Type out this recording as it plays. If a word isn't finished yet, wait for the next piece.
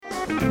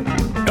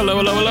Hello,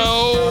 hello,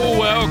 hello.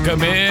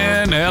 Welcome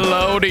in.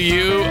 Hello to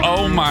you.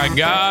 Oh, my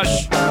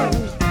gosh.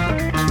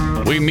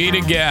 We meet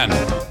again.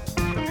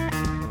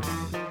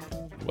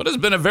 What has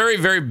been a very,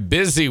 very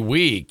busy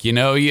week. You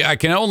know, I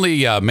can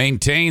only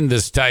maintain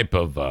this type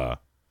of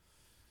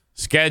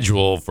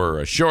schedule for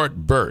a short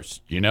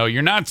burst. You know,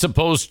 you're not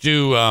supposed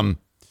to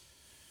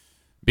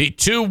be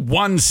too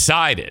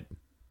one-sided.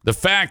 The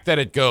fact that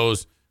it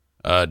goes,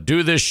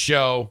 do this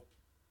show,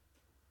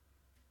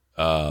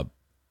 do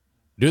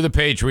the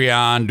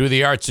Patreon, do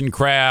the arts and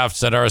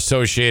crafts that are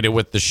associated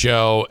with the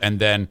show, and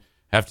then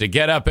have to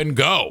get up and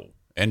go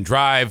and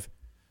drive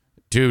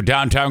to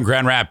downtown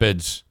Grand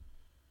Rapids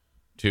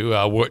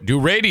to do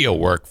radio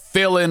work,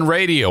 fill-in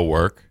radio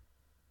work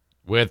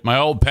with my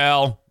old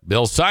pal,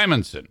 Bill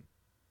Simonson.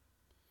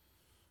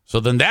 So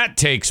then that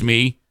takes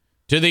me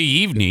to the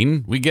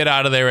evening. We get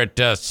out of there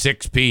at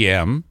 6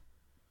 p.m.,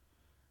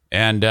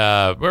 and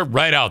we're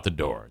right out the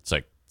door. It's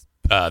like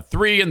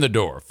 3 in the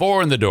door,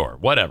 4 in the door,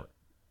 whatever.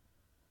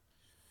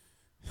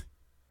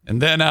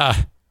 And then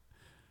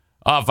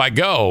off I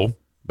go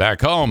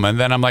back home. And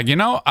then I'm like,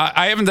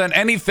 I haven't done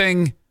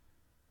anything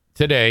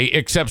today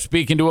except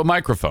speaking to a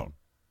microphone.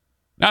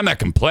 Now, I'm not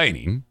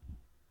complaining,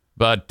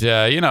 but,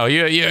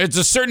 it's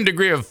a certain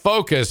degree of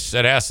focus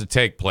that has to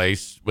take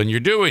place when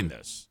you're doing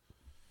this.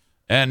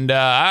 And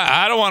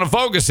I don't want to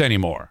focus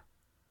anymore.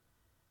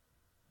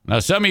 Now,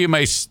 some of you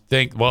may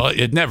think, well,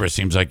 it never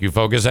seems like you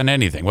focus on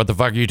anything. What the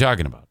fuck are you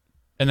talking about?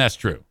 And that's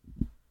true.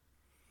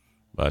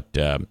 But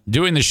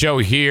doing the show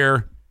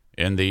here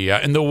in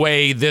the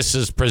way this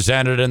is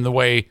presented and the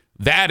way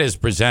that is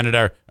presented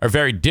are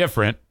very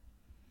different.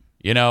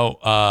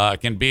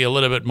 Can be a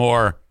little bit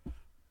more,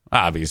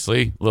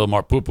 obviously, a little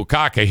more poo-poo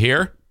caca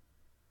here.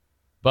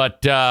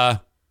 But I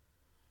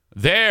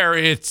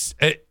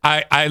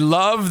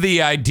love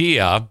the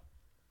idea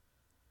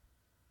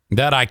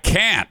that I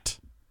can't.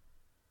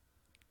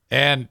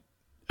 And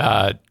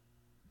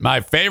my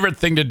favorite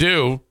thing to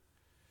do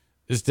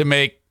is to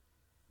make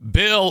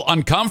Bill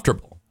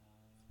uncomfortable.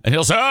 And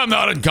he'll say, I'm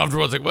not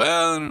uncomfortable. It's like,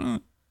 well, I don't know.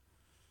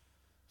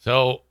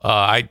 So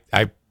I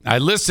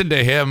listen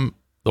to him,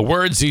 the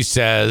words he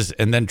says,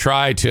 and then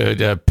try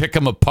to pick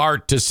him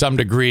apart to some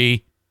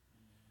degree.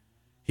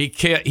 He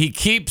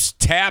keeps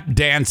tap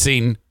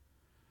dancing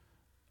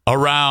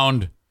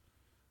around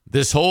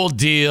this whole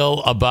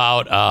deal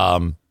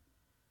about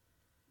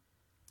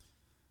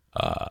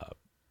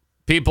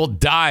people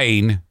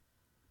dying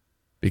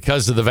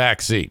because of the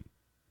vaccine.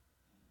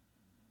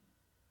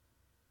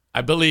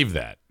 I believe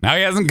that. Now,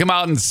 he hasn't come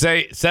out and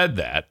said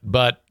that,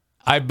 but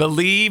I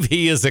believe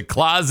he is a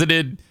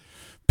closeted,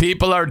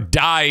 people are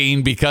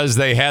dying because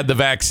they had the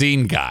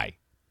vaccine guy.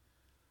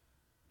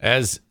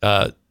 As,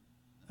 I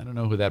don't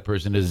know who that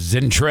person is.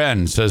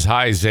 Zintren says,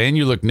 hi, Zane,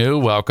 you look new.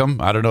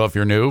 Welcome. I don't know if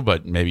you're new,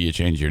 but maybe you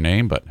changed your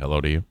name, but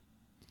hello to you.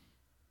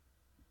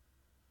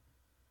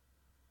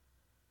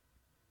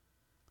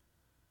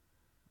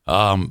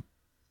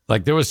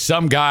 Like there was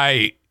some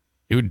guy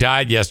who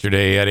died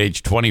yesterday at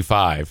age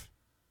 25.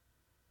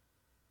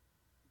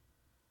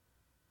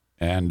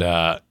 And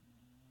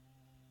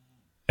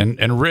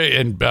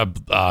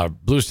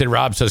Blue State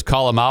Rob says,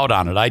 call him out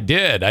on it. I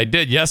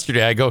did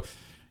yesterday. I go,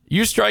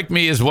 you strike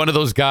me as one of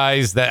those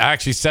guys that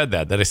actually said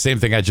that the same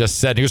thing I just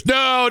said. He goes,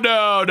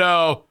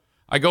 no.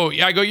 I go,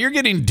 you're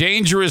getting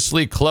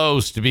dangerously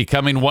close to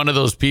becoming one of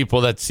those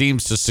people that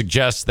seems to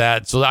suggest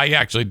that. So I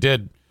actually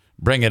did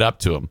bring it up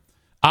to him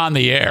on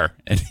the air.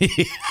 And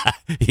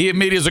he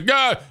immediately was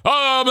like,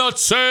 I'm not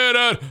saying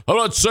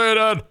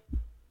that.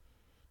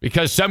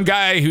 Because some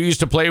guy who used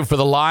to play for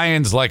the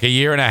Lions like a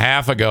year and a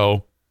half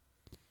ago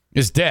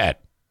is dead.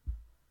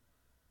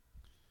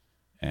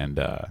 And,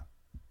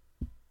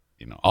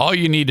 all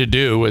you need to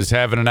do is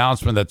have an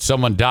announcement that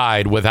someone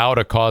died without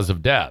a cause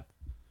of death.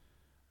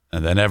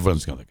 And then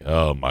everyone's going to go,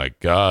 oh, my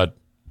God.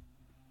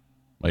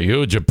 My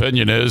huge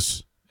opinion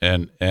is.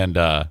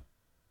 So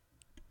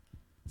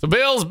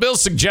Bill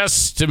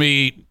suggests to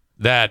me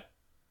that,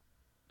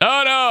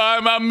 oh,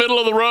 no, I'm middle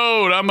of the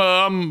road.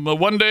 I'm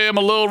one day I'm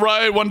a little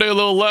right, one day a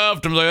little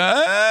left. I'm like,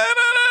 I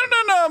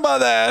don't know about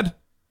that.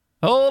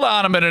 Hold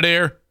on a minute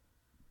here.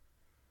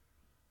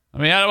 I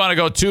mean, I don't want to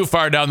go too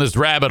far down this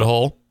rabbit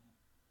hole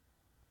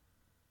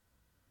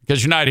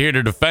because you're not here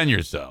to defend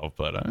yourself.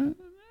 But,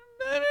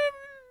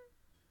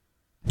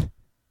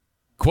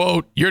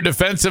 quote, your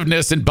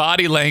defensiveness and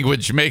body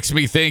language makes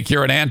me think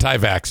you're an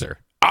anti-vaxxer.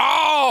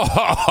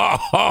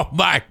 Oh,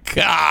 my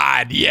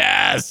God,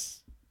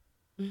 yes.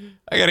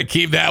 I got to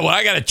keep that one.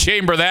 I got to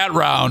chamber that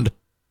round.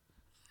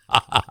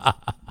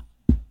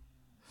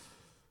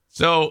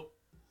 So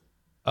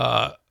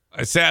I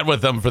sat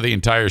with him for the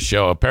entire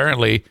show.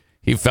 Apparently,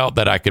 he felt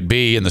that I could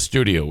be in the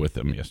studio with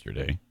him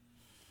yesterday.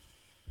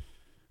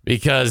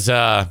 Because,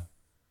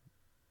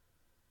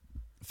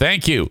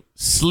 thank you,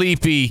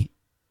 sleepy,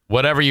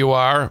 whatever you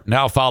are,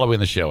 now following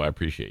the show. I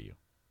appreciate you.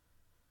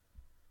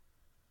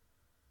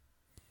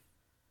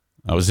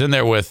 I was in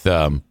there with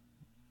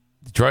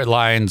Detroit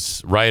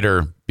Lions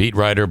beat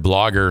writer,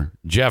 blogger,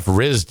 Jeff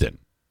Risdon,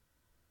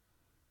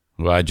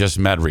 who I just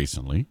met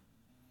recently.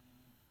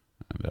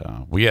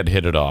 And, we had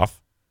hit it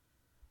off.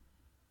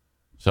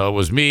 So it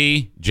was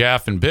me,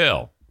 Jeff, and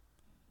Bill.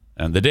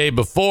 And the day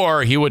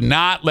before, he would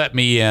not let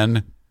me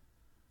in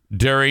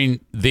during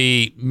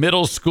the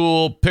middle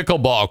school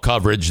pickleball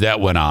coverage that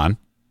went on.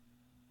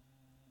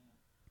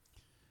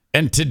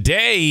 And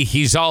today,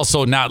 he's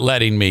also not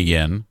letting me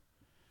in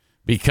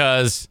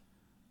because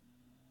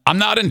I'm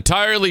not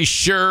entirely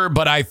sure,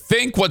 but I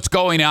think what's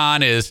going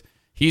on is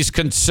he's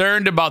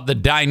concerned about the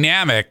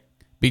dynamic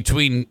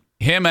between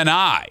him and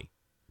I,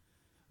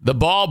 the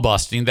ball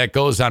busting that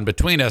goes on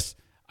between us.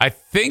 I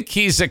think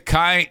he's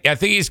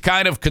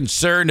kind of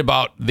concerned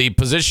about the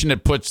position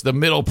it puts the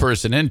middle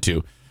person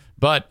into,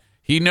 but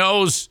he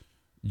knows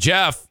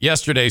Jeff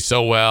yesterday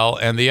so well,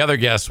 and the other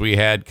guests we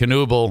had,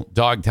 Knuble,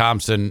 Dog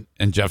Thompson,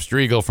 and Jeff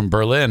Striegel from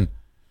Berlin,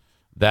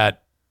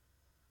 that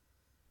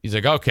he's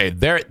like, okay,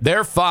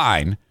 they're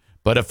fine,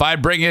 but if I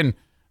bring in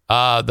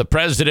the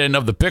president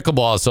of the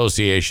Pickleball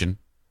Association,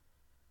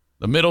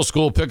 the Middle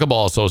School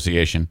Pickleball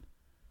Association,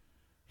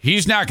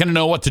 he's not going to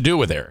know what to do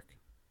with Eric.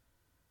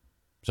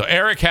 So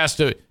Eric has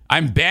to,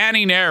 I'm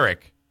banning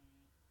Eric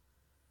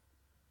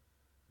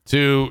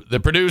to the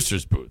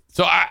producer's booth.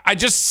 So I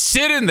just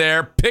sit in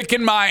there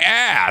picking my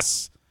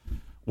ass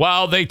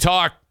while they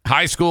talk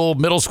high school,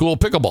 middle school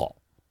pickleball.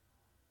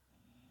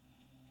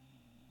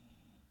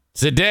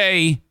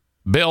 Today,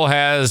 Bill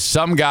has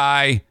some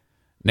guy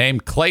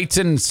named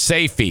Clayton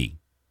Safey.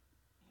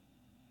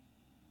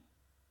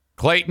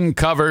 Clayton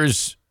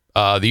covers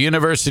the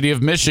University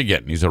of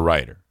Michigan. He's a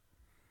writer.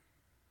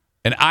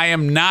 And I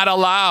am not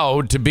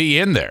allowed to be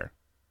in there.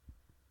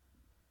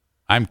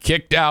 I'm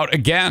kicked out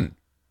again.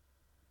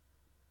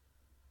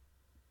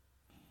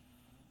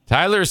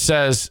 Tyler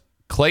says,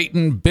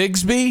 Clayton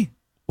Bigsby?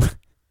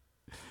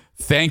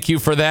 Thank you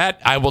for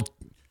that. I will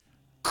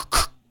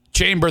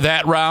chamber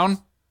that round.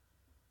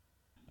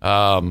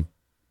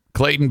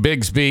 Clayton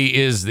Bigsby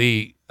is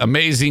the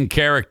amazing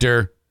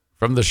character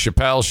from the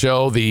Chappelle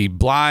Show, the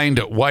blind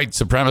white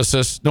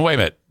supremacist. No, wait a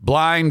minute.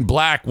 Blind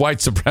black white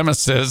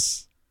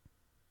supremacist.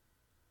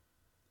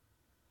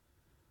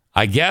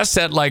 I guess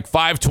at like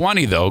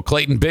 5:20, though,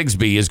 Clayton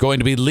Bigsby is going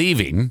to be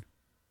leaving.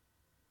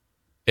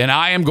 And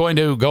I am going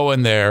to go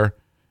in there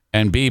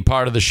and be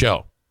part of the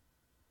show.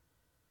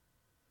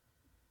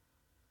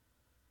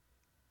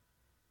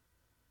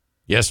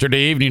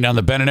 Yesterday evening on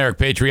the Ben and Eric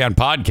Patreon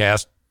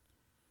podcast,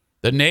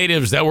 the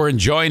natives that were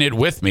enjoying it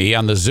with me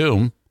on the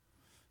Zoom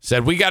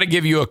said, we got to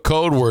give you a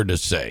code word to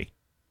say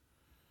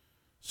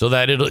so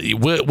that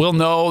we'll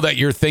know that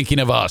you're thinking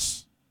of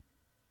us.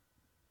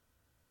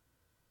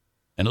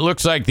 And it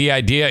looks like the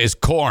idea is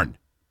corn.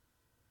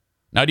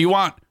 Now, do you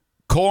want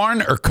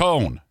corn or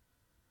cone?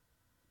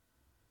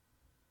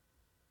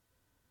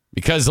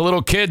 Because the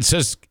little kid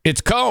says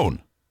it's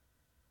cone.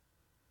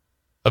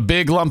 A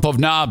big lump of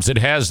knobs that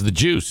has the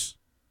juice.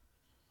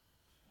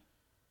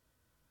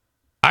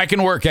 I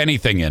can work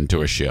anything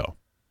into a show.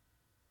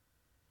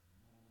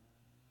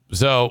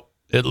 So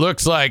it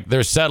looks like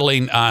they're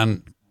settling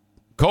on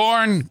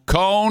corn,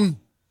 cone,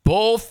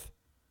 both.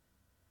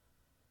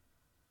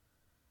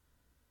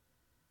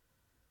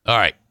 All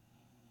right.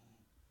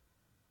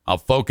 I'll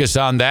focus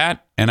on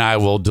that, and I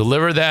will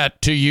deliver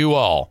that to you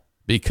all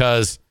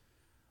because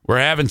we're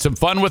having some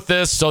fun with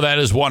this, so that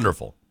is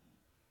wonderful.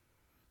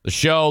 The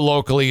show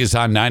locally is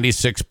on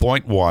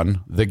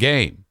 96.1 The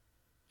Game.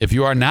 If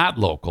you are not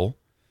local,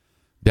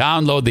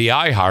 download the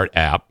iHeart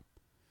app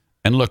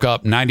and look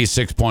up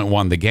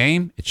 96.1 The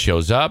Game. It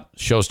shows up.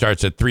 Show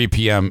starts at 3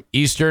 p.m.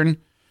 Eastern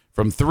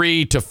from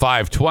 3 to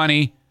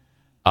 5:20.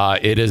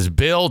 It is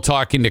Bill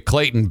talking to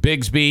Clayton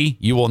Bigsby.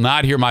 You will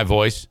not hear my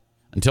voice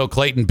until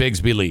Clayton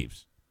Bigsby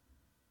leaves.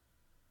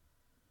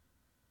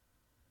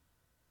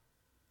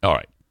 All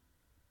right.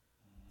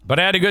 But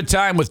I had a good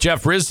time with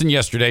Jeff Risden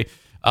yesterday.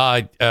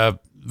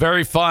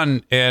 Very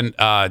fun, and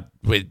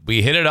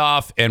we hit it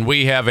off, and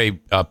we have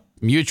a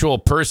mutual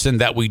person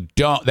that we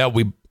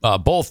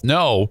both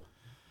know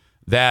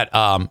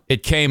that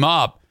it came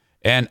up,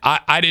 and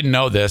I didn't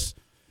know this,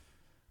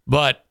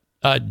 but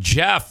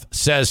Jeff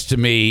says to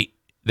me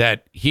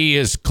that he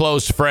is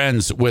close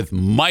friends with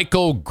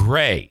Michael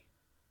Gray.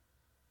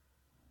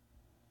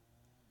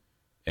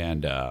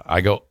 And I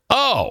go,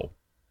 oh,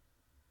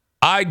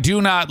 I do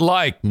not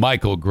like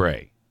Michael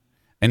Gray.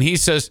 And he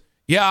says,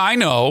 yeah, I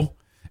know.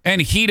 And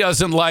he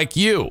doesn't like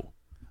you.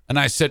 And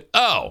I said,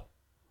 oh,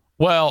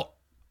 well,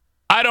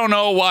 I don't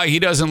know why he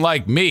doesn't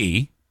like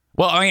me.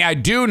 Well, I mean, I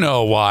do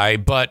know why,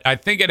 but I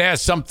think it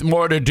has something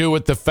more to do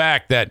with the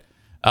fact that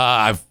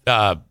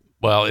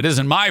well, it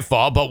isn't my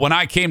fault, but when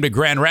I came to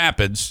Grand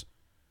Rapids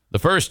the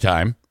first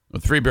time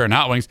with Free Beer and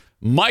Hot Wings,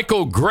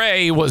 Michael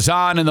Gray was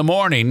on in the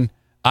morning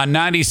on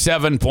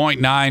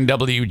 97.9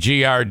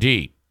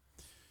 WGRD.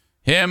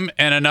 Him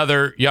and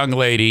another young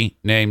lady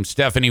named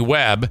Stephanie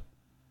Webb,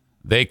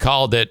 they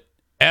called it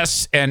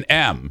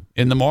S&M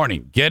in the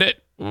morning. Get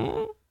it?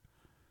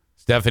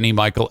 Stephanie,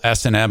 Michael,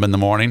 S&M in the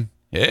morning.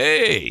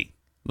 Hey,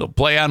 little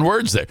play on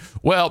words there.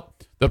 Well,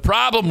 the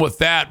problem with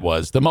that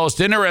was the most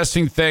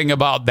interesting thing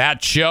about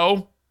that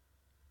show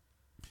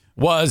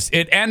was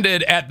it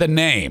ended at the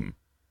name.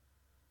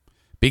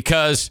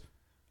 because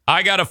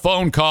I got a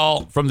phone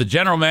call from the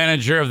general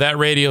manager of that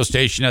radio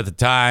station at the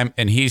time,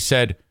 and he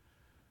said,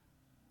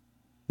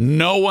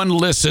 no one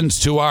listens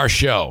to our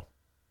show.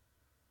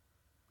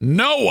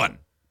 No one.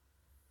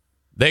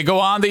 They go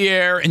on the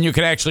air, and you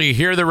can actually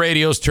hear the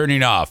radios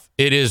turning off.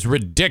 It is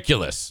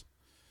ridiculous.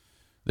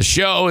 The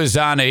show is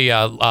on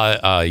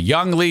a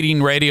young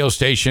leading radio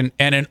station,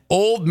 and an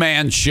old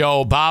man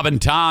show, Bob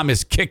and Tom,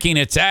 is kicking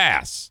its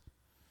ass.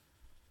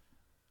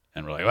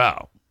 And we're like,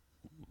 wow,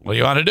 what do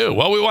you want to do?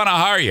 Well, we want to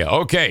hire you.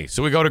 Okay,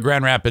 so we go to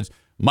Grand Rapids.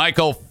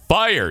 Michael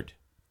fired.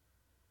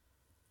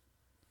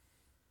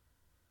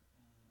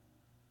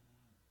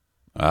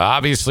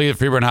 Obviously, the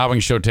Freeburg Howing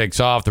Show takes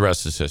off. The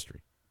rest is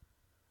history.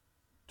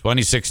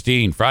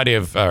 2016,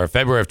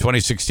 February of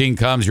 2016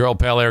 comes. Your old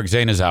pal Eric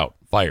Zane is out.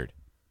 Fired.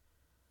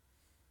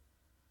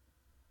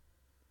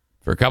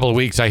 For a couple of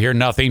weeks, I hear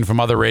nothing from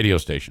other radio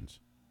stations.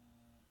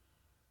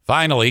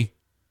 Finally,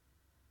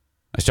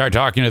 I start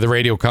talking to the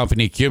radio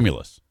company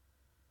Cumulus.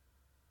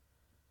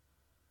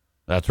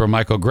 That's where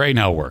Michael Gray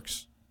now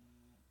works.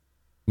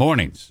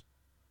 Mornings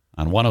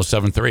on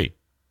 107.3.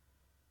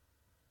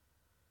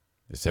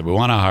 They said, we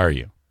want to hire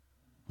you.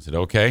 I said,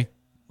 okay,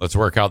 let's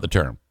work out the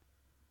term.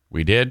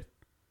 We did.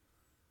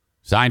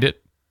 Signed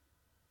it.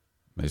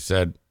 They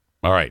said,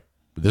 all right,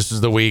 this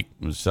is the week.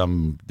 It was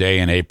some day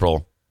in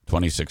April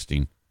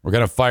 2016. We're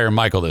going to fire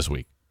Michael this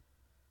week.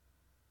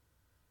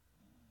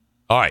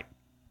 All right.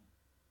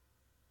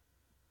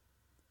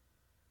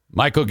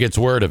 Michael gets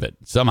word of it.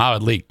 Somehow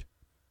it leaked.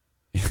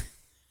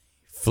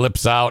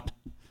 Flips out.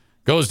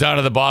 Goes down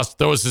to the boss.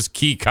 Throws his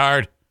key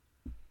card.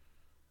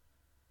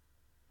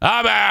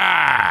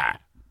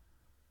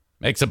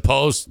 Makes a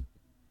post.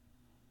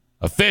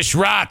 A fish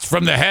rots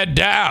from the head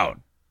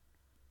down.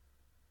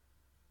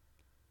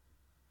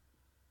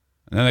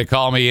 And then they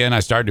call me in. I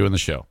start doing the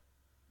show.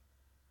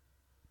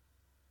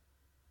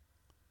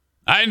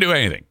 I didn't do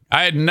anything.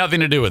 I had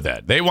nothing to do with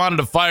that. They wanted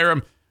to fire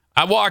him.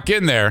 I walk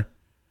in there.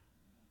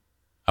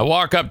 I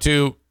walk up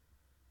to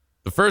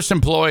the first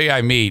employee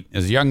I meet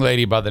is a young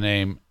lady by the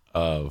name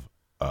of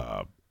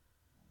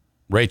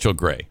Rachel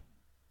Gray,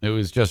 who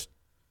is just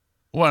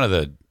one of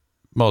the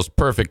most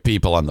perfect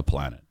people on the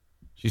planet.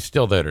 She's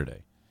still there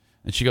today.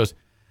 And she goes,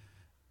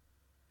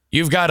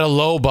 you've got a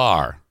low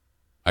bar.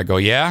 I go,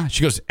 yeah?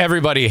 She goes,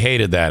 everybody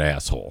hated that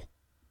asshole.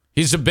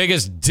 He's the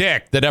biggest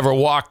dick that ever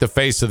walked the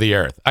face of the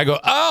earth. I go,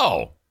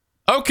 oh,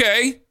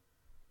 okay.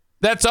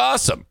 That's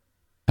awesome.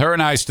 Her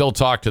and I still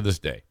talk to this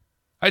day.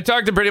 I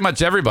talk to pretty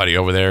much everybody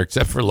over there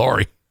except for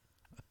Lori.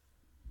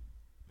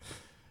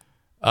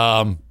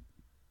 So,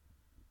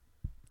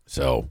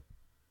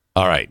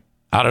 all right.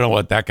 I don't know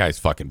what that guy's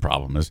fucking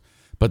problem is.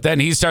 But then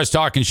he starts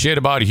talking shit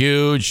about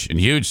Huge, and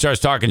Huge starts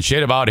talking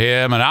shit about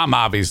him, and I'm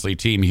obviously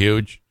Team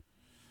Huge.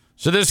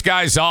 So this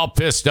guy's all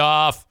pissed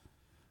off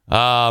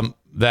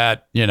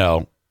that,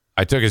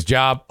 I took his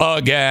job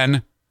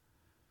again.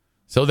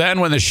 So then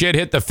when the shit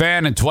hit the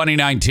fan in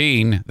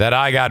 2019 that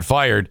I got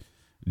fired,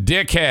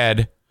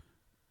 dickhead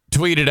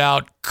tweeted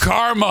out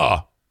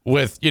karma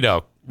with,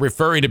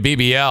 referring to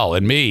BBL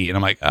and me. And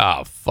I'm like,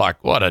 oh,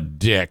 fuck, what a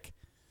dick.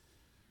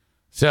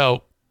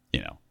 So,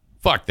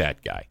 fuck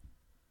that guy.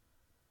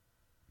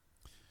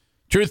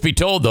 Truth be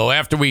told, though,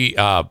 after we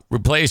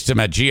replaced him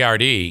at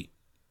GRD,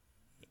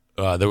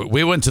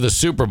 we went to the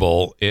Super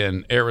Bowl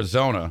in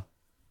Arizona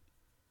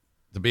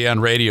to be on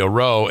Radio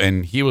Row,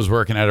 and he was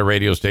working at a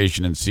radio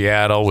station in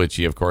Seattle, which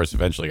he, of course,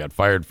 eventually got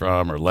fired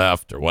from or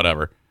left or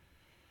whatever.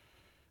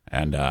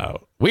 And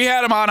we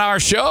had him on our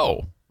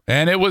show,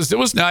 and it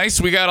was nice.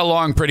 We got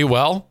along pretty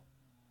well.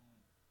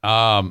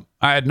 I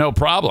had no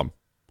problem.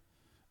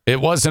 It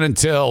wasn't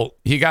until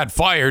he got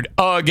fired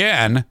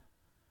again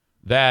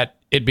that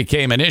it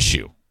became an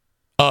issue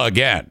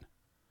again.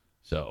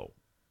 So,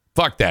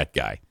 fuck that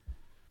guy.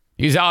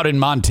 He's out in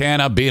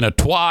Montana being a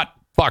twat.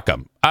 Fuck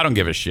him. I don't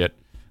give a shit.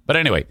 But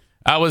anyway,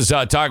 I was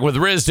talking with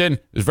Risden.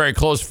 I was very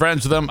close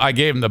friends with him. I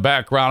gave him the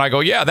background. I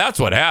go, yeah, that's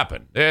what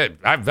happened.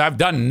 I've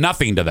done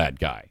nothing to that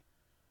guy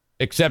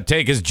except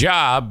take his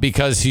job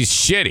because he's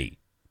shitty.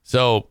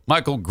 So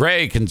Michael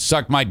Gray can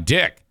suck my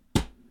dick.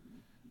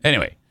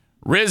 Anyway,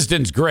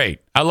 Risden's great.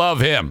 I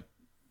love him.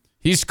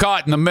 He's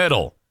caught in the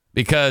middle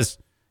because,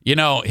 him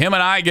and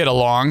I get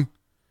along,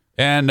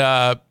 and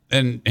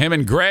him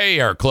and Gray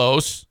are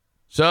close.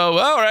 So,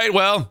 all right,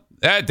 well,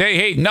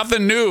 hey,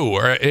 nothing new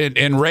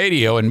in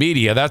radio and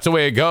media. That's the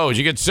way it goes.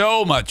 You get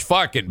so much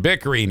fucking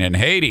bickering and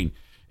hating.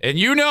 And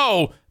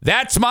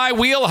that's my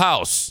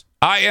wheelhouse.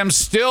 I am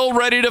still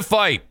ready to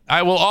fight.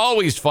 I will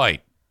always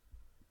fight.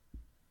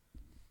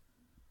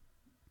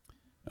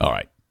 All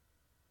right.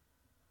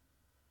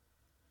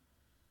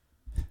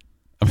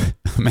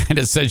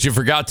 Amanda says you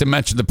forgot to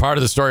mention the part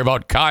of the story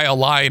about Kyle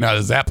lying on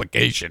his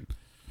application.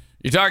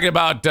 You're talking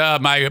about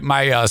my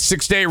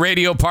 6-day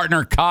radio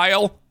partner,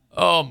 Kyle?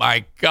 Oh,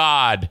 my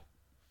God.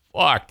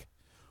 Fuck.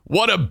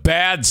 What a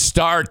bad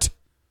start.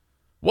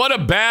 What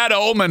a bad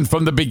omen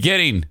from the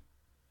beginning.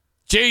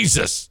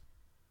 Jesus.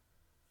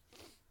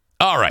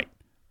 All right.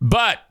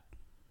 But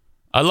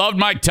I loved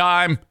my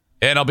time,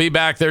 and I'll be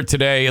back there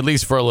today, at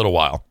least for a little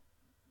while.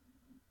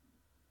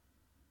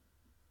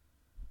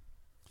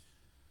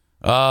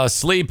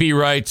 Sleepy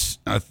writes,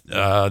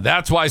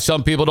 that's why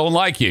some people don't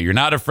like you. You're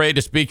not afraid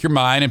to speak your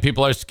mind, and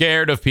people are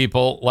scared of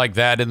people like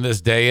that in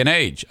this day and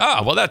age.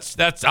 Well,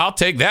 that's. I'll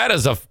take that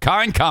as a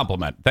kind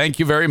compliment. Thank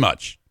you very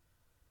much.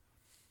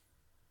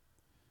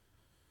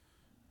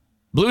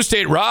 Blue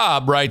State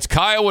Rob writes,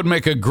 Kyle would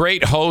make a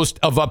great host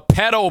of a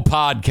pedo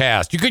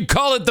podcast. You could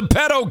call it the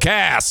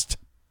Pedocast.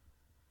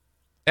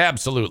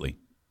 Absolutely.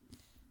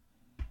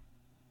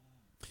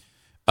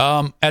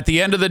 At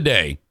the end of the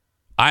day,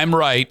 I'm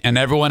right and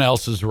everyone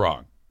else is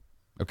wrong.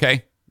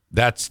 Okay?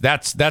 That's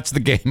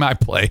the game I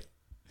play.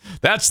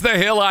 That's the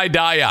hill I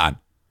die on.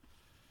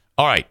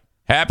 All right.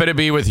 Happy to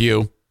be with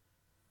you.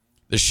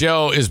 The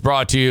show is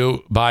brought to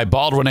you by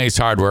Baldwin Ace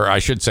Hardware. I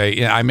should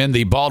say I'm in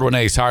the Baldwin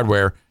Ace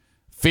Hardware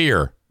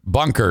Fear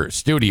Bunker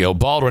Studio.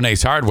 Baldwin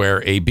Ace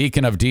Hardware, a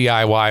beacon of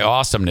DIY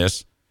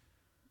awesomeness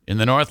in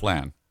the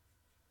Northland.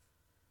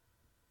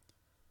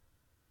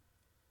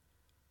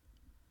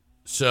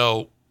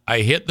 So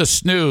I hit the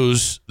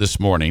snooze this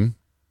morning,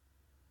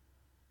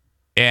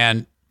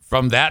 and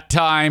from that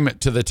time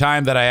to the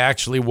time that I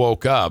actually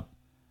woke up,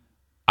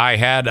 I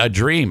had a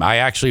dream. I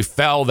actually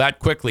fell that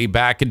quickly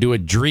back into a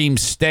dream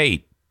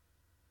state.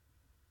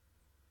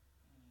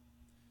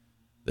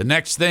 The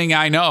next thing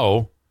I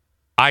know,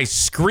 I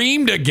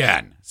screamed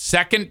again.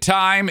 Second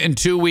time in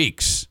 2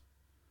 weeks.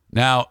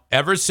 Now,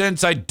 ever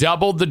since I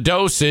doubled the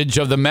dosage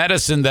of the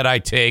medicine that I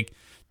take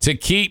to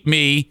keep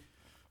me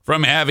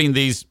from having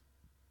these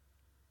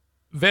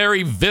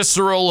very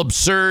visceral,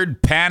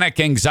 absurd panic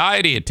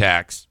anxiety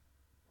attacks,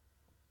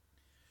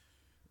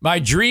 my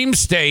dream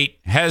state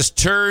has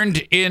turned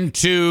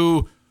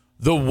into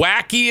the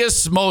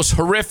wackiest, most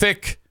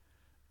horrific,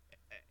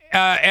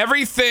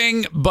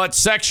 everything but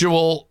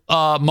sexual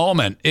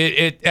moment.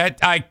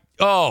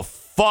 Oh,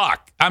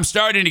 fuck. I'm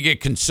starting to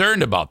get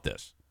concerned about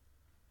this.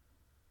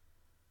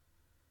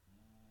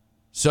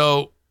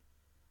 So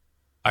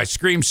I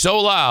screamed so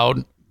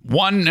loud,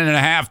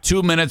 1.5,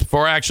 2 minutes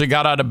before I actually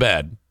got out of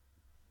bed,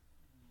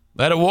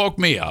 that it woke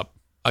me up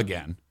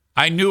again.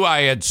 I knew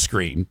I had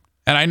screamed,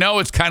 and I know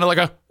it's kind of like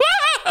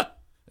a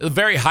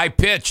very high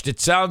pitched. It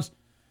sounds,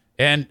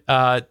 and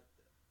I'm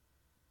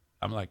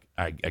like,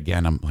 wait,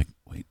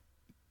 I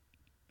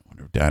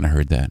wonder if Donna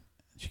heard that.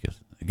 She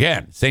goes,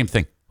 again, same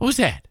thing. What was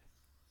that?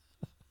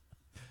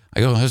 I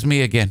go, it was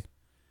me again.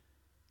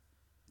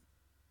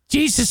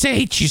 Jesus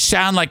H, you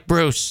sound like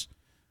Bruce.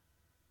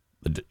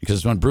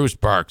 Because when Bruce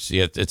barks,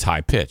 it's high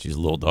pitch. He's a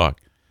little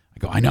dog. I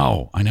go, I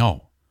know.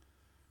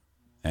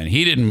 And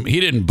he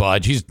didn't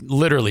budge. He's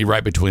literally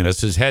right between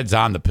us. His head's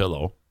on the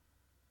pillow.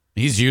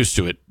 He's used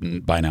to it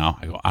by now.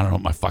 I go, I don't know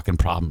what my fucking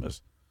problem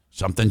is.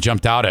 Something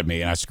jumped out at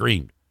me and I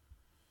screamed.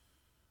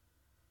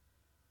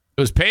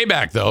 It was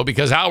payback, though,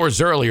 because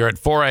hours earlier at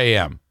 4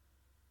 a.m.,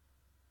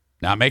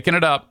 not making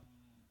it up,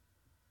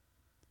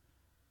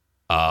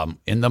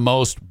 in the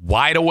most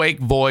wide awake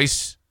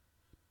voice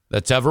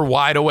that's ever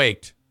wide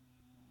awaked,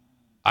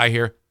 I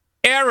hear,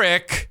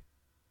 Eric,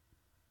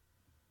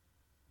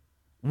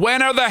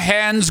 when are the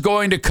hens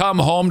going to come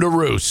home to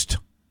roost?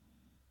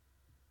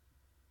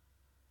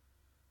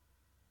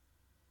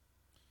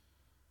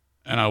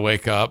 And I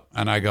wake up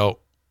and I go,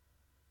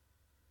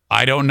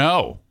 I don't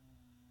know.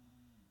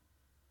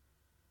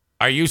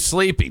 Are you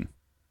sleeping?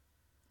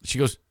 She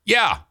goes,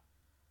 yeah.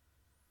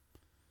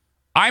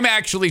 I'm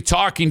actually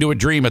talking to a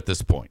dream at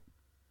this point.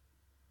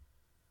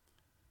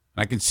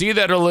 I can see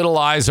that her little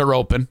eyes are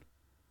open.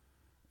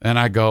 And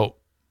I go,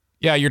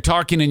 yeah, you're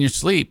talking in your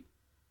sleep.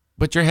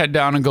 Put your head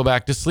down and go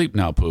back to sleep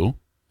now, Pooh.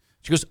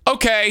 She goes,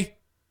 okay.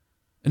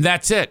 And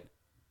that's it.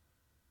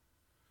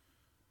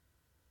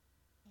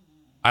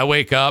 I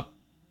wake up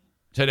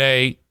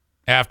today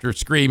after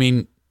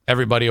screaming,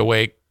 everybody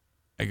awake.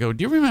 I go,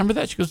 do you remember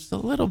that? She goes, a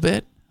little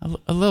bit.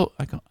 A little.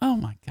 I go, oh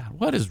my God,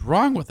 what is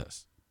wrong with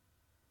us?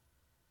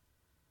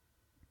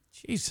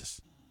 Jesus.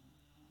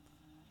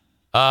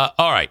 All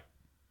right.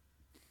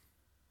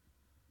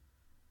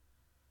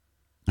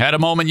 Had a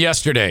moment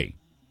yesterday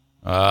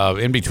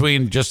in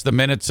between just the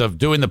minutes of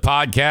doing the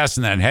podcast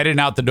and then heading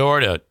out the door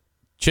to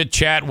chit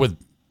chat with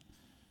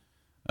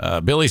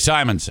Billy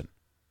Simonson.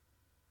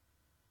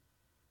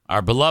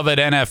 Our beloved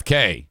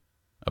NFK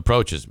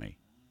approaches me.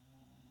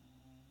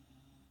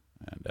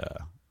 And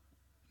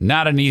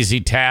not an easy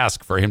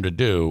task for him to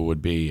do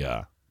would be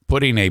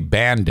putting a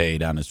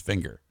Band-Aid on his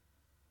finger.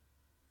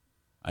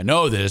 I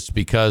know this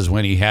because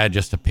when he had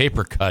just a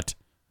paper cut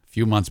a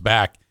few months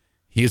back,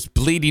 he was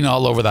bleeding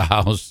all over the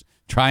house,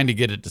 trying to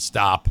get it to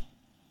stop.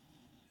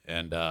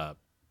 And was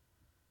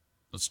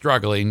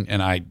struggling,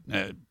 and I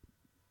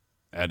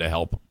had to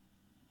help him.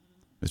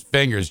 His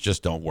fingers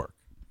just don't work.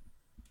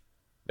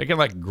 They can,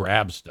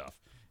 grab stuff.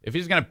 If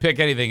he's going to pick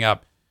anything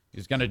up,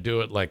 he's going to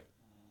do it like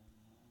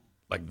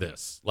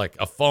this. Like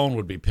a phone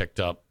would be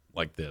picked up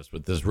like this,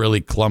 with this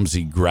really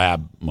clumsy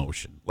grab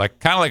motion. Kind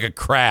of like a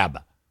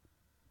crab.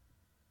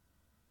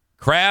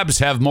 Crabs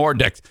have more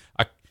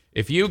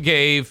if you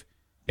gave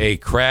a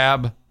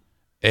crab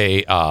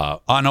a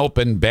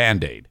unopened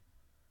Band-Aid,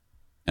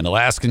 an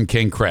Alaskan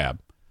king crab,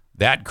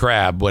 that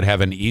crab would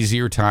have an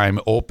easier time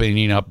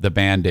opening up the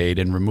Band-Aid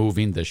and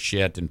removing the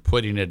shit and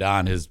putting it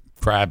on his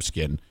crab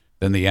skin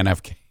than the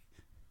NFK.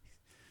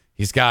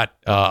 He's got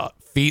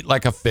feet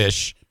like a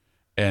fish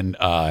and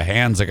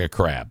hands like a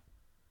crab.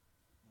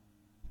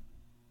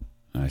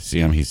 I see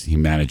him. He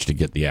managed to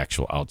get the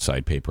actual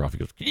outside paper off. He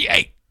goes,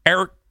 "Hey,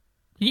 Eric,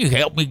 can you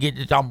help me get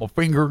this on my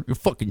finger? You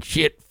fucking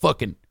shit.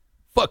 Fuck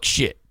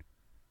shit.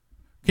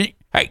 Can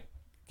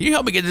you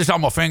help me get this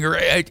on my finger?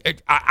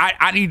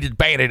 I need this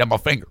Band-Aid on my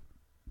finger.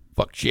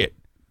 Fuck shit."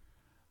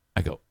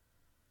 I go,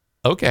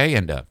 okay.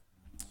 And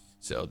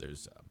so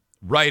there's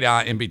right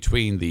on in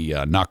between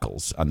the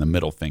knuckles on the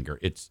middle finger.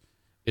 It's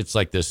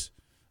like this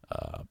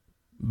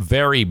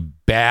very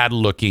bad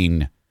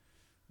looking,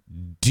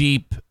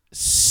 deep,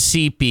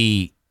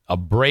 seepy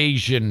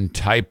abrasion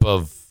type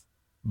of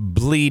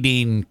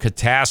bleeding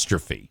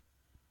catastrophe.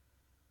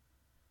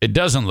 It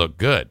doesn't look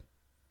good.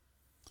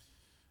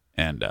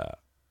 And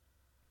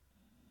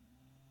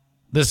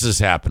this has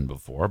happened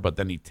before, but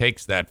then he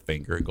takes that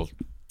finger and goes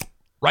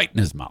right in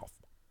his mouth.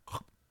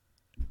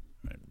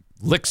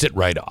 Licks it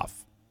right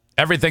off.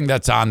 Everything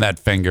that's on that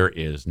finger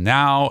is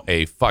now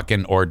a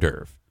fucking hors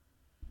d'oeuvre.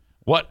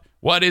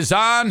 What is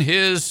on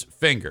his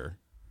finger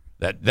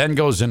that then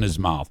goes in his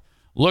mouth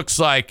looks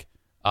like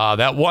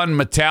that one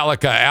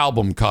Metallica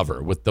album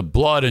cover with the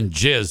blood and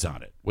jizz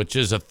on it, which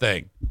is a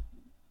thing.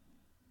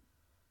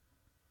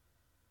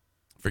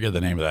 Forget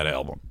the name of that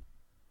album.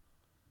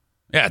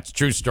 Yeah, it's a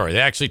true story. They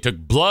actually took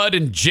blood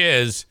and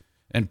jizz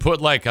and put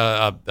like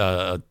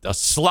a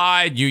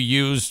slide you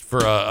used for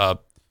a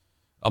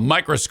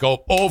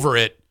microscope over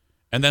it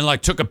and then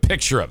like took a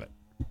picture of it.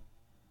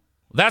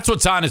 That's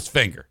what's on his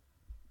finger.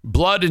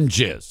 Blood and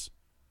jizz.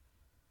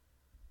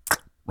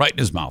 Right in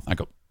his mouth. I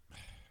go,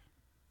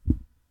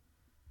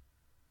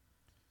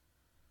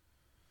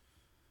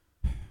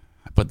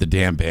 I put the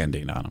damn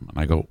Band-Aid on him. And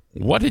I go,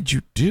 what did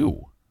you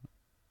do?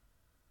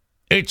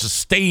 It's a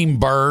steam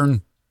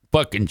burn.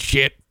 Fucking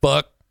shit.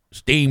 Fuck.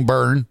 Steam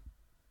burn.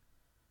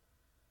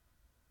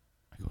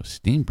 I go,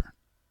 steam burn?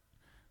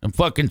 Them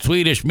fucking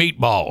Swedish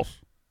meatballs.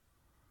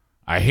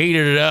 I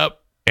heated it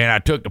up and I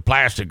took the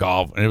plastic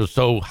off and it was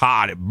so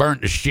hot it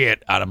burnt the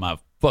shit out of my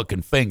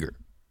fucking finger.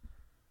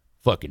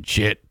 Fucking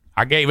shit.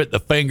 I gave it the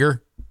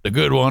finger, the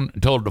good one,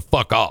 and told it to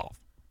fuck off.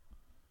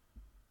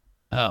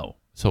 Oh,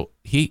 so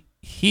he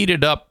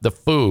heated up the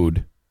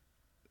food,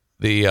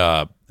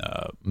 the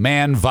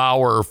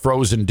Man-Vour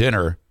frozen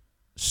dinner,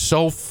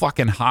 so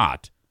fucking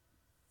hot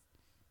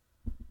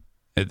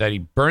that he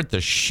burnt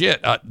the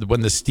shit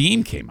when the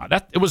steam came out.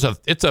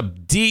 It's a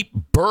deep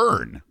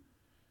burn.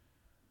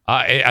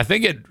 I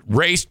think it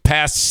raced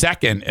past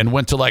second and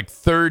went to like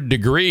third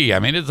degree. I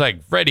mean, it's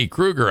like Freddy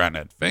Krueger on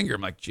that finger.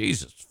 I'm like,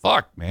 Jesus,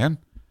 fuck, man.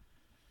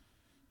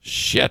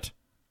 Shit.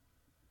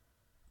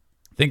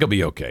 I think he'll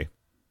be okay.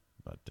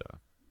 But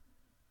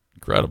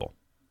incredible.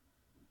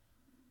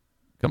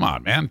 Come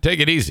on, man. Take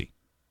it easy.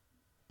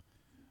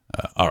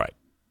 All right.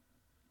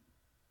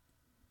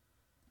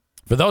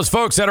 For those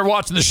folks that are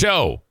watching the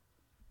show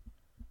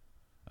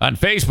on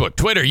Facebook,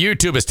 Twitter,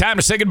 YouTube, it's time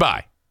to say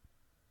goodbye.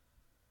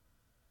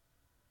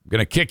 I'm going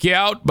to kick you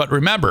out, but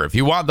remember, if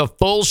you want the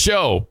full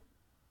show,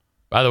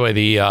 by the way,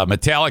 the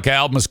Metallica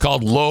album is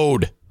called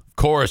Load, of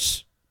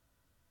course.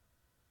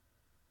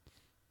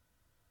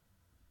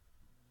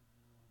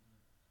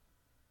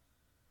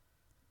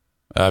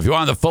 If you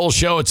want the full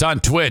show, it's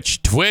on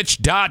Twitch,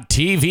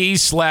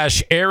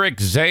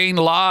 twitch.tv/Eric Zane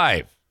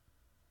Live.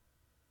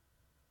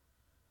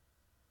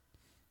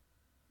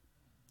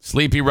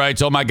 Sleepy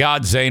writes, oh my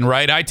God, Zane,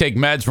 right? I take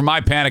meds for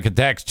my panic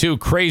attacks too.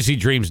 Crazy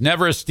dreams,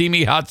 never a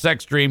steamy hot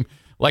sex dream.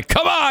 Like,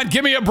 come on,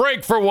 give me a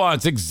break for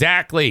once.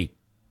 Exactly.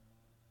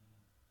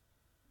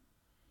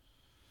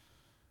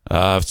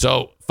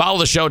 So follow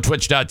the show,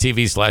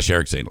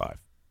 twitch.tv/Eric Zane Live.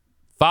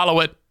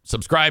 Follow it,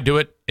 subscribe to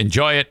it,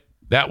 enjoy it.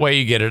 That way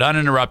you get it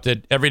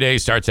uninterrupted. Every day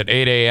starts at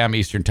 8 a.m.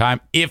 Eastern time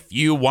if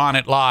you want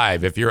it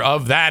live. If you're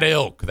of that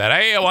ilk, that,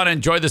 hey, I want to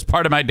enjoy this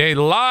part of my day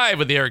live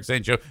with the Eric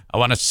Zane Show. I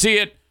want to see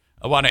it.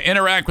 I want to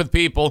interact with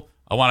people.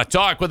 I want to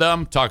talk with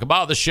them, talk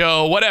about the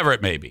show, whatever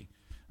it may be.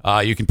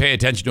 You can pay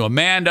attention to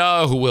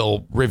Amanda, who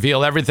will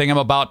reveal everything I'm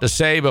about to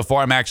say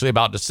before I'm actually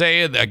about to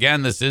say it.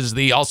 Again, this is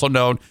also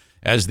known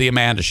as the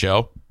Amanda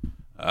Show.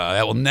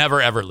 That will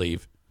never, ever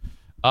leave.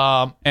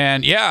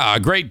 And yeah, a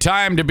great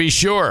time to be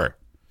sure.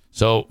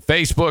 So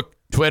Facebook,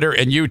 Twitter,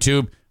 and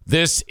YouTube,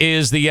 this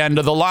is the end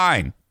of the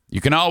line. You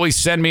can always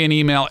send me an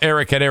email,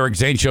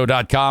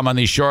 eric@ericzaneshow.com on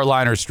the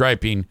Shoreliner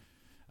Striping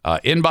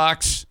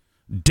inbox.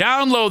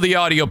 Download the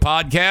audio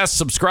podcast.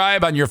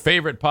 Subscribe on your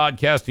favorite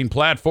podcasting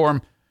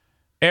platform,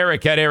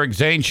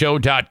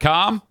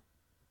 eric@ericzaneshow.com.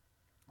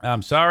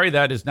 I'm sorry,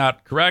 that is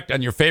not correct.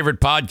 On your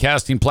favorite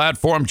podcasting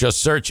platform, just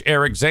search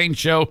Eric Zane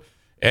Show,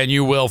 and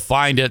you will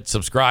find it.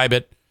 Subscribe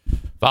it,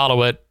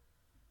 follow it,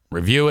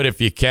 review it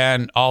if you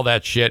can, all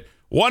that shit.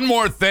 One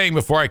more thing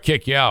before I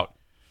kick you out.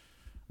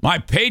 My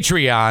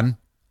Patreon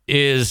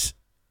is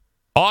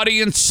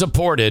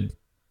audience-supported,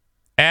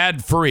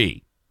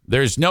 ad-free.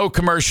 There's no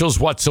commercials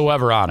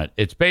whatsoever on it.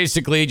 It's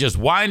basically just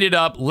wind it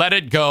up, let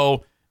it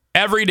go,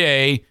 every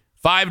day,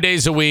 5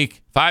 days a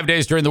week, 5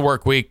 days during the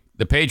work week,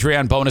 the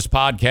Patreon bonus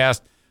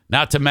podcast,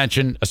 not to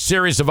mention a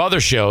series of other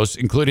shows,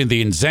 including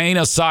the Zane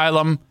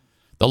Asylum,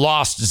 the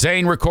Lost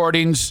Zane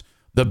recordings,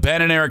 the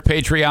Ben and Eric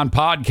Patreon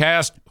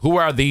podcast, Who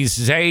Are These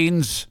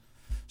Zanes,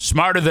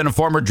 Smarter Than a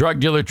Former Drug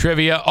Dealer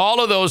Trivia.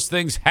 All of those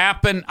things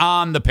happen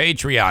on the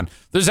Patreon.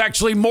 There's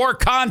actually more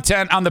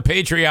content on the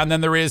Patreon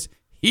than there is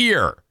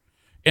here.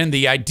 And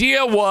the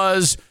idea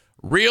was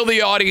reel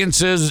the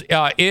audience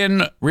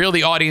in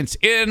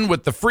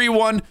with the free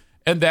one,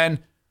 and then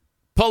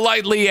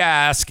politely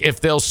ask if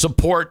they'll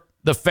support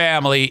the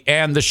family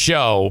and the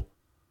show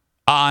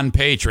on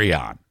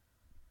Patreon.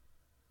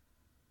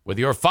 With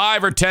your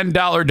 $5 or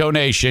 $10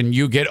 donation,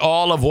 you get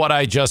all of what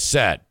I just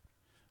said.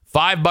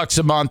 $5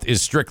 a month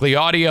is strictly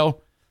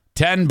audio.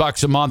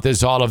 $10 a month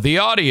is all of the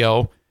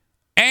audio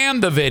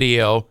and the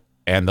video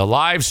and the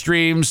live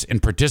streams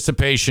and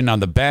participation on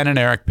the Ben and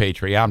Eric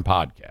Patreon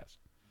podcast.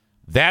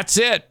 That's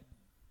it.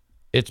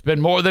 It's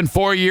been more than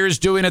 4 years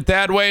doing it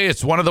that way.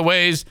 It's one of the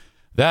ways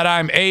that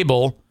I'm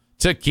able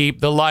to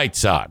keep the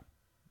lights on.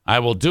 I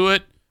will do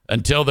it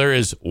until there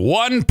is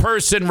one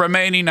person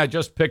remaining. I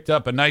just picked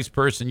up a nice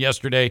person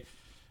yesterday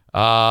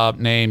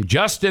named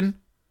Justin,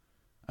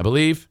 I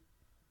believe,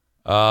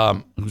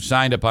 who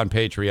signed up on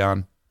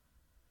Patreon.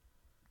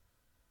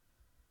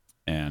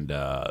 And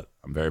I'm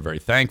very, very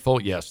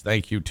thankful. Yes,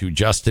 thank you to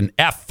Justin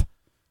F.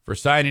 for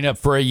signing up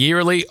for a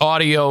yearly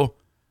audio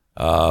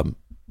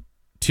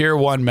Tier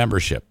 1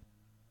 membership.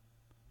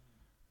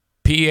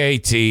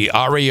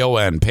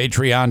 Patreon,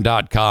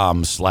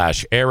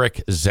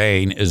 patreon.com/Eric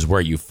Zane is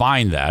where you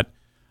find that.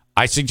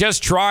 I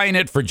suggest trying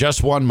it for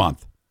just 1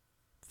 month.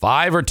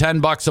 $5 or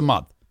 $10 a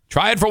month.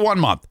 Try it for 1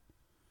 month.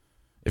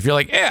 If you're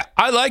like, yeah,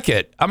 I like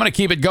it, I'm going to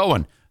keep it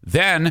going.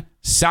 Then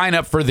sign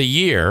up for the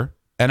year,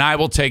 and I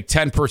will take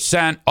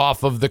 10%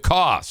 off of the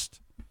cost.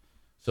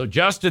 So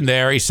Justin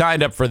there, he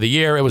signed up for the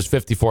year. It was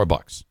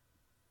 $54.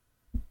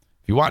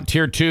 If you want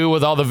tier 2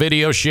 with all the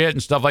video shit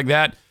and stuff like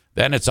that,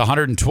 then it's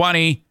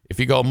 $120 if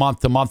you go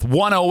month to month,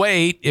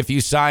 $108 if you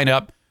sign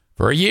up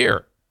for a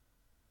year.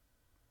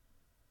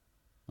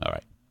 All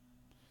right.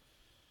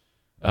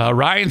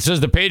 Ryan says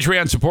the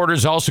Patreon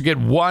supporters also get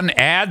one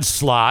ad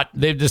slot.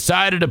 They've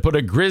decided to put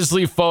a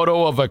grisly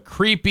photo of a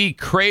creepy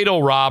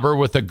cradle robber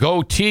with a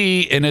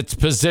goatee in its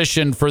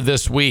position for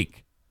this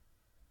week.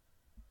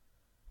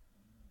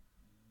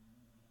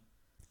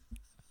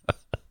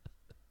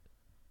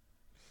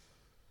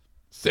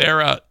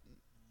 Sarah,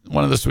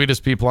 one of the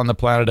sweetest people on the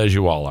planet, as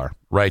you all are,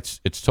 writes,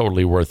 it's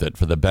totally worth it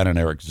for the Ben and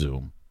Eric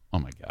Zoom. Oh,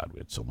 my God. We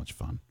had so much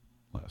fun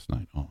last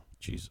night. Oh,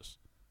 Jesus.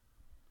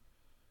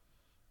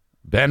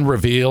 Ben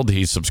revealed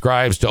he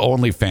subscribes to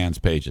OnlyFans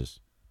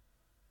pages.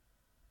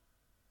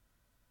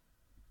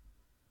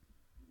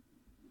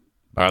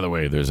 By the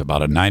way, there's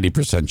about a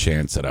 90%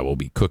 chance that I will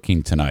be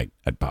cooking tonight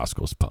at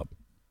Bosco's Pub.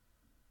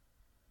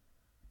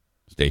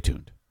 Stay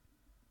tuned.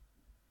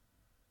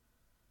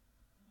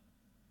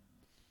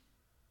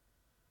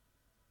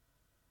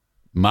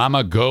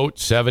 Mama Goat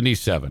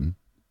 77,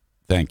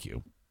 thank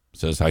you,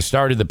 says, I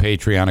started the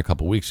Patreon a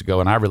couple weeks ago,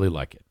 and I really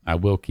like it. I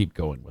will keep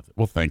going with it.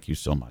 Well, thank you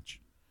so much.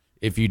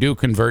 If you do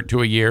convert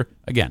to a year,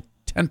 again,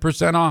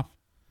 10% off.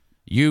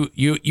 You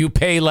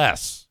pay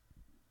less.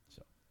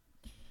 So.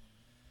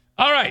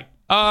 All right.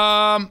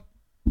 I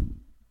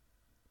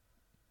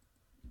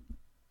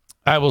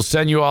will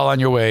send you all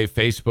on your way,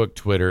 Facebook,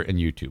 Twitter, and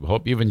YouTube.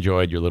 Hope you've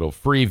enjoyed your little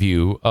free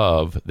view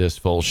of this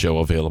full show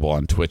available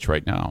on Twitch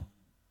right now.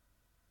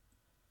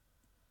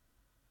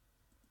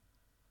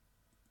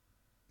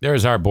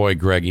 There's our boy,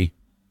 Greggy.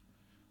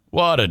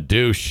 What a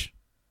douche.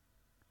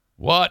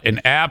 What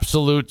an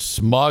absolute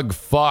smug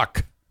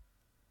fuck.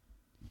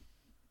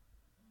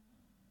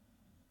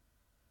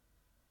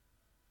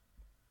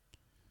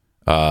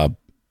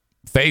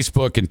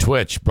 Facebook and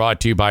Twitch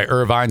brought to you by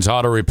Irvine's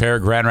Auto Repair,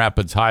 Grand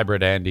Rapids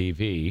Hybrid and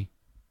EV.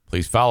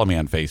 Please follow me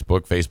on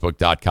Facebook,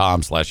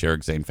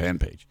 facebook.com/Eric Zane fan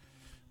page.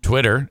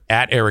 Twitter,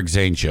 @Eric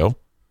Zane Show.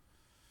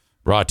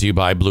 Brought to you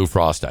by Blue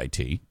Frost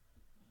IT.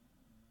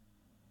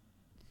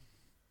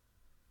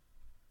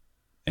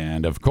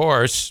 And, of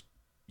course,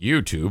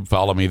 YouTube,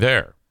 follow me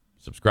there.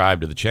 Subscribe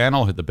to the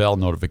channel, hit the bell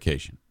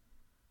notification.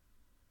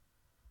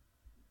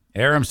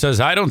 Aram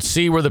says, I don't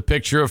see where the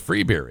picture of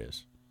free beer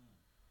is.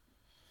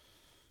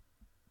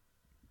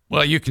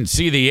 Well, you can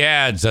see the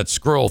ads that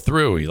scroll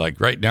through. Like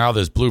right now,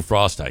 there's Blue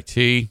Frost IT,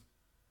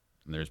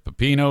 and there's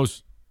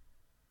Pepino's.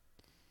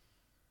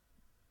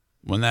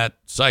 When that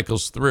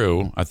cycles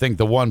through, I think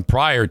the one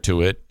prior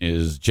to it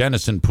is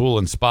Jennison Pool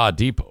and Spa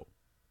Depot.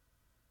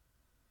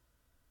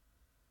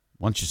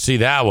 Once you see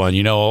that one,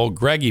 you know old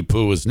Greggy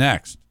Poo is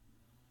next.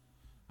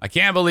 I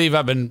can't believe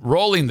I've been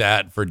rolling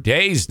that for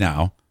days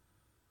now,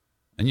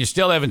 and you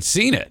still haven't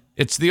seen it.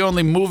 It's the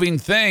only moving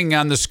thing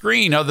on the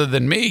screen other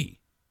than me.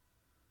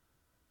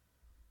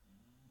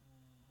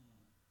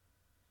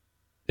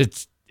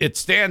 It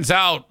stands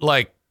out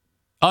like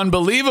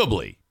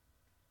unbelievably.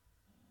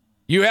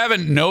 You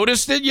haven't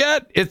noticed it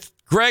yet? It's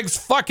Greg's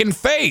fucking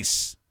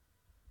face.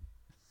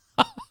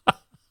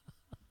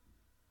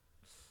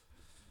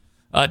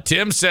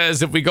 Tim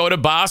says, if we go to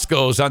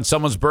Bosco's on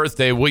someone's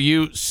birthday, will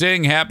you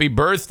sing happy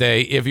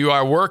birthday if you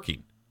are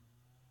working?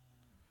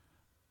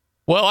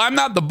 Well, I'm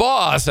not the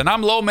boss, and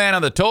I'm low man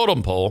on the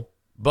totem pole,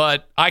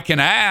 but I can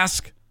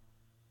ask.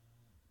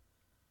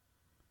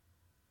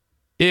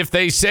 If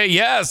they say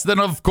yes, then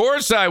of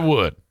course I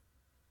would.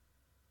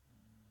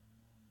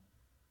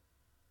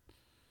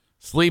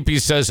 Sleepy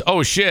says,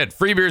 oh shit,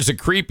 Freebeer's a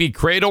creepy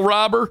cradle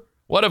robber?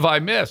 What have I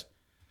missed?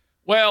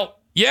 Well,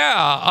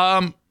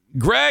 yeah,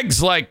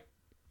 Greg's like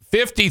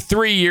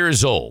 53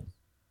 years old.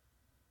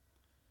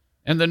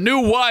 And the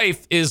new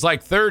wife is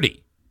like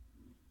 30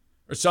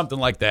 or something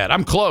like that.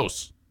 I'm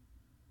close.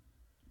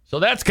 So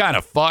that's kind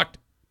of fucked.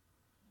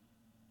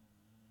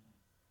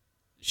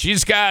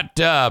 She's got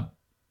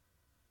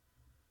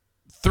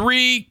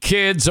 3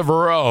 kids of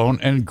her own,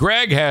 and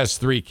Greg has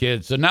 3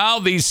 kids. So now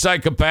these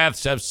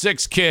psychopaths have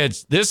 6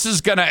 kids. This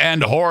is going to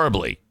end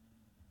horribly.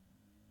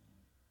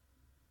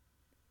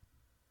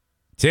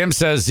 Tim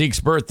says Zeke's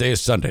birthday is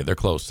Sunday. They're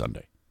closed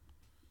Sunday.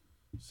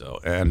 So,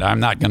 and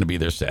I'm not going to be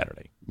there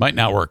Saturday. Might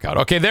not work out.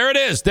 Okay, there it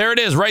is. There it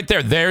is right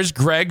there. There's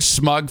Greg's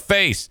smug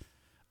face.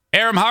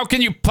 Aram, how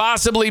can you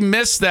possibly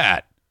miss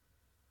that?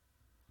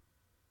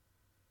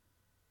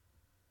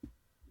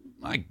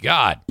 My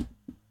God.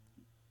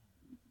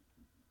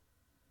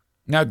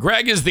 Now,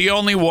 Greg is the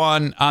only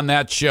one on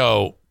that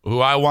show who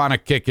I want to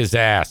kick his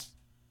ass.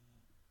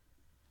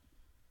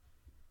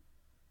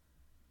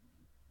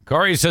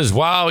 Corey says,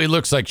 wow, he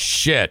looks like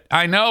shit.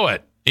 I know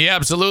it. He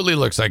absolutely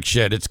looks like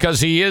shit. It's because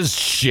he is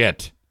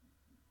shit.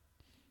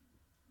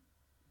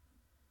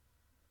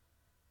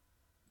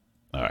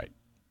 All right.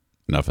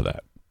 Enough of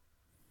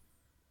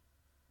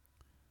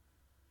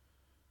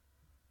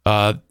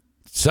that.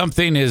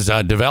 Something is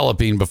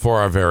developing before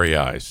our very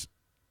eyes.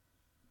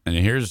 And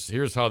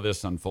here's how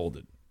this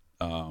unfolded.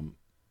 1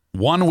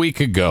 week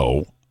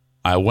ago,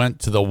 I went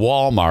to the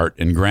Wal Mart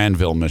in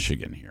Granville,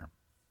 Michigan here.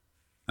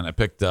 And I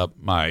picked up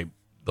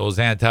those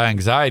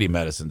anti-anxiety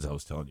medicines I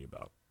was telling you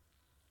about.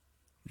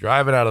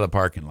 Driving out of the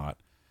parking lot.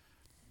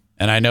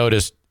 And I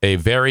noticed a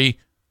very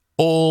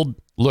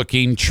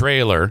old-looking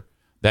trailer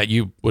that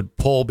you would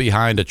pull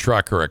behind a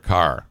truck or a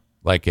car.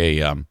 Like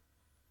a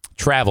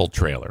travel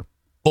trailer.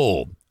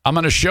 Old. I'm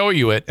going to show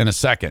you it in a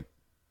second.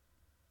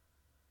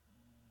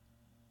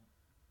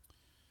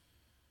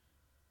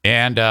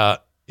 And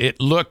it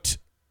looked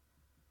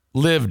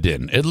lived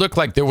in. It looked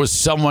like there was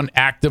someone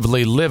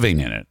actively living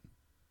in it.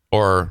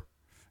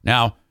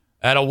 Now,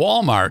 at a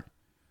Walmart,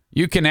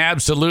 you can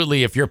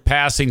absolutely, if you're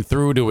passing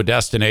through to a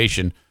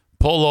destination,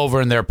 pull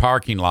over in their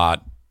parking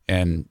lot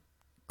and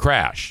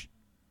crash.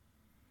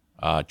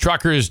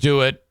 Truckers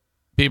do it.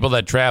 People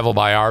that travel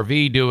by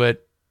RV do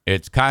it.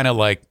 It's kind of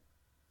like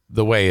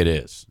the way it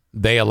is.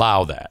 They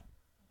allow that.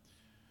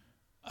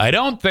 I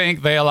don't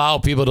think they allow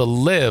people to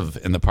live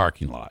in the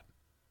parking lot.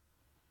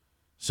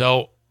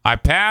 So I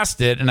passed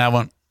it and I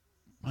went,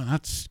 well,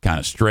 that's kind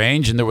of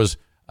strange. And there was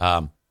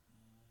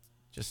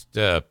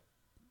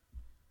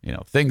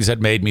things that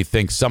made me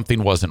think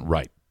something wasn't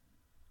right.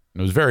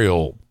 It was very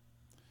old.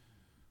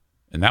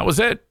 And that was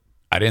it.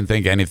 I didn't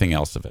think anything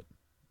else of it.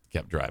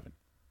 Kept driving.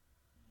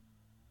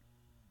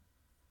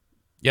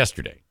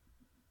 Yesterday,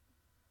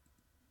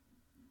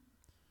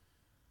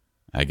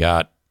 I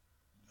got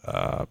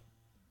a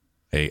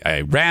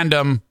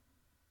random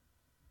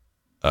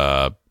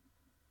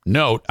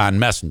note on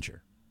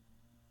Messenger.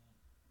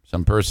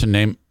 Some person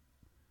named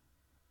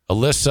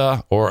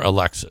Alyssa or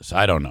Alexis.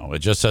 I don't know. It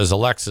just says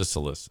Alexis,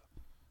 Alyssa.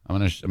 I'm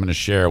gonna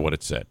share what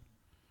it said.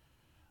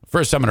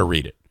 First, I'm gonna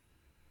read it.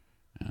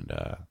 And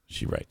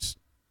she writes,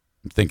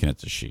 I'm thinking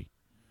it's a she.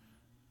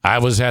 I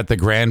was at the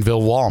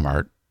Granville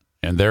Walmart,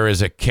 and there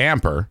is a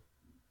camper.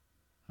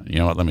 You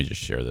know what? Let me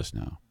just share this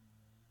now.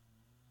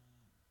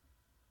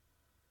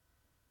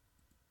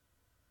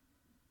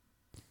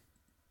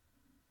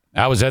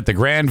 I was at the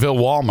Granville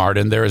Walmart,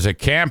 and there is a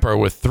camper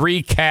with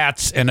 3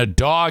 cats and a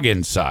dog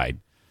inside.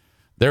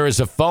 There is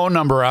a phone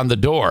number on the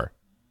door.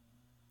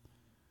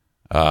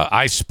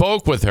 I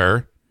spoke with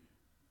her,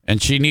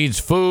 and she needs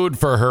food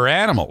for her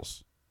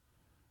animals.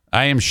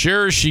 I am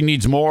sure she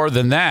needs more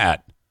than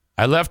that.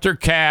 I left her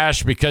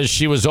cash because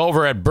she was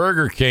over at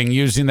Burger King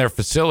using their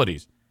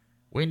facilities.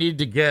 We need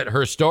to get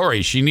her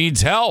story. She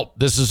needs help.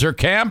 This is her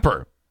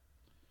camper.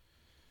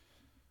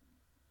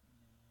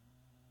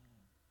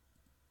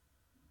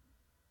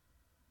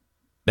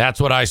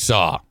 That's what I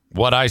saw.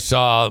 What I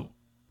saw,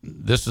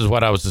 this is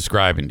what I was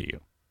describing to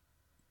you.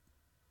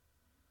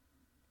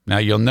 Now,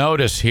 you'll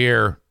notice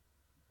here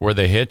where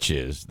the hitch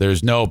is,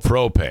 there's no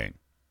propane.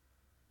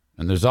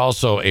 And there's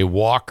also a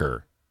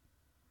walker,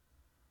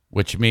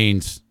 which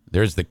means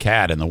there's the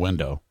cat in the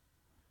window.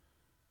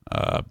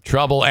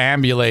 Trouble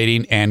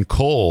ambulating and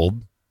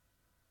cold.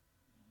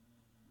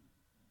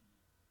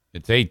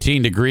 It's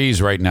 18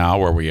 degrees right now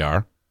where we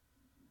are.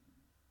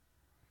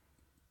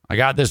 I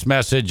got this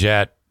message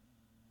at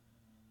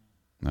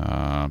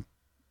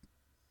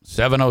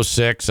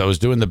 7:06. I was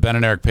doing the Ben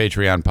and Eric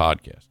Patreon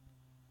podcast.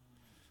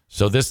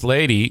 So this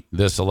lady,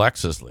 this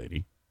Alexis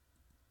lady,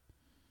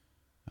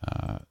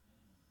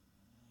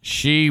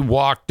 she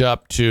walked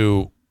up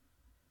to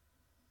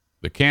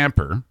the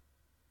camper,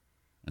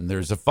 and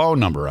there's a phone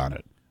number on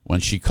it. When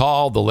she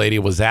called, the lady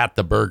was at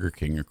the Burger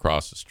King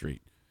across the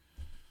street.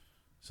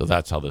 So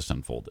that's how this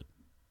unfolded.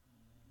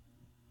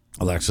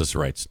 Alexis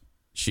writes,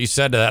 she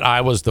said that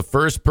I was the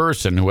first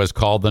person who has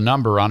called the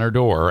number on her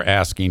door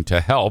asking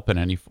to help in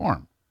any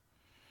form.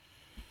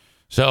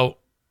 So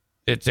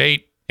it's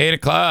 8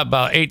 o'clock,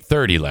 about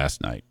 8:30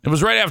 last night. It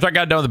was right after I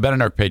got done with the Ben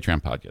and Eric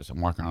Patreon podcast.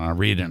 I'm walking around, I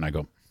read it, and I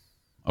go,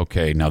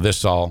 okay, now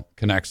this all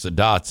connects the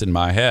dots in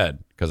my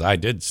head because I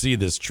did see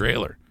this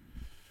trailer.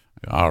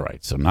 All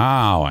right, so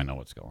now I know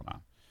what's going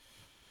on.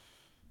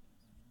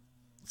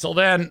 So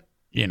then,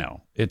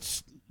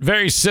 it's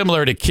very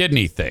similar to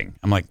kidney thing.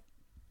 I'm like,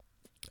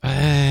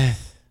 I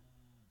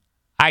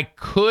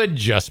could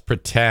just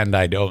pretend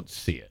I don't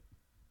see it.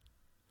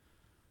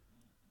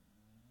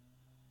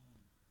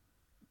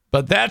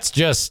 But that's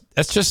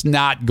just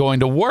not going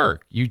to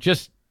work. You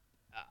just,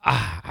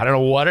 I don't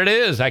know what it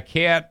is. I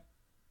can't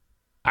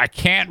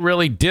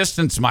really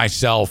distance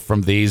myself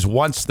from these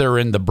once they're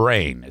in the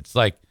brain. It's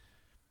like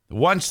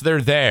once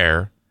they're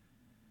there,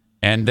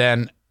 and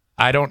then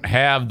I don't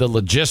have the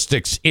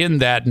logistics in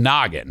that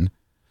noggin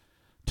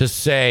to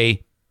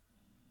say,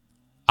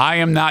 I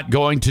am not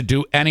going to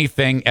do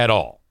anything at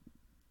all.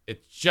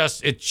 It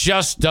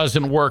just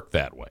doesn't work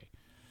that way.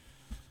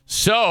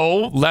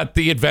 So let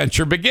the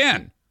adventure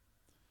begin.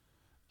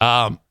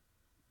 The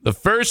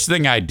first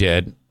thing I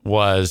did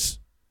was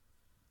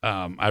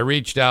I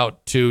reached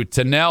out to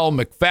Tanel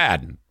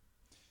McFadden.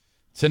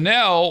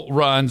 Tanel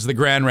runs the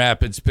Grand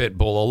Rapids Pit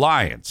Bull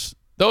Alliance.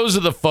 Those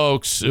are the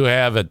folks who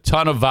have a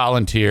ton of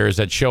volunteers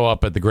that show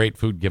up at the Great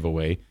Food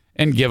Giveaway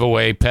and give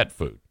away pet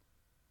food.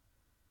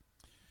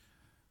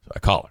 So I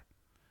call her.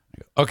 I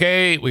go,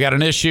 okay, we got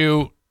an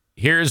issue.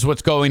 Here's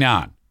what's going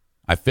on.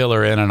 I fill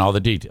her in on all the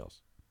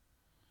details.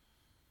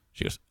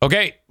 She goes,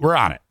 okay, we're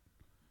on it.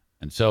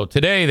 And so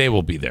today they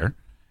will be there,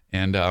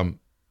 and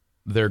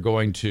they're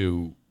going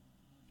to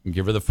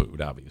give her the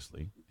food,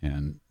 obviously.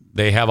 And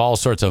they have all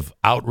sorts of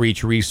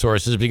outreach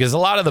resources because a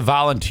lot of the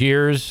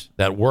volunteers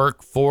that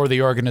work for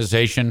the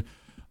organization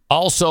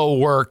also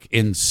work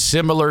in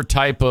similar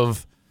type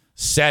of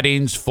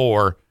settings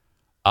for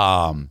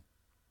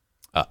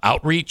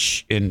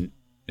outreach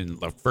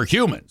for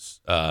humans,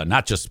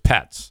 not just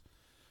pets.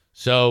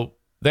 So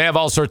they have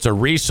all sorts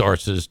of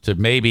resources to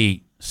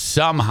maybe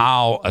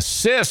somehow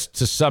assist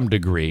to some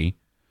degree.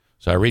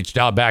 So I reached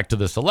out back to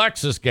this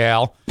Alexis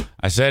gal.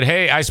 I said,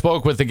 hey, I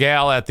spoke with the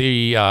gal at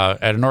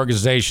an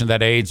organization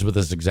that aids with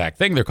this exact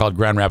thing. They're called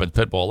Grand Rapids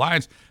Pit Bull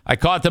Alliance. I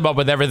caught them up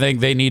with everything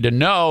they need to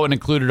know and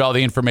included all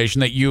the information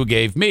that you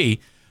gave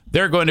me.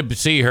 They're going to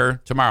see her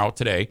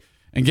today,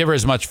 and give her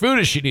as much food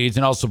as she needs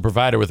and also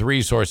provide her with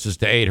resources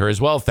to aid her as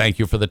well. Thank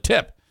you for the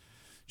tip.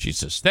 She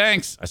says,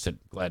 thanks. I said,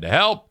 glad to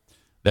help.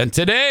 Then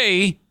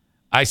today,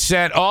 I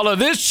sent all of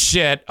this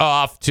shit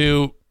off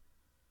to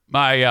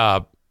my,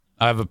 I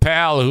have a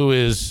pal who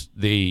is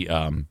the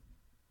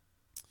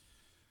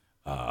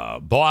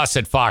boss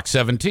at Fox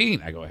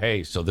 17. I go,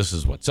 hey, so this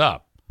is what's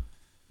up.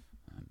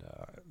 And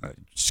I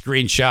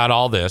screenshot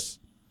all this.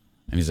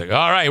 And he's like,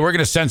 all right, we're going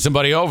to send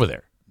somebody over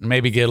there.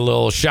 Maybe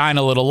shine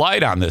a little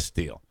light on this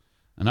deal.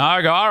 And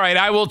I go, all right,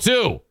 I will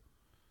too.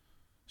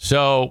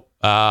 So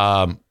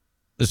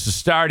this is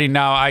starting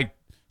now.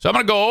 So I'm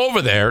going to go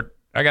over there.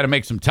 I got to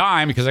make some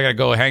time because I got to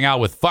go hang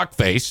out with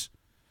Fuckface.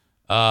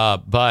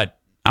 But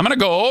I'm going to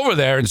go over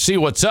there and see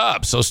what's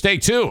up. So stay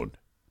tuned.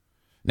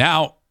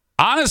 Now,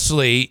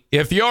 honestly,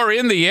 if you're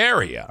in the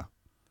area,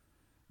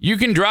 you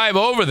can drive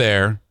over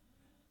there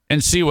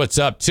and see what's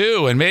up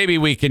too. And maybe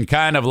we can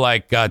kind of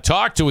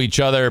talk to each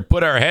other,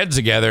 put our heads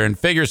together and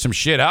figure some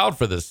shit out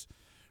for this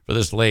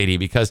lady.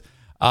 Because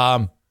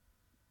not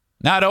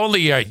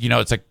only,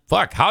 it's like,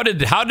 fuck, how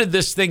did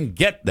this thing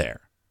get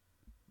there?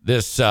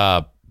 This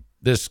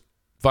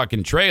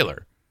fucking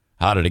trailer.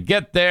 How did it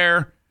get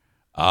there?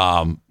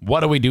 What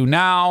do we do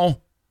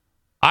now?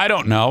 I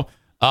don't know.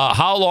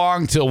 How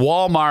long till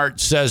Wal Mart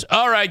says,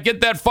 all right,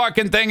 get that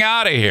fucking thing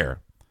out of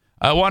here?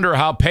 I wonder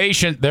how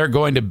patient they're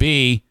going to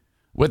be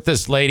with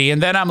this lady.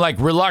 And then I'm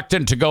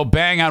reluctant to go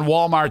bang on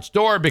Walmart's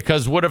door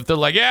because what if they're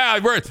like, yeah,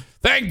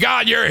 thank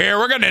God you're here.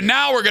 We're going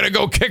to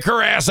go kick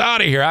her ass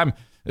out of here.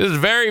 This is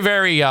very,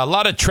 very, a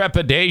lot of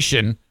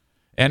trepidation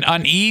and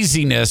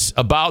uneasiness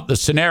about the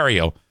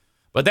scenario.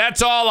 But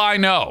that's all I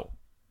know.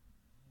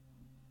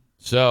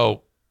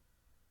 So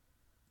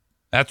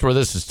that's where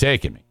this is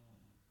taking me.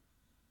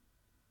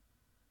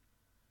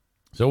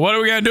 So what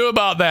are we going to do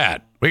about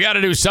that? We got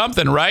to do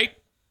something, right?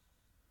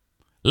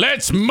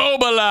 Let's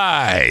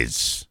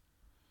mobilize.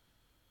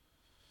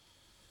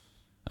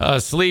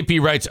 Sleepy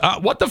writes,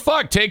 what the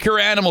fuck? Take her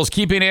animals.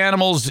 Keeping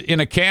animals in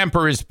a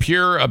camper is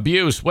pure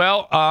abuse.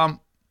 Well,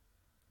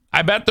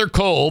 I bet they're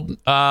cold.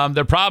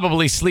 They're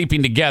probably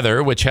sleeping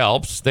together, which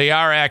helps.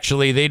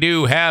 They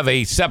do have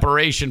a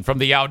separation from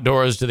the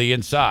outdoors to the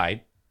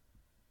inside.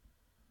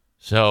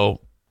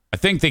 So I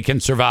think they can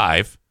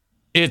survive.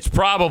 It's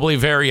probably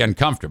very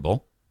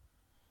uncomfortable.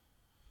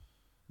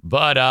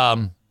 But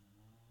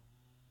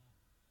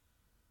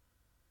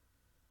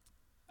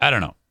I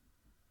don't know.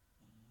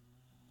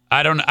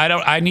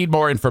 I need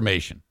more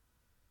information.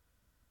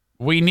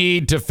 We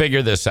need to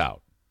figure this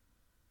out.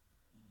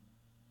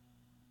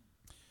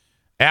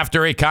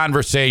 After a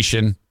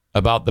conversation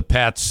about the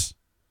pets,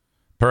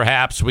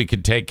 perhaps we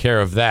could take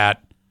care of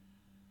that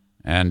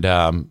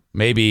and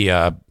maybe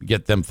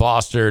get them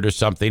fostered or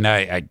something.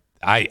 I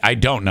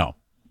don't know.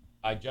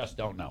 I just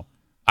don't know.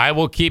 I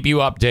will keep you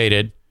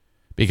updated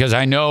because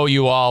I know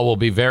you all will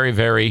be very,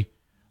 very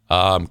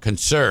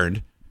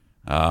concerned.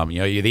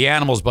 The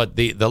animals, but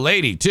the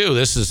lady too.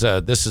 This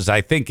is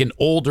I think an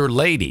older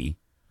lady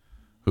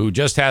who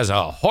just has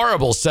a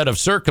horrible set of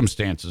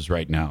circumstances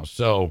right now.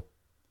 So,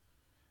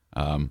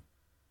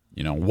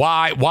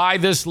 why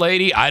this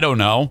lady? I don't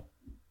know.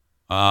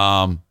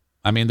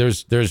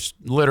 There's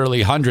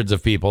literally hundreds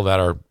of people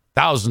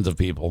thousands of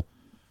people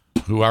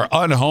who are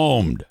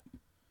unhomed,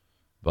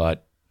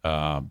 but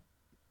I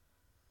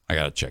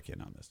got to check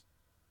in on this.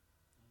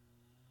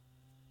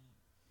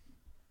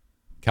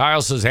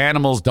 Kyle says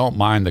animals don't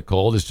mind the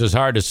cold. It's just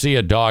hard to see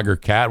a dog or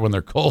cat when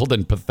they're cold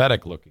and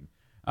pathetic looking.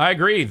 I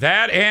agree.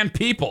 That and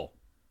people.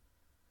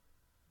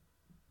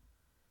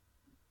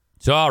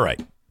 So, all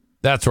right.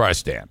 That's where I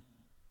stand.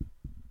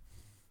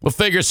 We'll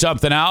figure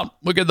something out.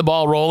 We'll get the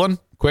ball rolling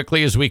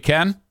quickly as we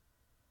can.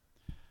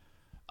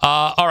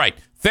 All right.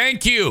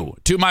 Thank you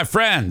to my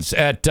friends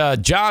at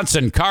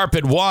Johnson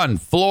Carpet One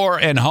Floor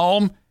and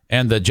Home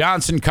and the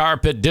Johnson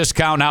Carpet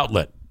Discount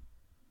Outlet.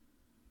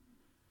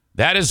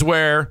 That is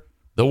where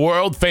the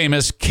world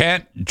famous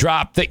Kent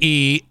Drop the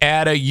E,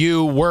 Add a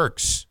U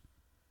works.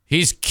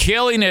 He's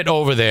killing it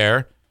over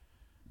there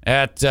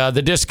at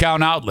the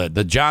discount outlet,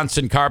 the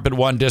Johnson Carpet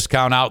One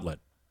Discount Outlet.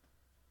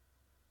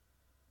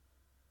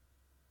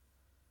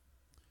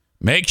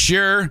 Make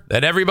sure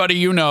that everybody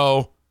you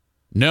know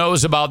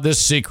knows about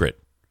this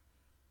secret.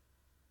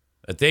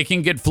 That they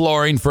can get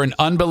flooring for an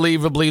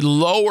unbelievably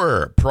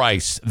lower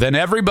price than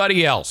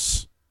everybody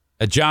else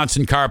at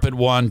Johnson Carpet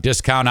One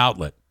Discount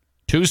Outlet.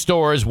 2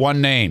 stores, 1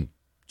 name,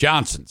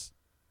 Johnson's.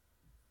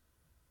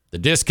 The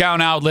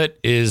discount outlet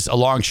is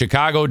along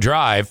Chicago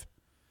Drive,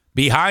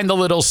 behind the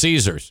Little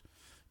Caesars,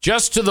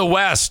 just to the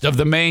west of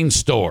the main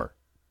store.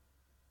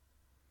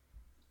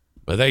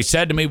 But they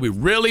said to me, we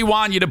really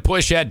want you to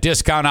push that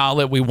discount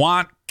outlet. We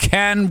want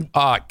Kent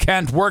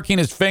working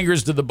his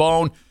fingers to the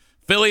bone,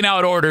 filling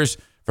out orders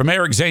from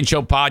Eric Zane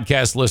Show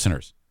podcast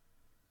listeners.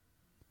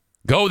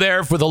 Go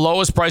there for the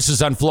lowest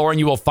prices on flooring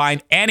you will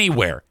find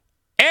anywhere.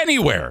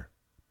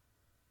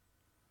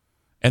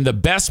 And the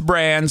best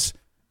brands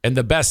and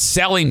the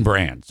best-selling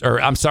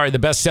the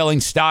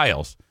best-selling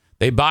styles.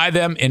 They buy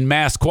them in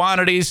mass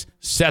quantities,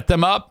 set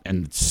them up,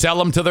 and sell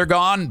them till they're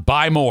gone,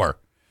 buy more.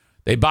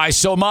 They buy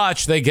so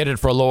much, they get it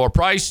for a lower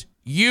price.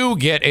 You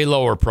get a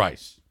lower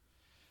price.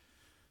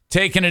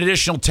 Take an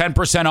additional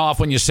 10% off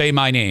when you say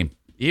my name.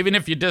 Even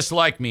if you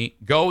dislike me,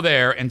 go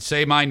there and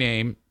say my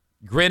name,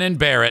 grin and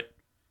bear it,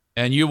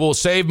 and you will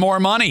save more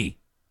money.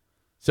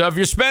 So if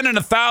you're spending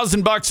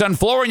 $1,000 on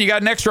flooring, you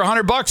got an extra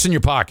 $100 in your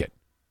pocket.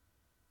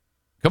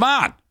 Come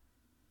on.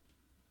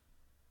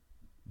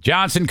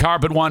 Johnson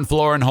Carpet One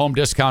Floor and Home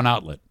Discount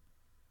Outlet.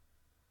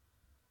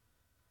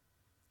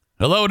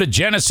 Hello to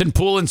Jennison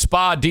Pool and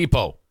Spa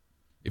Depot.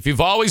 If you've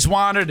always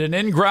wanted an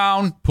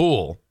in-ground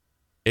pool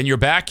in your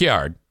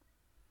backyard,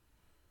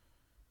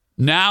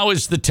 now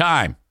is the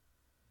time.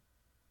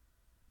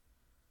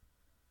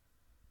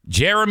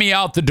 Jeremy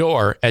out the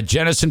door at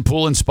Jennison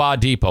Pool and Spa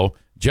Depot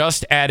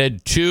just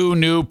added 2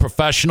 new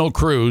professional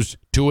crews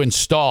to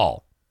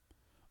install.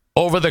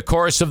 Over the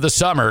course of the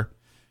summer,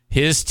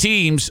 his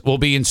teams will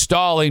be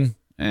installing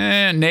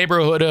a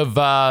neighborhood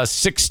of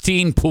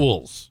 16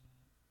 pools.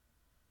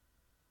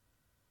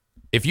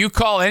 If you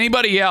call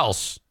anybody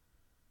else,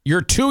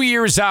 you're 2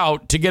 years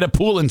out to get a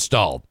pool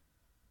installed.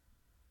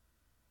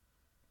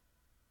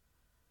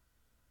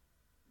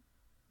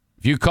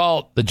 If you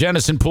call the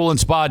Jennison Pool and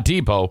Spa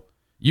Depot,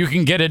 you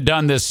can get it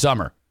done this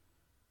summer.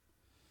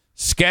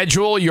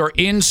 Schedule your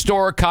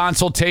in-store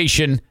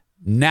consultation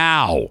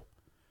now.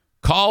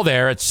 Call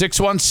there at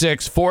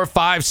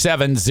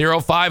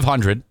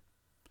 616-457-0500.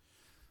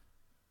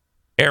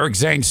 Eric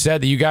Zane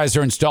said that you guys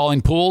are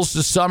installing pools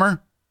this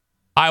summer.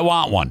 I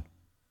want one.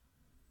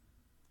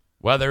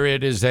 Whether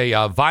it is a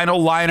vinyl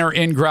liner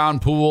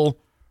in-ground pool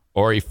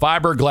or a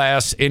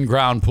fiberglass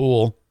in-ground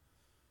pool,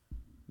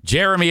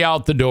 Jeremy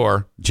out the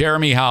door.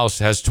 Jeremy House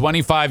has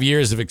 25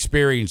 years of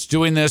experience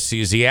doing this.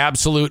 He's the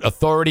absolute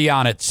authority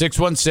on it.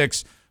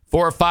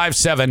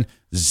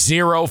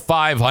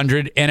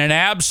 616-457-0500 and an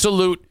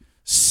absolute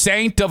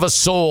saint of a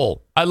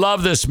soul. I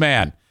love this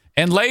man.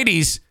 And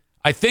ladies,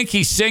 I think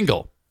he's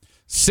single.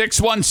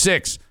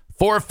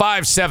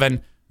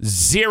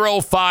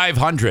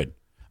 616-457-0500.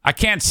 I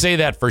can't say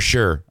that for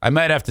sure. I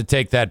might have to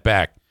take that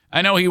back.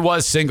 I know he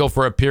was single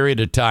for a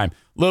period of time.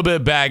 A little bit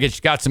of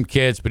baggage, got some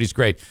kids, but he's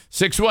great.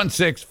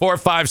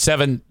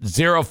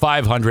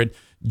 616-457-0500.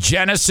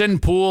 Jennison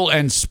Pool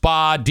and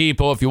Spa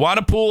Depot. If you want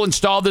a pool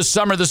installed this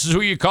summer, this is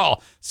who you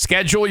call.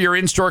 Schedule your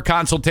in-store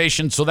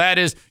consultation. So that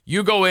is,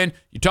 you go in,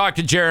 you talk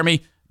to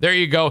Jeremy, There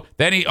you go.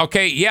 Then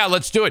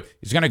let's do it.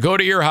 He's going to go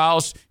to your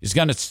house. He's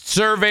going to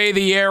survey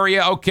the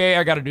area. Okay,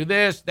 I got to do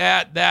this,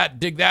 that,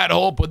 dig that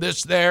hole, put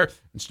this there,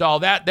 install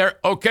that there.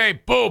 Okay,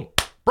 boom,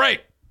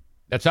 break.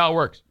 That's how it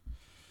works.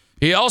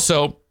 He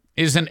also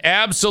is an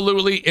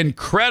absolutely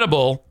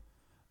incredible,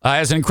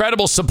 has an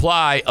incredible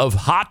supply of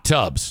hot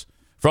tubs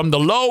from the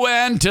low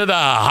end to the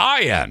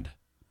high end.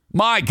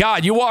 My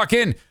God, you walk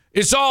in,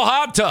 it's all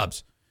hot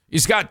tubs.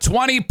 He's got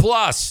 20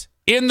 plus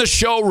in the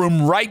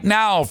showroom right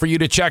now for you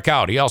to check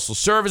out. He also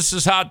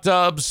services hot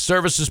tubs,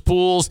 services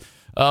pools,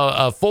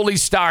 a fully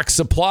stocked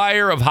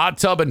supplier of hot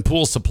tub and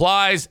pool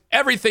supplies.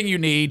 Everything you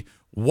need.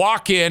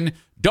 Walk in.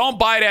 Don't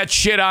buy that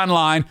shit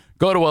online.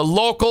 Go to a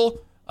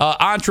local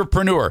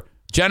entrepreneur,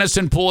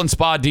 Jennison Pool and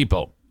Spa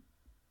Depot.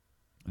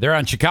 They're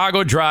on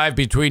Chicago Drive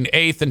between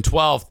 8th and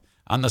 12th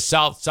on the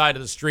south side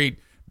of the street.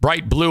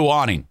 Bright blue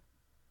awning.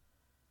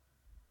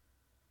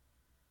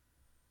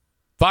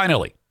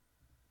 Finally,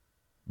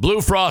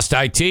 Blue Frost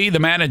IT, the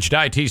managed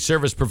IT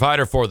service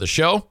provider for the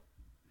show.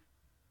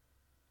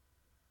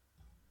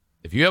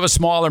 If you have a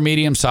small or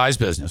medium-sized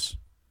business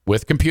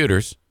with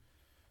computers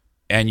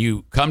and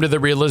you come to the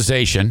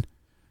realization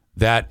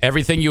that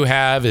everything you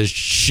have is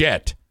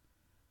shit,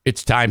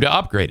 it's time to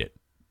upgrade it.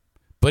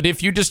 But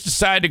if you just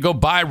decide to go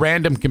buy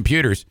random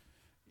computers,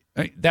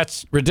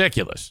 that's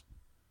ridiculous.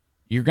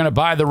 You're going to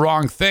buy the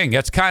wrong thing.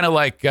 That's kind of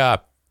like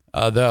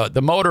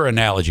the motor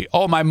analogy.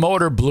 Oh, my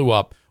motor blew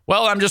up.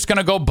 Well, I'm just going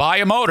to go buy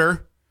a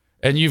motor,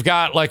 and you've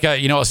got like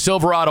a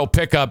Silverado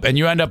pickup, and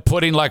you end up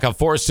putting like a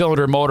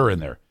 4-cylinder motor in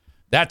there.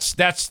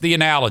 That's the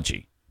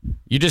analogy.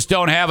 You just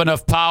don't have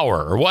enough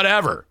power or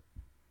whatever.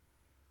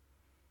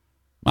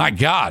 My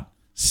God.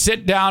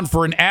 Sit down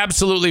for an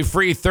absolutely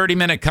free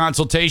 30-minute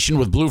consultation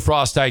with Blue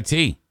Frost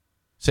IT.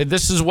 Say,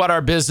 this is what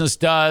our business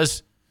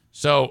does.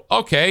 So,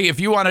 okay, if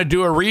you want to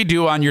do a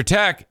redo on your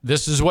tech,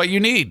 this is what you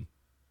need.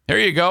 Here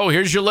you go.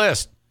 Here's your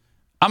list.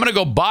 I'm going to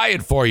go buy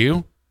it for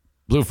you.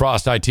 Blue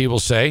Frost IT will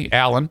say,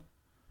 Alan.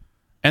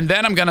 And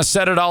then I'm going to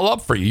set it all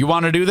up for you. You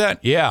want to do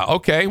that? Yeah,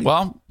 okay.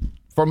 Well,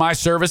 for my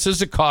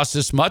services, it costs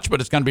this much,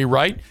 but it's going to be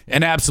right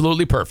and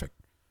absolutely perfect.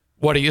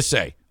 What do you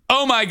say?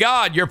 Oh, my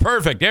God, you're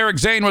perfect. Eric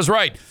Zane was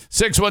right.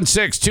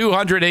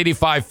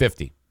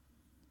 616-200-8550.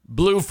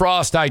 Blue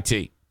Frost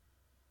IT.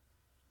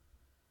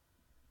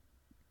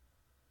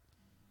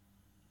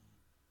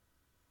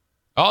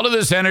 All of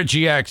this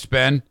energy I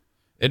expend,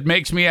 it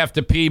makes me have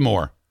to pee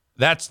more.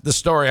 That's the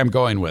story I'm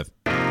going with.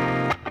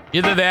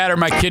 Either that or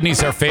my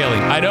kidneys are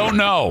failing. I don't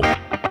know.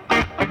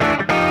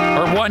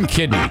 Or one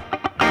kidney.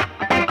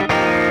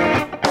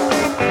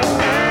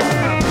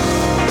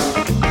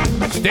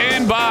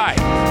 Stand by.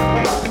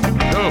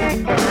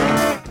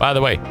 Oh. By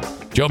the way,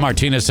 Joe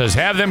Martinez says,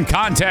 have them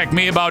contact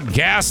me about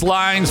gas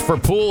lines for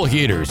pool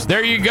heaters.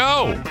 There you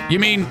go. You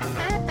mean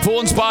Pool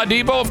and Spa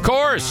Depot? Of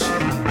course.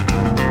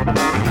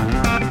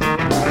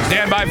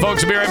 Stand by,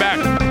 folks. We'll be right back.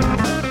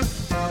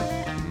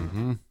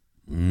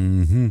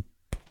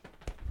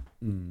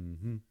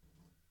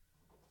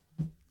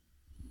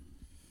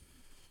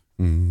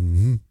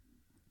 Mm-hmm.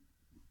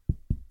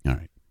 All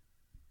right.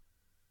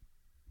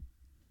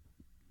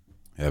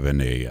 I have an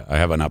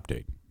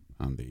update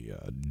on the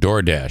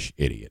DoorDash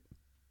idiot.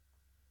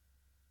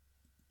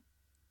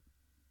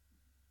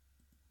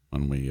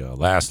 When we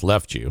last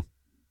left you,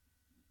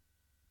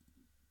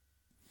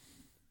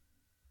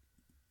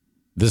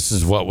 this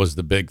is what was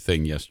the big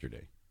thing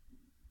yesterday.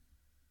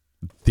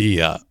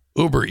 The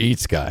Uber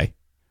Eats guy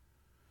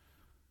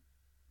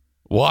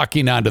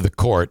walking onto the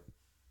court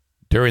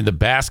during the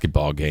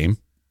basketball game.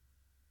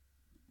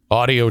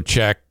 Audio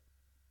check,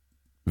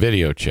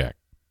 video check.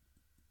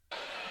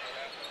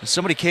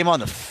 Somebody came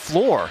on the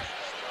floor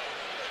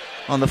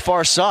on the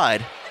far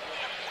side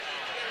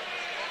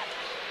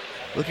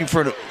looking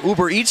for an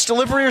Uber Eats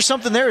delivery or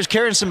something there. He's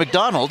carrying some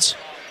McDonald's.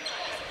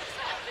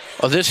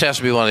 Oh, this has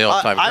to be one of the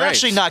all-time greats. I'm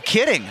actually not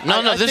kidding.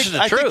 No, this is the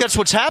truth. I think that's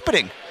what's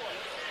happening.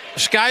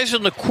 This guy's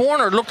in the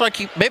corner. Looked like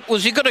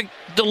was he going to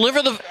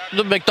deliver the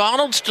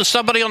McDonald's to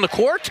somebody on the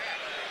court?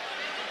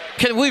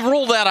 Can we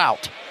rule that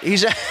out?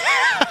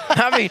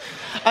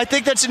 I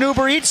think that's an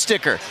Uber Eats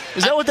sticker.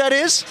 Is that what that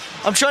is?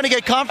 I'm trying to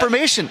get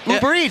confirmation.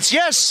 Uber Eats,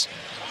 yes.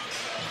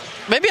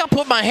 Maybe I'll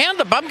put my hand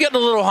up. I'm getting a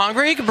little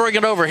hungry. You can bring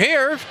it over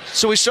here.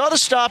 So we saw the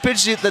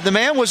stoppage. The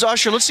man was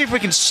usher. Let's see if we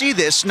can see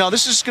this. No,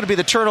 this is going to be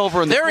the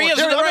turnover in the corner. There he is,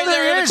 right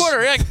there in the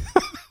corner. Yeah.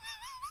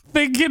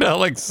 Thinking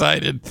all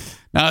excited.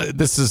 Now,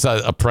 this is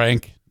a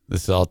prank.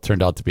 This all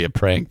turned out to be a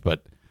prank,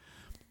 but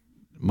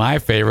my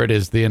favorite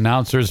is the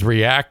announcers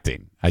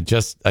reacting. I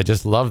just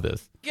love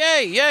this.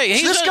 Yay.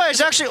 So this guy is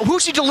actually,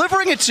 who's he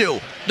delivering it to?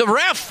 The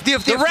ref.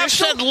 The ref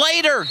said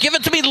later. Give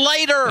it to me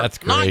later. That's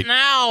great. Not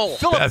now.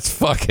 Phillip, that's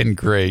fucking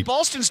great.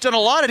 Boston's done a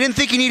lot. I didn't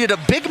think he needed a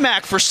Big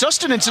Mac for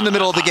sustenance in the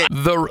middle of the game.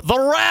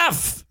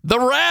 The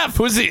ref.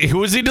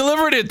 Who's he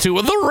delivered it to?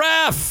 The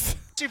ref.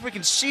 see if we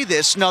can see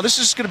this. No, this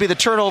is going to be the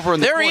turnover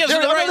in the There corner. he is,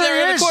 right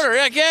there in the corner.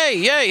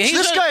 Yay. So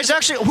this guy's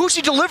actually, who's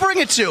he delivering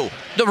it to?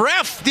 The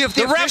ref. The ref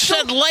official?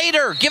 said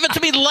later. Give it to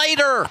me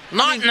later,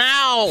 not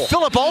now.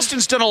 Philip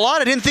Alston's done a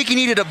lot. I didn't think he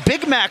needed a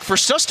Big Mac for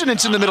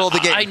sustenance in the middle of the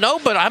game. I know,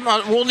 but I'm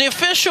not. Well, the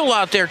official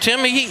out there, Tim,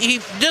 he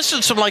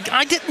distanced him like,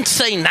 I didn't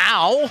say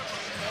now.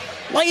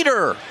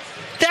 Later.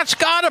 That's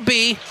got to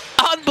be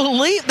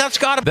unbelievable. That's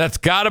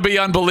got to be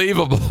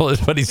unbelievable.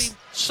 Is what he's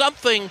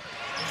something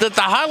that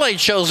the highlight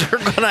shows are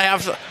going to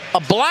have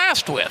a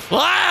blast with.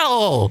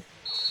 Wow.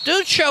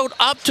 Dude showed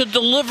up to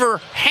deliver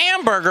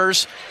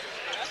hamburgers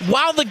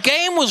while the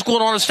game was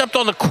going on and stepped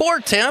on the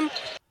court, Tim.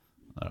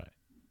 All right.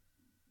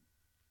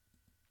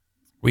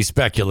 We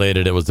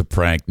speculated it was a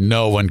prank.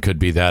 No one could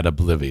be that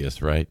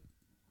oblivious, right?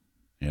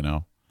 You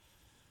know?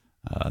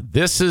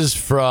 This is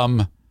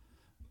from,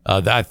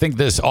 I think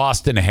this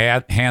Austin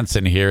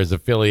Hansen here is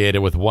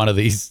affiliated with one of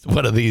these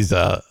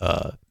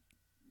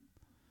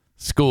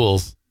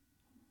schools.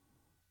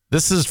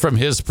 This is from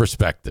his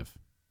perspective.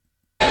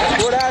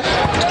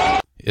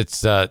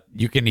 It's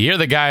you can hear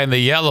the guy in the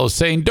yellow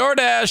saying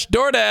DoorDash,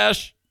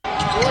 DoorDash.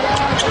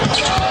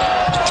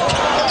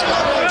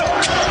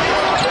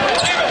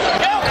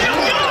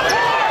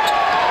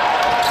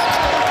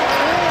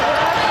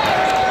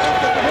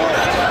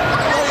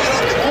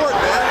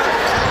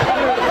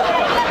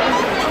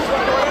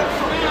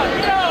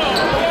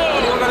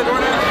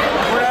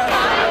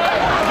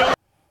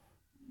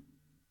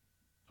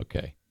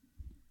 Okay.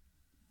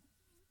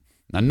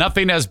 Now,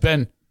 nothing has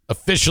been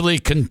officially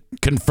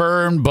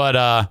confirmed,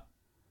 but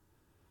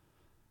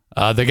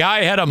the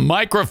guy had a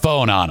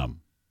microphone on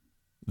him.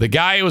 The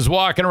guy was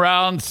walking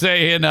around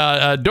saying,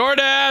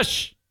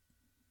 DoorDash,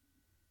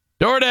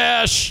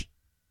 DoorDash.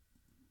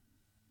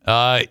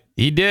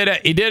 He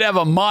did have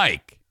a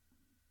mic.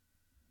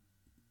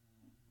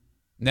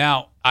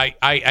 Now,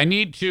 I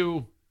need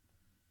to,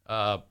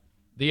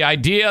 the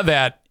idea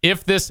that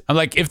if this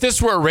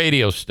were a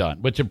radio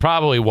stunt, which it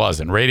probably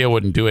wasn't, radio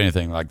wouldn't do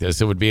anything like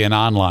this. It would be an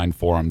online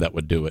forum that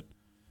would do it.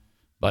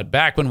 But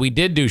back when we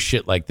did do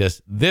shit like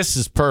this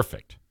is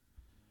perfect.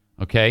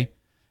 Okay?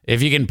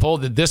 If you can pull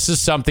this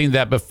is something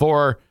that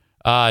before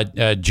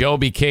Joe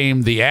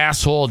became the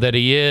asshole that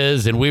he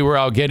is and we were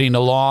all getting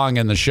along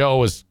and the show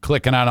was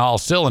clicking on all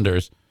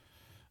cylinders,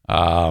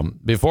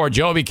 before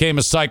Joe became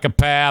a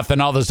psychopath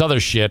and all this other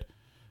shit,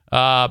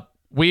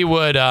 we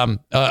would,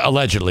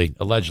 allegedly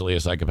a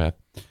psychopath.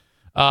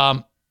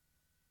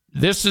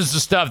 This is the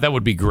stuff that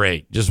would be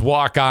great. Just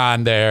walk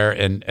on there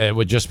and it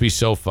would just be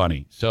so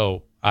funny.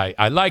 So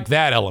I like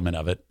that element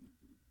of it.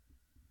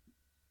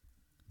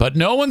 But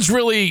no one's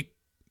really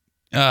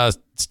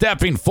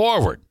stepping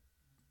forward.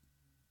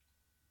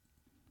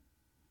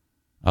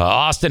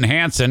 Austin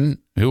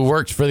Hansen, who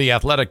works for the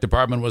athletic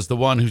department, was the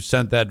one who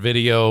sent that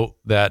video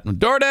that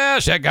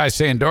DoorDash, that guy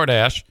saying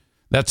DoorDash.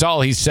 That's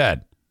all he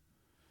said.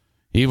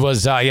 He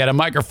had a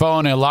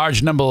microphone, and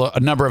a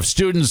number of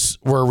students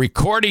were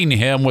recording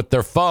him with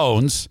their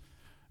phones,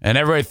 and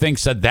everybody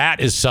thinks that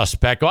is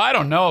suspect. Well, I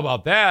don't know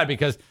about that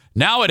because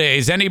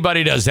nowadays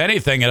anybody does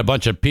anything and a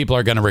bunch of people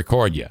are going to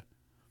record you.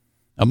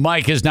 A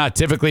mic is not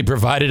typically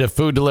provided to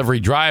food delivery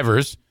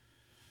drivers.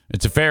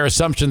 It's a fair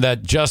assumption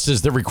that just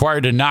as they're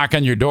required to knock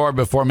on your door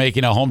before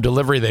making a home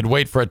delivery, they'd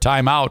wait for a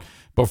timeout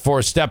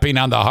before stepping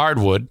on the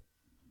hardwood.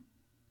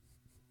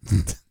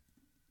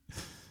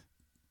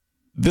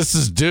 This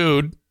is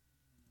dude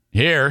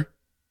here.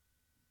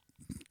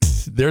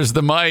 There's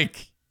the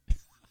mic.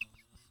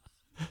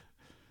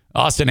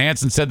 Austin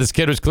Hansen said this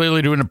kid was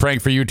clearly doing a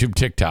prank for YouTube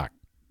TikTok.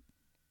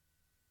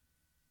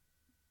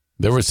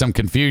 There was some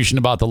confusion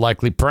about the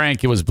likely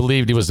prank. It was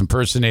believed he was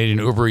impersonating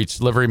an Uber Eats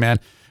delivery man,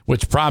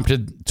 which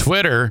prompted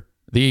Twitter,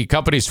 the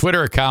company's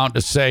Twitter account,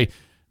 to say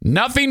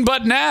nothing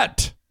but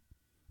net.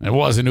 It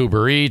wasn't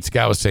Uber Eats.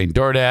 Guy was saying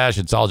DoorDash.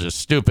 It's all just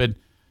stupid.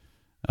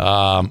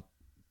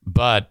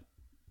 But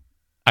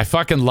I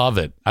fucking love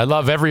it. I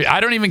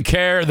don't even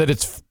care that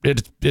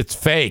it's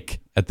fake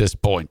at this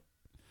point.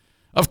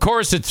 Of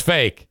course it's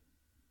fake.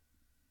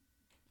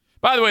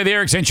 By the way, the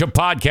Eric Zane Show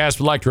Podcast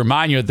would like to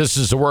remind you that this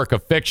is a work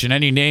of fiction.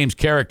 Any names,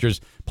 characters,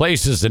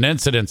 places, and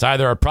incidents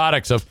either are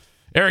products of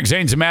Eric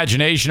Zane's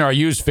imagination or are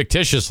used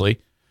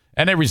fictitiously.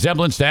 Any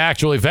resemblance to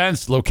actual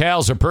events,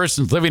 locales, or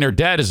persons living or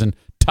dead is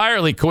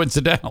entirely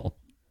coincidental.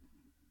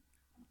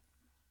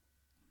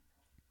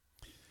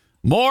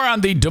 More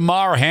on the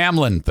Damar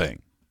Hamlin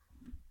thing.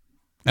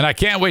 And I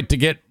can't wait to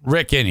get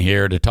Rick in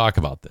here to talk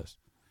about this.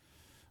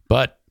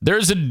 But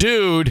there's a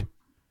dude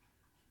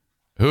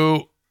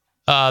who,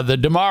 the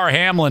Damar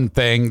Hamlin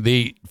thing,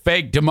 the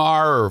fake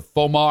Damar or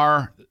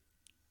Fomar,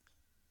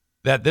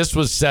 that this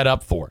was set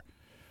up for.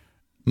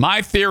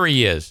 My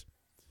theory is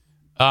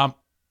the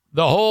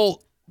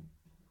whole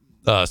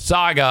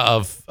saga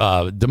of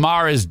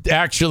Damar is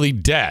actually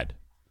dead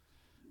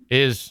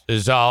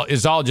is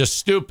all just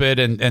stupid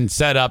and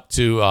set up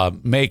to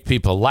make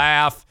people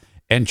laugh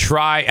and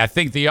try. I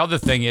think the other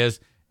thing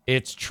is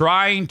it's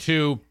trying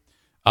to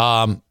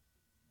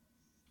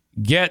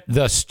get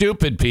the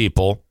stupid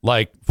people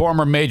like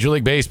former Major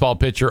League Baseball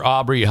pitcher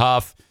Aubrey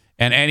Huff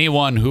and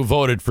anyone who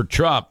voted for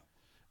Trump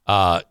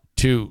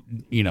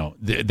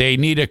they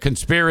need a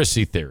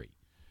conspiracy theory.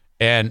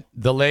 And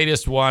the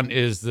latest one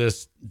is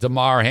this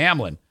Damar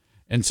Hamlin.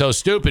 And so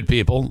stupid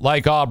people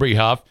like Aubrey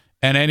Huff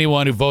and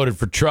anyone who voted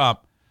for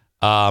Trump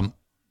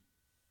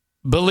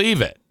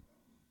believe it.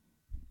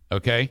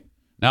 Okay?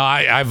 Now,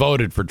 I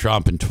voted for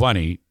Trump in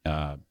 20.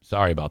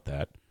 Sorry about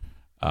that.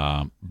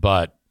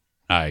 But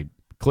I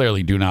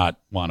clearly do not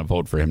want to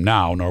vote for him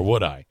now, nor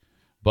would I.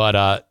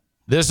 But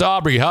this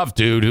Aubrey Huff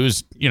dude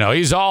who's,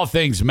 he's all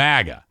things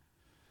MAGA.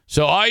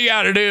 So all you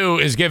got to do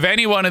is give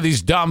any one of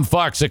these dumb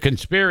fucks a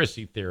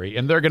conspiracy theory,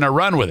 and they're going to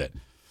run with it.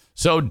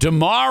 So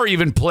Damar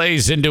even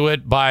plays into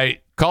it by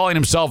calling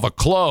himself a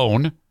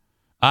clone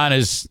on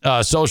his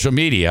social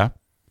media.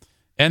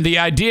 And the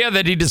idea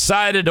that he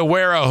decided to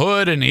wear a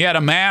hood and he had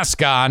a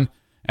mask on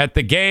at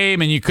the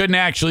game and you couldn't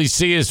actually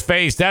see his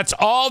face, that's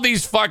all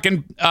these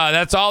fucking,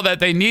 that's all that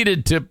they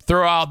needed to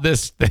throw out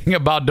this thing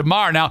about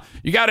Damar. Now,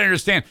 you got to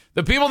understand,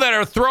 the people that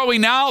are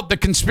throwing out the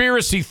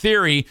conspiracy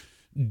theory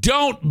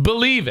don't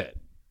believe it.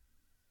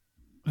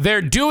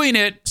 They're doing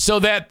it so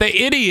that the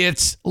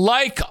idiots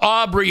like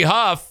Aubrey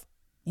Huff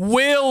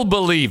will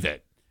believe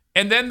it.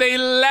 And then they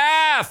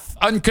laugh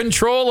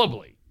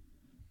uncontrollably.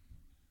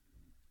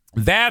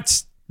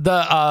 That's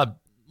the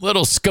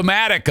little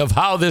schematic of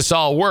how this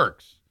all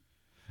works.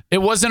 It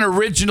wasn't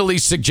originally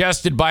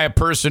suggested by a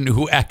person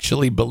who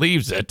actually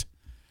believes it.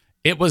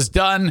 It was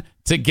done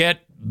to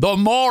get the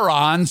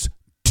morons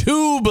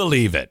to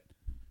believe it.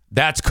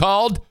 That's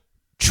called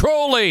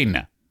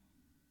trolling.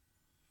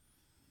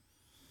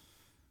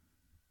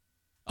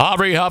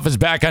 Aubrey Huff is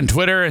back on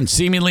Twitter and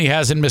seemingly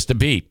hasn't missed a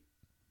beat.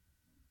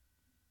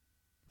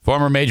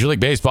 Former Major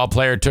League Baseball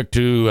player took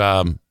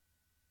to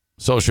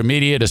social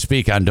media to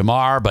speak on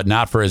Damar, but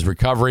not for his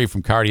recovery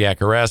from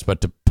cardiac arrest,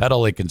 but to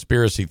peddle a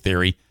conspiracy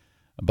theory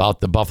about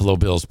the Buffalo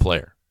Bills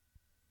player.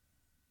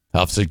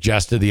 Huff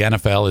suggested the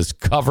NFL is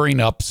covering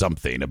up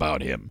something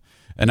about him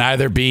and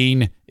either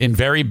being in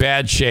very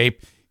bad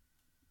shape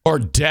or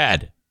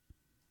dead.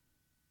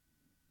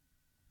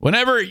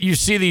 Whenever you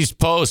see these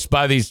posts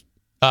by these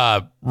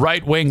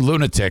right-wing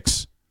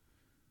lunatics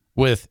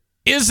with,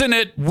 isn't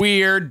it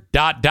weird, ...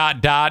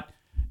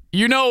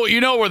 You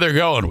know where they're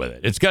going with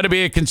it. It's got to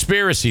be a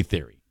conspiracy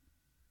theory.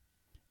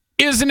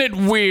 Isn't it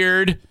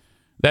weird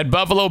that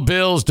Buffalo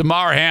Bills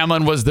Damar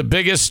Hamlin was the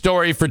biggest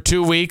story for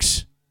 2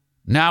 weeks?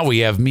 Now we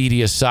have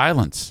media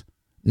silence.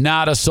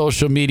 Not a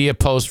social media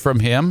post from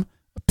him,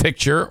 a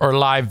picture or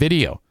live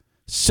video.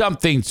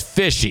 Something's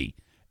fishy.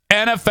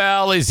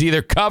 NFL is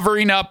either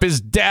covering up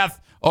his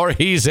death or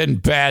he's in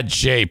bad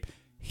shape.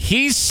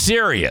 He's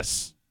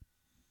serious.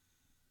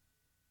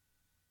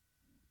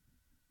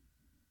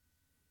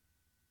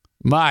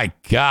 My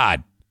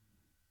God.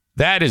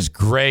 That is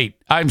great.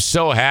 I'm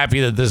so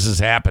happy that this is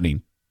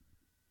happening.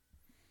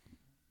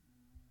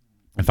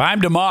 If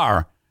I'm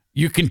Damar,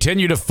 you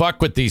continue to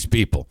fuck with these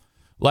people.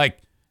 Like,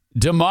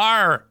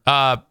 Damar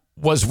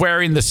was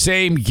wearing the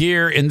same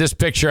gear in this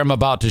picture I'm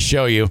about to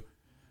show you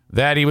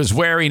that he was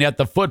wearing at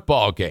the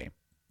football game.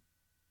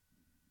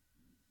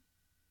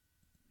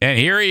 And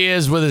here he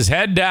is with his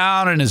head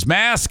down and his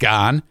mask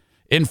on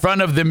in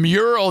front of the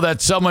mural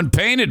that someone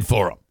painted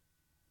for him.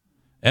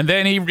 And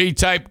then he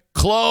typed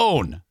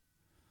clone.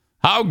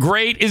 How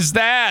great is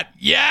that?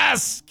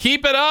 Yes,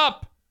 keep it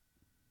up.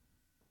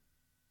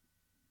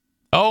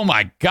 Oh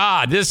my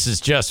God, this is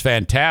just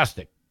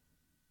fantastic.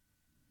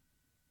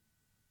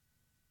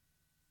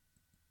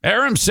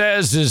 Aram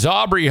says, is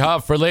Aubrey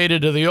Huff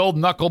related to the old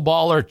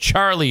knuckleballer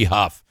Charlie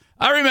Huff?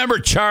 I remember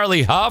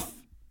Charlie Huff.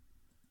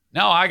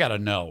 Now I got to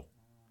know.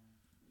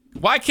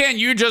 Why can't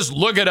you just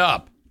look it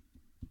up?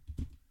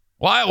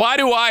 Why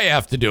do I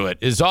have to do it?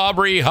 Is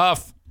Aubrey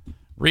Huff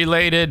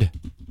related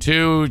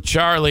to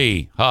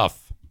Charlie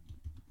Huff?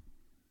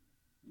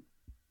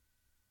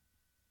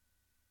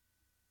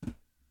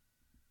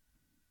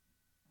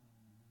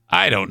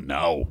 I don't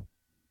know.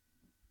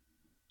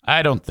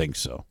 I don't think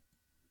so.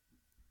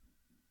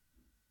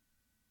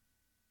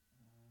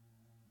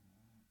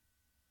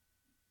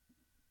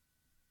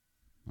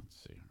 Let's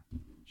see.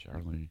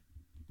 Charlie.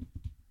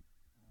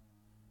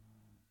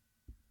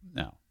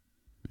 No,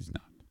 he's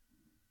not.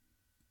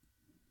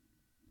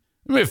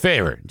 Do me a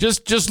favor.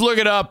 Just look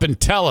it up and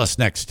tell us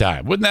next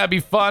time. Wouldn't that be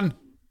fun?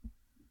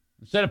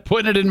 Instead of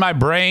putting it in my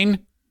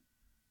brain.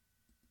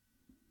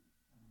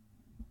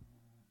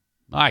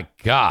 My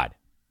God.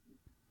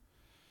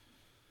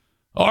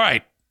 All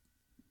right.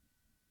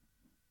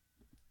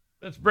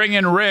 Let's bring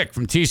in Rick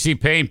from TC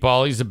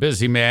Paintball. He's a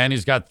busy man.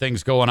 He's got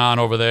things going on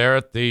over there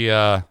at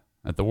the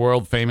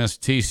world famous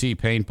TC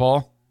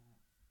Paintball.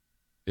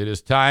 It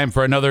is time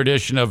for another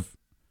edition of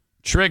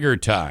Trigger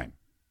Time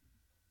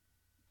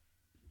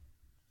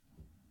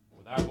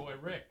with our boy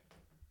Rick.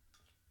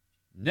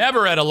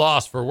 Never at a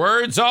loss for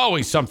words,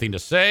 always something to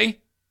say.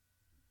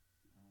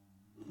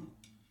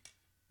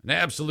 An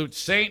absolute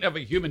saint of a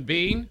human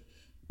being.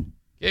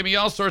 Gave me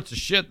all sorts of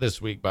shit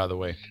this week, by the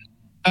way.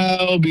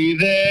 I'll be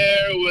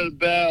there with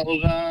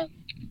bells on.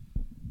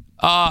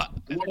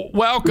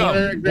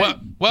 Welcome,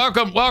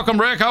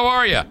 Rick. How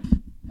are you?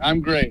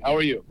 I'm great. How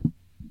are you?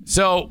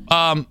 So,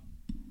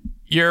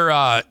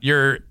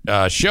 your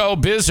show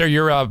biz or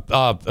your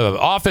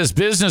office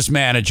business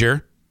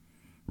manager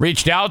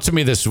reached out to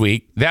me this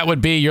week. That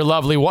would be your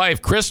lovely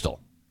wife, Crystal.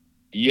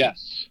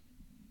 Yes.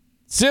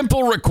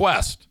 Simple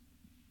request.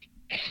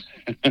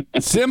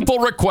 Simple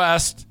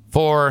request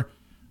for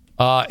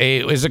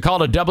is it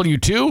called a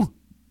W-2?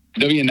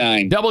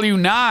 W-9.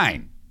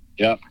 W-9.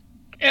 Yep.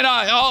 And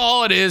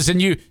all it is,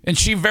 and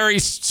she very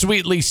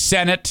sweetly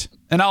sent it,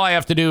 and all I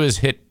have to do is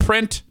hit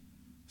print,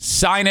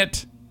 sign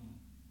it,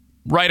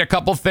 write a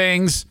couple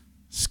things,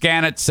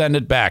 scan it, send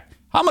it back.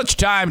 How much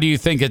time do you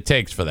think it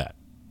takes for that?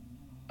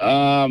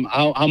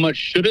 How much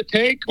should it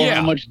take, or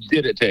how much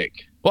did it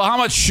take? Well, how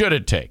much should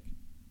it take?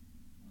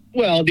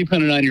 Well,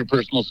 depending on your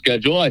personal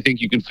schedule, I think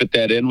you can fit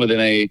that in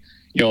within a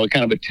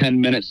kind of a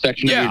 10-minute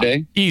section of your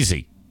day.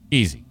 Easy.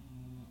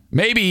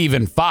 Maybe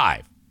even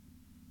 5.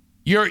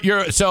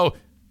 So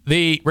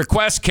the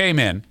request came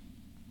in,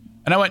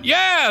 and I went,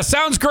 yeah,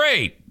 sounds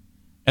great.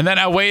 And then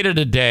I waited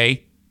a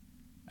day.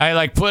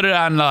 I put it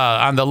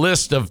on the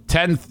list of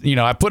 10.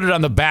 I put it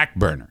on the back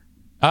burner.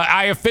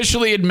 I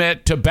officially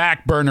admit to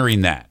back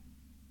burnering that,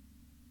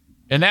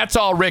 and that's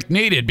all Rick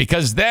needed,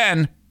 because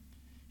then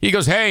he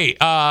goes, "Hey,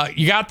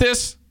 you got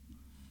this?"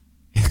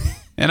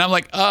 And I'm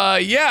like,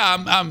 "Yeah,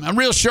 I'm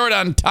real short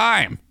on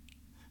time."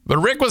 But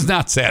Rick was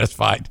not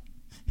satisfied.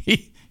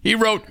 He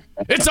wrote,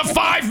 "It's a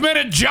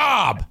 5-minute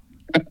job."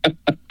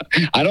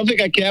 I don't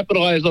think I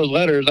capitalized those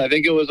letters. I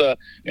think it was a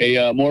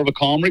more of a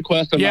calm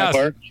request on my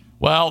part.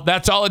 Well,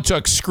 that's all it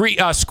took.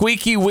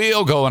 Squeaky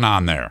wheel going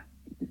on there.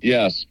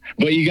 Yes,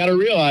 but you got to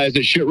realize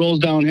that shit rolls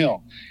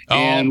downhill. Oh.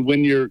 And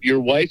when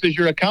your wife is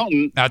your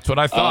accountant, that's what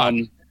I thought.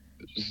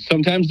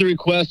 Sometimes the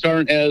requests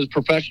aren't as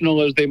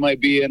professional as they might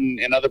be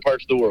in other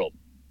parts of the world.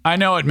 I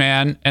know it,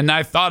 man. And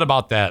I thought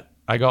about that.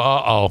 I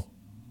go,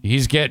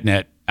 he's getting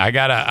it. I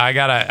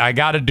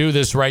gotta do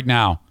this right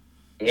now.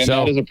 And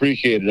that is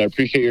appreciated. I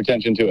appreciate your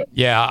attention to it.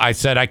 Yeah, I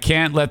said I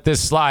can't let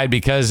this slide,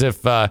 because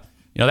if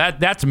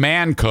that's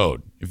man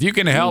code. If you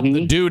can help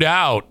the dude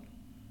out,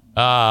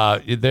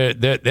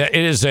 it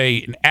is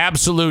an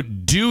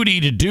absolute duty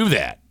to do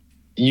that.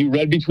 You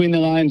read between the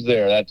lines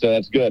there.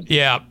 That's good.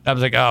 Yeah, I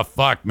was like, oh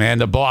fuck, man,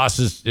 the boss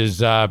is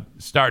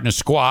starting to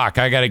squawk.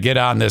 I got to get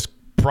on this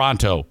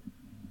pronto.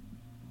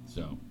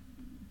 So,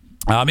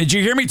 did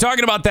you hear me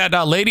talking about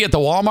that lady at the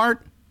Wal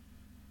Mart?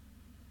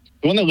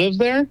 The one that lives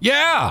there?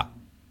 Yeah.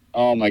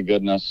 Oh my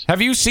goodness.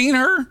 Have you seen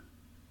her?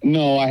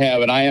 No, I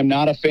haven't. I am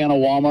not a fan of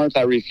Walmarts.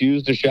 I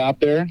refuse to shop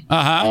there.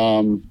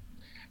 I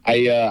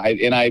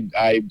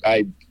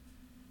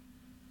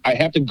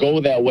have to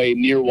go that way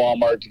near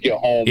Walmart to get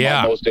home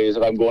on most days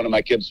if I'm going to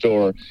my kid's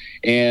store.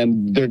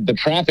 And the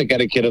traffic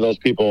etiquette of those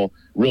people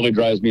really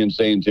drives me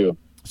insane too.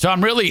 So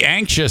I'm really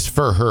anxious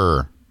for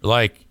her.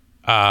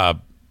 I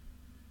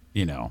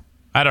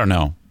don't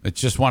know.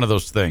 It's just one of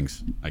those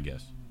things, I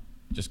guess.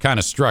 Just kind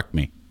of struck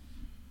me.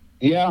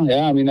 Yeah.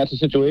 I mean, that's a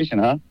situation,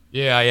 huh?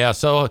 Yeah.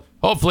 So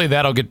hopefully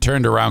that'll get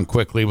turned around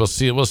quickly. We'll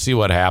see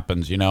what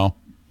happens,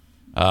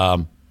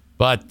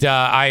 But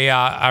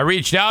I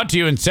reached out to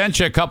you and sent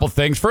you a couple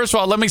things. First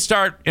of all, let me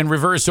start in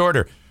reverse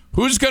order.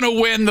 Who's going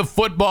to win the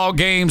football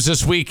games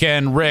this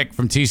weekend, Rick,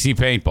 from TC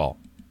Paintball?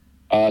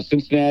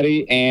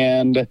 Cincinnati,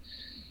 and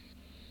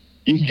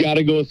you got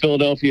to go with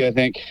Philadelphia, I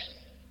think.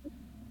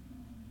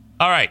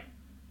 All right.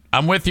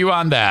 I'm with you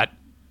on that.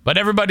 But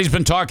everybody's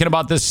been talking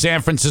about this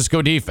San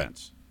Francisco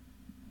defense.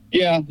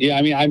 Yeah.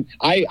 I mean,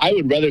 I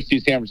would rather see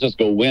San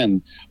Francisco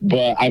win,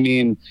 but I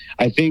mean,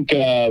 I think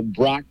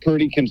Brock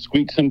Purdy can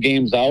squeak some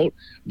games out,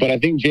 but I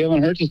think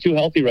Jalen Hurts is too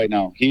healthy right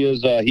now. He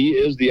is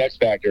the X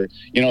factor.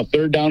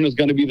 Third down is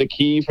going to be the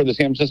key for the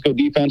San Francisco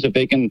defense. If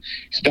they can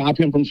stop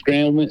him from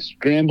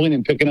scrambling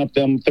and picking up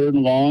them third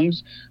and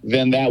longs,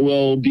 then that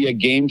will be a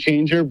game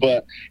changer.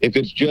 But if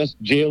it's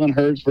just Jalen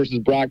Hurts versus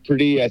Brock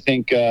Purdy, I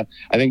think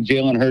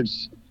Jalen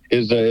Hurts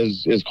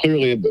is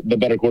clearly the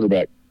better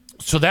quarterback.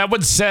 So that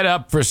would set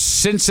up for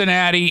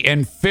Cincinnati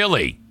and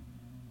Philly.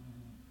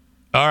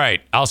 All right,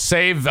 I'll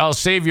save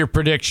your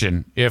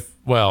prediction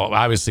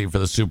obviously for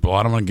the Super Bowl.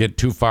 I don't want to get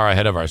too far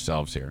ahead of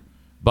ourselves here.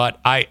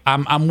 But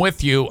I'm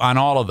with you on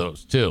all of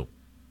those too.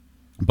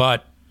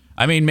 But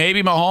I mean,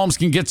 maybe Mahomes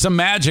can get some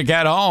magic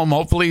at home.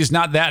 Hopefully he's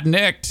not that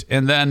nicked,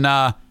 and then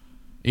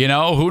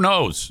who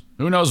knows?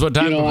 Who knows what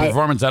type of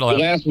performance that'll have.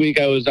 Last week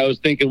I was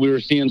thinking we were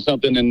seeing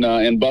something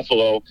in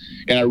Buffalo,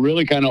 and I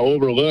really kind of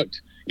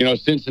overlooked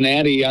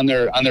Cincinnati on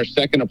their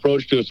second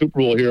approach to a Super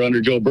Bowl here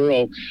under Joe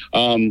Burrow.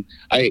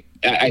 I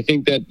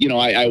think that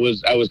I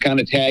was kind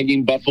of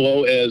tagging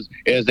Buffalo as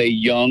a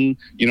young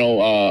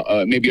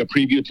maybe a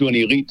preview to an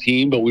elite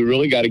team, but we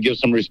really got to give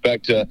some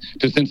respect to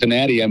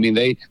Cincinnati. I mean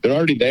they're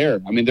already there.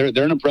 I mean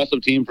they're an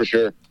impressive team for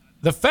sure.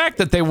 The fact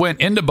that they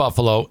went into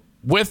Buffalo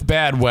with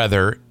bad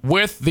weather,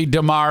 with the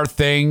DeMar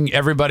thing,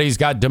 everybody's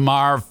got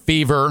DeMar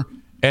fever,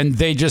 and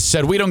they just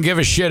said, we don't give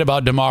a shit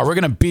about DeMar. We're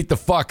going to beat the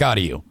fuck out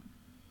of you.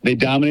 They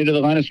dominated the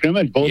line of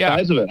scrimmage, both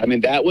sides of it. I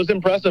mean, that was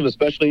impressive,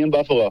 especially in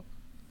Buffalo.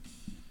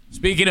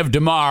 Speaking of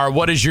DeMar,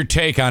 what is your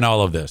take on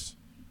all of this?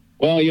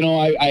 Well,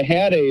 I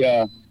had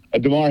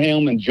Damar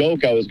Hamlin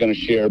joke I was going to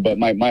share, but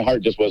my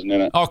heart just wasn't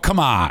in it. Oh, come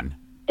on.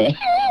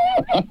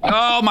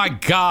 Oh, my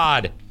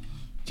God.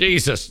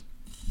 Jesus.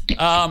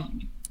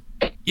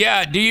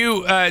 Yeah, do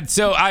you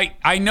so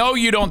I know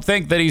you don't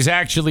think that he's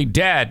actually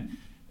dead,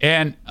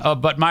 and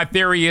but my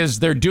theory is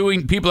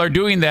people are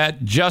doing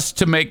that just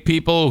to make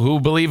people who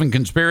believe in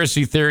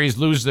conspiracy theories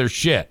lose their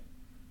shit.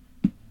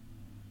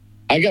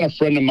 I got a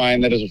friend of mine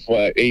that is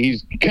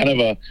he's kind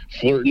of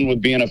flirting with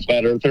being a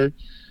flat earther.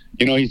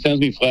 You know, he sends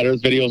me flat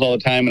earth videos all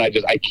the time, and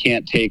I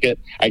can't take it.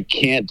 I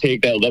can't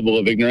take that level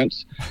of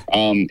ignorance.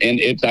 And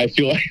I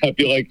feel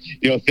like,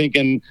 you know,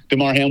 thinking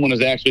Damar Hamlin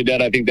is actually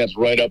dead, I think that's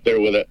right up there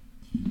with it.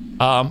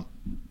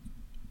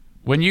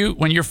 When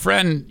your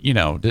friend, you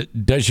know,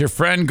 does your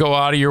friend go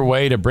out of your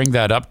way to bring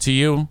that up to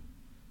you?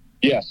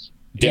 Yes.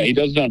 Yeah, he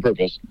does it on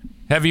purpose.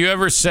 Have you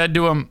ever said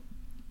to him,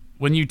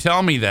 when you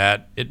tell me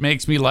that, it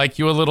makes me like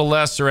you a little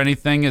less or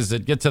anything? Does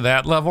it get to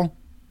that level?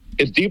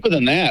 It's deeper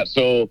than that.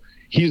 So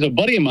he's a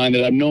buddy of mine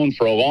that I've known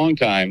for a long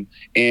time,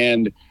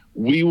 and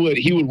he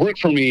would work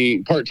for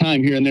me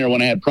part-time here and there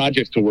when I had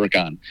projects to work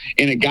on.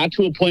 And it got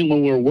to a point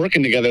when we were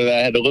working together that I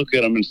had to look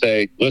at him and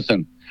say,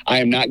 listen, I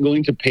am not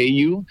going to pay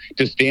you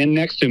to stand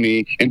next to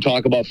me and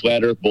talk about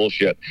flat earth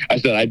bullshit. I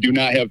said, I do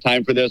not have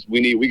time for this.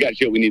 We got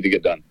shit we need to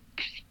get done.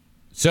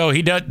 So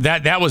he does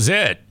that was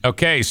it.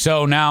 Okay.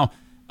 So now,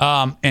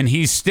 and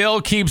he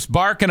still keeps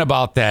barking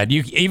about that.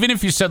 Even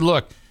if you said,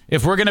 look,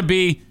 if we're going to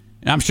be,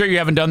 I'm sure you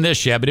haven't done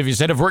this yet, but if you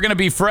said, if we're going to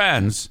be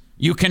friends,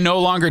 you can no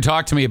longer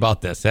talk to me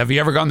about this. Have you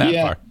ever gone that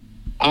far?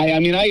 I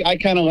mean, I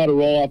kind of let it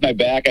roll off my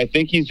back. I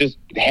think he's just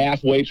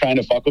halfway trying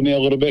to fuck with me a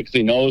little bit because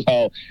he knows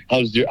how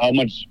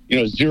much, you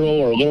know, zero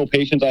or little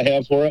patience I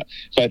have for it.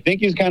 So I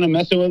think he's kind of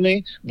messing with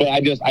me, but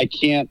I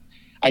can't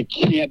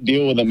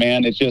deal with it,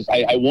 man. It's just,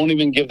 I won't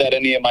even give that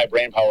any of my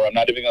brain power. I'm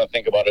not even going to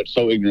think about it. It's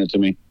so ignorant to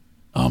me.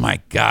 Oh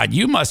my God.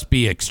 You must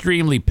be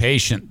extremely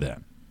patient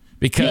then,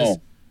 because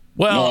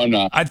no, I'm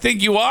not. I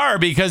think you are,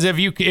 because if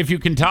you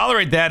can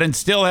tolerate that and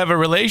still have a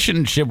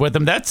relationship with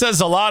him, that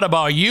says a lot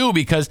about you.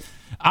 Because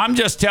I'm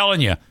just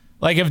telling you,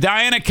 like, if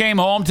Diana came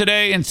home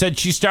today and said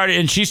she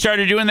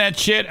started doing that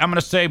shit, I'm going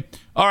to say,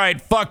 all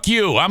right, fuck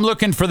you. I'm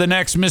looking for the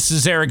next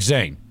Mrs. Eric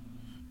Zane.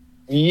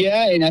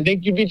 Yeah, and I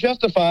think you'd be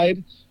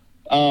justified.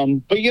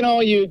 But, you know,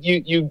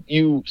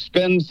 you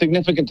spend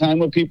significant time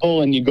with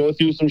people and you go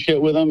through some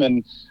shit with them,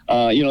 and,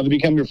 you know, they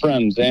become your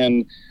friends.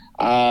 And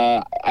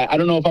I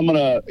don't know if I'm going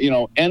to, you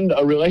know, end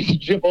a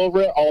relationship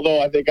over it,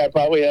 although I think I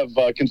probably have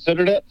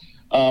considered it.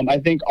 I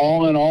think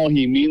all in all,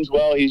 he means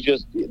well. He's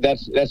just,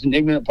 that's an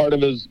ignorant part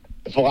of his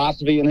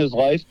philosophy in his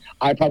life.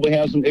 I probably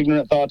have some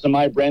ignorant thoughts in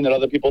my brain that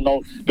other people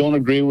don't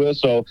agree with.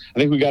 So I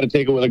think we got to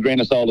take it with a grain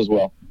of salt as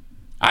well.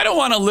 I don't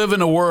want to live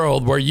in a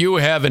world where you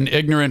have an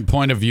ignorant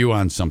point of view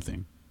on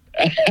something.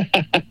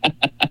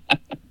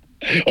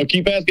 Well,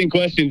 keep asking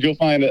questions. You'll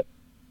find it.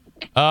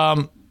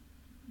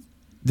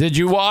 Did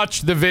you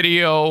watch the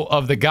video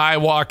of the guy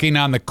walking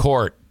on the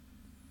court?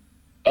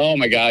 Oh,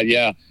 my God,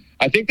 yeah.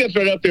 I think that's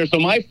right up there. So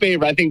my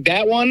favorite, I think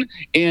that one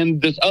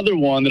and this other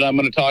one that I'm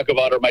going to talk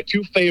about are my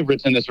two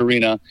favorites in this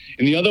arena.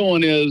 And the other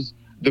one is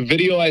the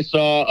video I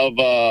saw of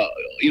a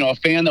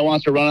fan that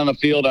wants to run on the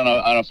field on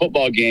a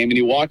football game, and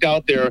he walked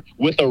out there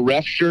with a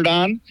ref shirt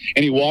on,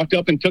 and he walked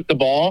up and took the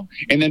ball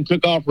and then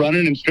took off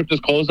running and stripped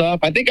his clothes off.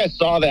 I think I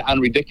saw that on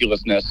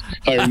Ridiculousness,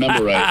 if I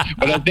remember right.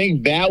 But I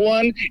think that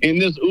one in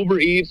this Uber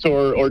Eats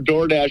or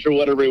DoorDash or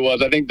whatever it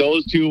was, I think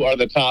those two are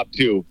the top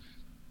two.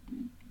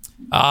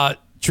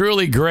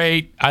 Truly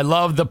great. I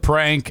love the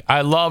prank.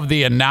 I love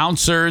the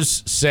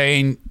announcers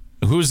saying,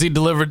 who's he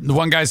delivered? The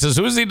one guy says,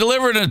 who's he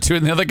delivering it to?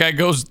 And the other guy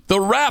goes,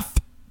 the ref.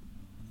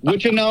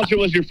 Which announcer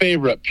was your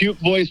favorite? Puke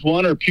Voice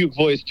 1 or Puke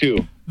Voice 2?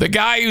 The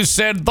guy who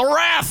said, the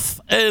ref.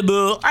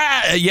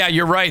 Yeah,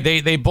 you're right.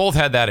 They both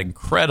had that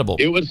incredible.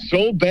 It was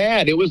so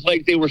bad. It was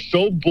like they were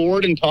so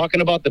bored and talking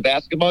about the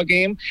basketball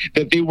game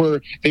that they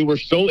were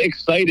so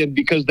excited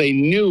because they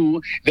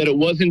knew that it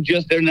wasn't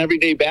just an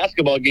everyday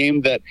basketball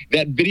game, that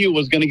video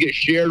was going to get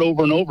shared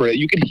over and over.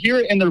 You could hear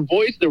it in their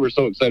voice. They were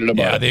so excited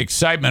about it. Yeah, the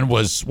excitement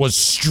was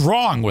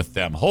strong with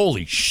them.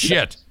 Holy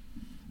shit.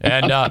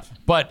 And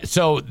but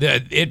so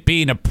it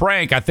being a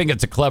prank, I think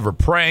it's a clever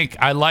prank.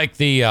 I like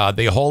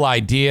the whole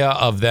idea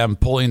of them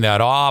pulling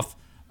that off.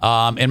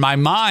 In my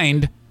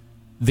mind,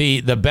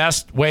 the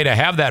best way to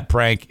have that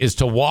prank is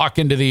to walk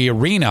into the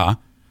arena,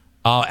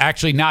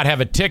 actually not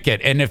have a ticket,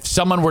 and if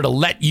someone were to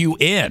let you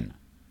in,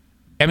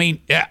 I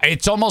mean,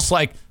 it's almost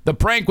like the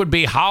prank would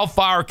be, how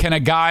far can a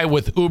guy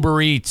with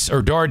Uber Eats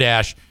or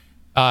DoorDash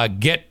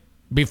get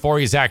before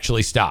he's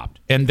actually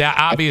stopped? And that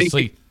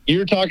obviously.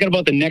 You're talking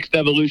about the next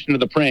evolution of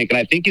the prank, and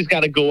I think he's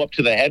got to go up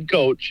to the head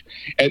coach,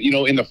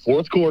 in the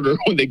fourth quarter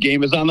when the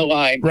game is on the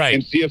line, right,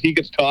 and see if he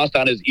gets tossed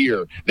on his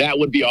ear. That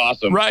would be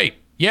awesome. Right.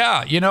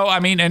 Yeah.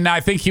 And I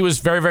think he was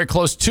very, very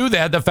close to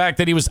that. The fact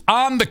that he was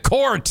on the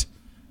court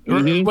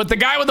with the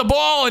guy with the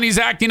ball and he's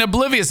acting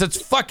oblivious. That's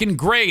fucking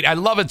great. I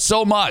love it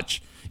so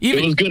much.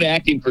 It was good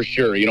acting for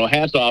sure.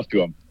 Hats off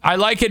to him. I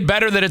like it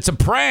better that it's a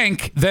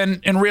prank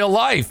than in real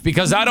life,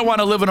 because I don't want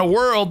to live in a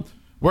world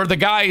where the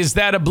guy is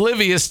that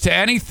oblivious to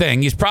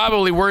anything. He's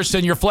probably worse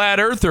than your flat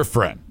earther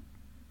friend.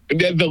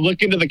 The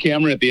look into the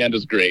camera at the end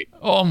is great.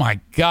 Oh, my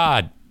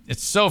God.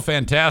 It's so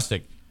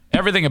fantastic.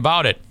 Everything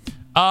about it.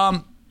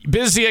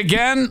 Busy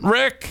again,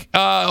 Rick,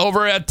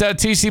 over at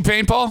TC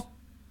Paintball?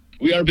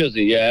 We are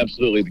busy, yeah,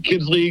 absolutely. The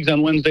kids' leagues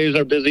on Wednesdays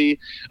are busy.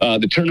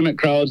 The tournament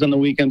crowds on the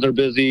weekends are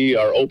busy.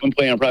 Our open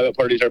play and private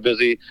parties are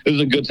busy. This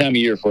is a good time of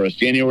year for us.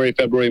 January,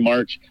 February,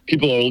 March.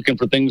 People are looking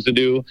for things to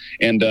do,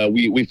 and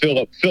we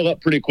fill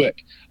up pretty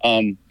quick.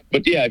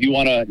 But yeah, if you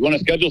want to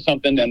schedule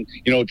something, then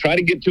try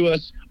to get to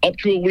us up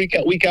to a week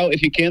out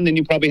if you can. Then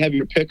you probably have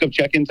your pick of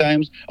check-in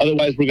times.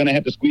 Otherwise, we're going to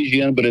have to squeeze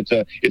you in, but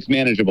it's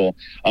manageable.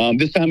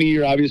 This time of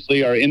year,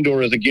 obviously, our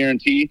indoor is a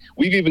guarantee.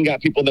 We've even got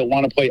people that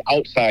want to play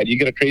outside. You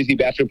get a crazy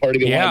bachelor party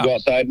that want to go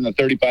outside in the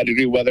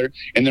 35-degree weather,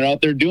 and they're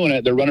out there doing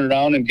it. They're running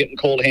around and getting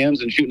cold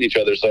hands and shooting each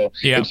other. So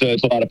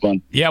it's a lot of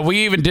fun. Yeah,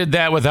 we even did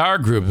that with our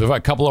group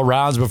a couple of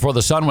rounds before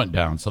the sun went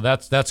down. So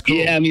that's cool.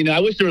 Yeah, I mean, I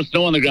wish there was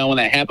snow on the ground when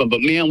that happened,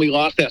 but man, we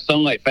lost that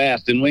sunlight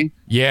fast, didn't we?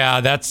 Yeah,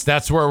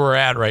 that's where we're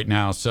at right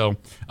now. So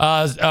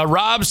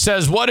Rob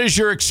says, what is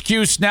your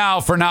excuse now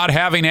for not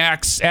having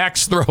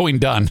axe throwing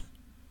done?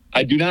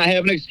 I do not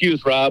have an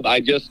excuse, Rob.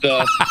 I just,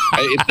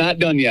 it's not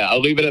done yet.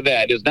 I'll leave it at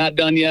that. It's not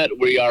done yet.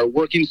 We are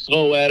working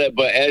slow at it,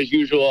 but as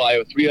usual, I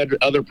have 3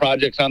 other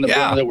projects on the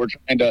burner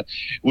that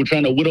we're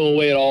trying to whittle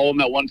away at all of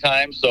them at one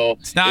time. So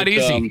it's not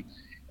easy.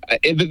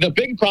 The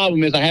big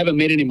problem is I haven't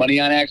made any money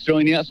on axe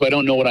throwing yet, so I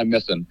don't know what I'm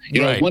missing.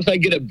 Once I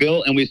get it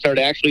built and we start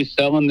actually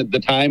selling the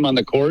time on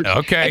the court,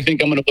 I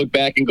think I'm going to look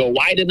back and go,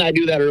 why didn't I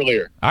do that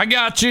earlier? I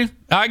got you.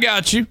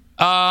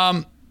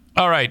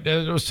 All right.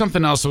 There was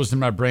something else that was in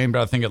my brain,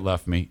 but I think it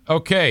left me.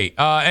 Okay.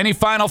 Any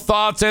final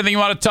thoughts? Anything you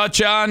want to touch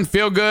on?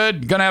 Feel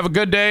good? Going to have a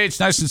good day? It's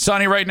nice and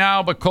sunny right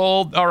now, but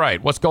cold. All right.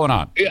 What's going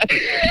on?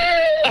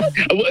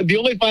 The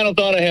only final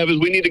thought I have is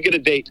we need to get a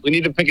date. We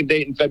need to pick a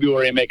date in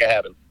February and make it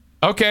happen.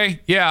 Okay,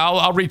 yeah,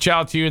 I'll reach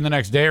out to you in the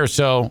next day or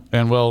so,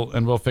 and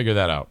we'll figure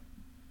that out.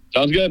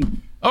 Sounds good.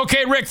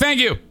 Okay, Rick, thank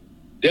you.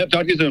 Yep,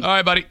 talk to you soon. All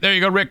right, buddy. There you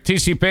go, Rick.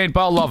 TC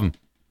Paintball, love him.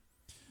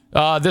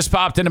 This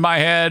popped into my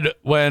head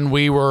when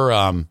we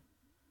were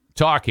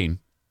talking.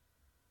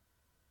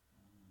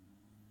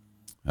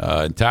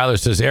 Tyler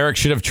says Eric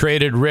should have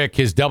traded Rick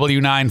his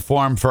W-9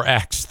 form for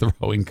axe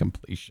throwing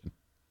completion.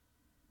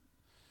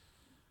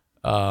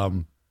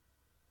 And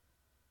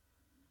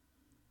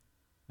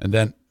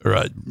then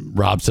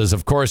Rob says,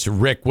 of course,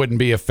 Rick wouldn't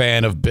be a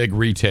fan of big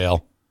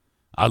retail.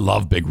 I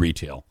love big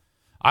retail.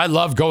 I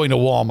love going to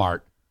Wal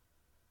Mart.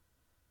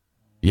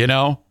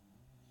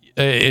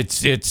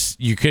 It's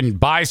you can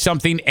buy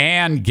something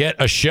and get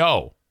a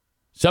show.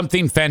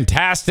 Something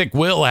fantastic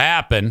will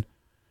happen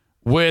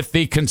with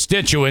the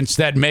constituents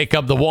that make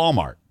up the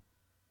Walmart.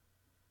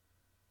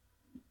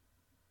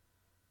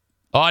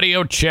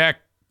 Audio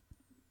check.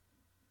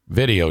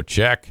 Video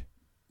check.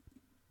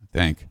 I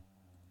think.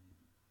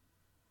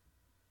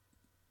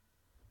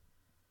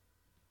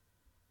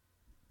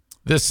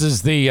 This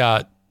is the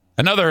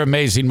another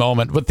amazing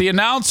moment with the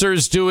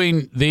announcers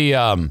doing the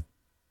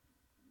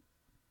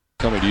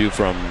coming to you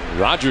from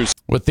Rogers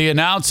with the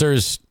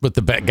announcers with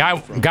the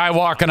guy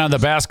walking on the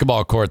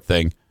basketball court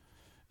thing.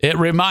 It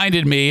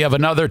reminded me of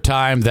another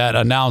time that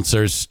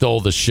announcers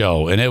stole the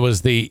show, and it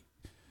was the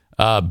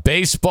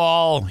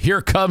baseball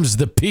 "Here Comes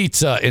the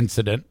Pizza"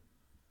 incident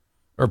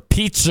or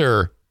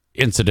pizza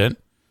incident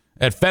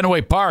at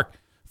Fenway Park.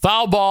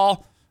 Foul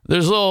ball.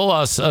 There's a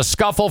little a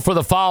scuffle for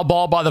the foul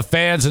ball by the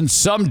fans, and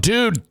some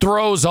dude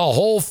throws a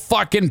whole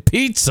fucking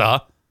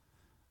pizza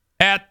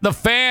at the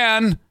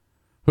fan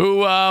who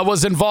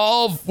was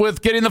involved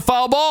with getting the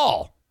foul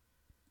ball.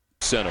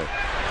 Center.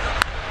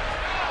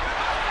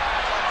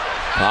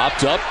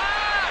 Popped up.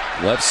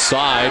 Left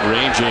side,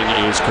 ranging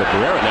is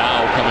Cabrera.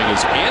 Now coming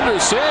is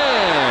Anderson,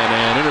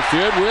 and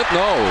interfered with,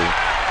 no.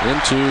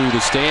 Into the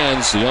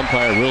stands, the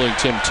umpire ruling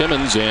Tim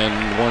Timmons,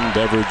 and one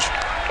beverage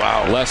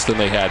less than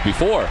they had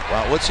before.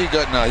 Wow, what's he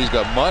got now? He's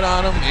got mud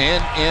on him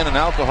and an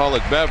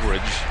alcoholic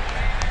beverage.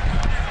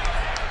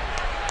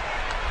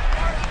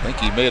 I think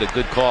he made a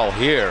good call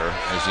here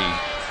as he,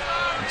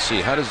 let's see,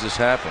 how does this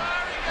happen?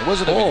 It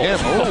wasn't even him.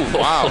 Oh,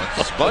 wow,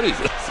 it's his buddy.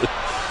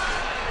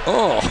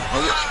 Oh.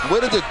 What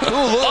did it do?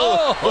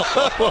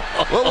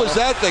 What was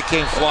that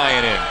came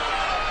flying in?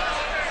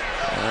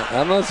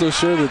 I'm not so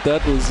sure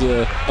that was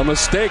a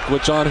mistake,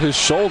 which on his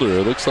shoulder.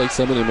 It looks like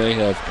somebody may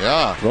have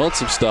thrown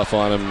some stuff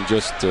on him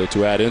just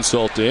to add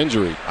insult to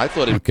injury. I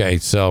thought he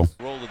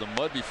rolled in the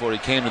mud before he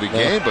came to the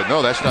game, but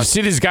no, that's not. You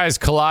see these guys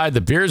collide,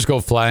 the beers go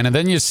flying, and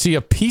then you see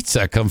a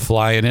pizza come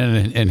flying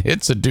in and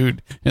hits a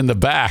dude in the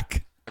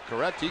back.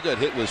 Correct. He got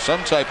hit with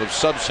some type of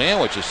sub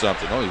sandwich or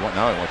something. Oh,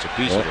 now he wants a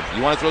piece of it.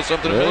 You want to throw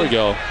something? There we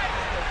go.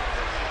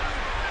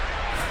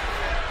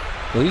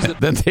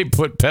 Then they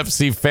put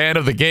Pepsi fan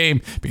of the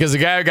game because the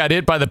guy who got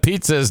hit by the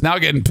pizza is now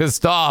getting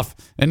pissed off,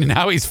 and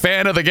now he's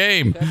fan of the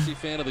game. Pepsi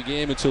fan of the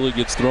game until he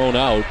gets thrown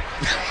out.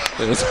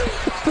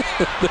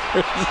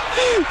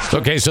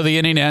 Okay, so the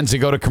inning ends, they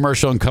go to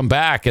commercial and come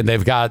back, and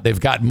they've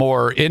got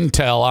more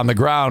intel on the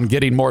ground,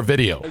 getting more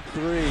video.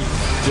 3.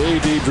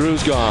 J.D.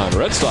 Drew's gone.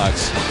 Red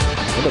Sox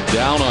end up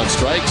down on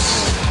strikes.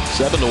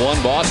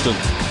 7-1 Boston.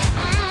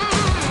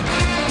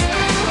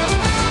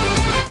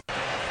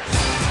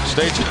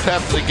 Stay tuned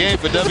after the game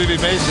for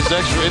WB Mason's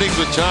extra innings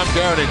with Tom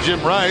Garrett and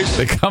Jim Rice.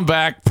 They come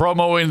back,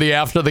 promoing the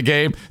after the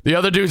game. The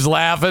other dude's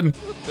laughing.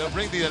 They'll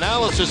bring the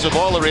analysis of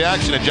all the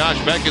reaction to Josh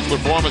Beckett's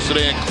performance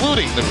today,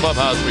 including the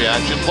clubhouse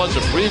reaction, plus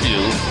a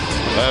preview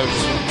of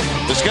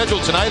the schedule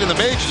tonight in the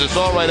majors. It's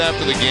all right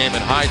after the game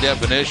in high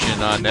definition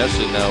on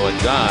Nesson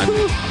and Don.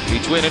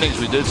 Between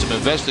innings, we did some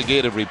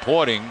investigative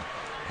reporting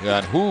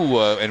on who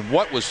and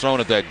what was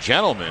thrown at that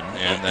gentleman,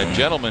 and that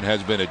gentleman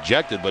has been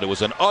ejected, but it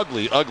was an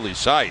ugly, ugly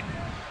sight.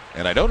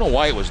 And I don't know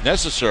why it was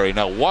necessary.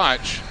 Now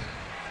watch.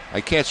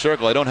 I can't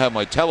circle. I don't have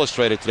my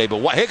telestrator today,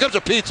 but here comes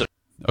a pizza.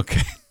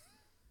 Okay.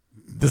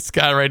 This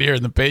guy right here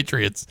in the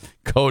Patriots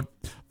coat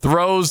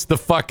throws the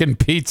fucking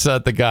pizza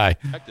at the guy.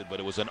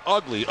 But it was an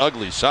ugly,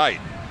 ugly sight.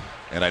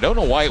 And I don't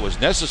know why it was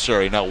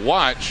necessary. Now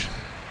watch.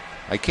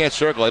 I can't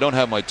circle. I don't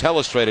have my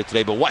telestrator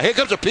today, but here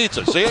comes a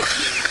pizza. See it?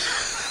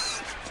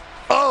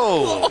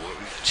 Oh,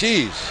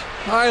 jeez.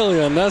 Highly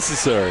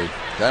unnecessary.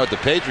 Guy with the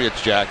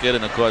Patriots jacket,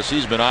 and of course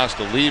he's been asked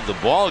to leave the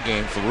ball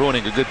game for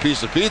ruining a good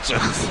piece of pizza.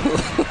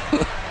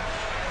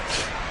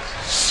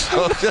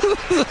 So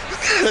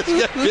let's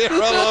get beer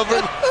all over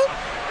it.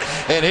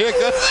 And here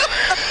comes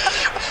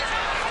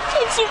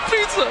some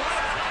pizza.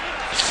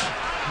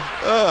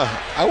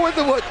 I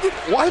wonder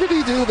why did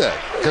he do that?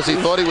 Because he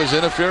thought he was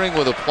interfering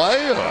with a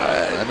play?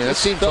 I mean, that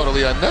seemed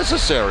totally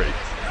unnecessary.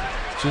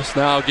 Just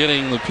now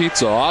getting the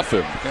pizza off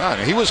him. God,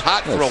 he was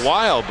hot for a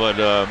while, but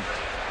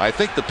I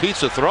think the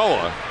pizza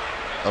thrower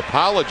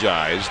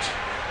apologized,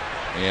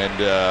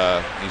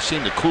 and he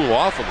seemed to cool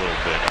off a little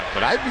bit.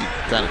 But I'd be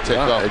kind of ticked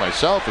off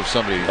myself if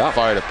somebody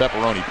fired a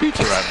pepperoni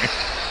pizza at me.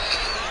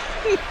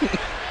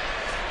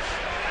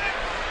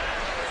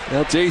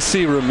 Now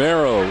J.C.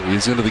 Romero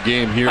is into the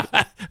game here.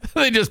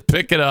 They just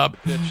pick it up.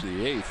 Pitch the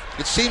 8th.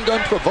 It seemed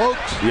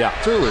unprovoked. Yeah,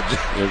 too.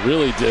 It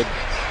really did.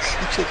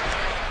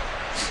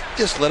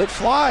 Just let it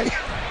fly.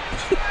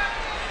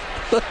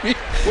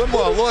 One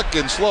more look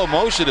in slow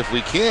motion if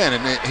we can,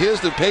 and here's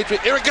the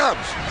Patriot. Here it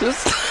comes.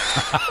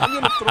 I'm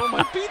going to throw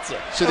my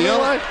pizza. So the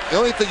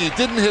only thing, he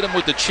didn't hit him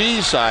with the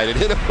cheese side. It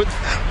hit him with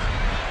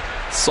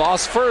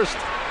sauce first.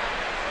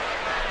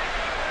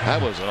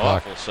 That was an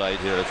awful sight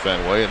here at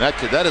Fenway, and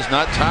that is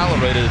not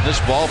tolerated in this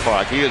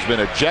ballpark. He has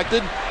been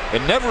ejected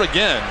and never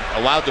again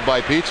allowed to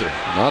buy pizza.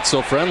 Not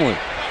so friendly.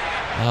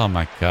 Oh,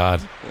 my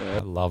God. I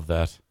love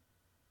that.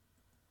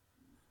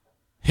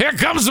 Here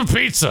comes the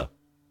pizza.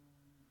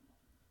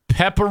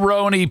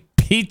 Pepperoni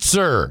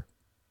pizza.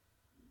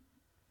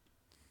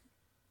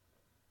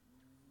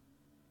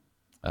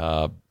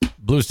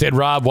 Blue State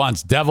Rob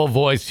wants devil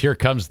voice. Here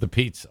comes the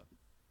pizza.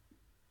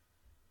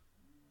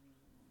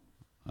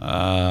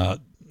 I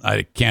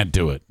can't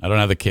do it. I don't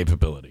have the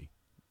capability.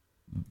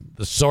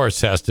 The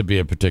source has to be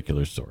a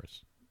particular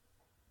source.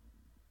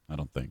 I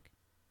don't think.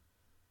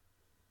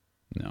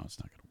 No, it's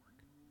not going to work.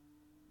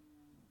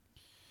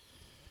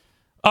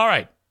 All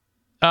right.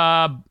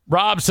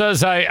 Rob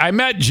says, I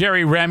met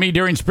Jerry Remy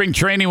during spring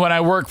training when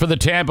I worked for the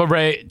Tampa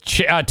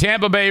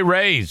Bay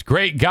Rays.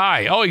 Great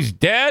guy. Oh, he's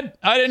dead?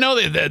 I didn't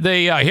know that.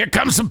 Here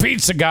comes some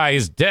pizza guy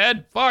is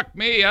dead. Fuck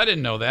me. I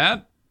didn't know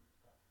that.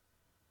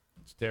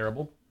 It's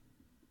terrible.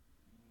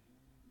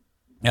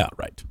 Yeah,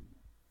 right.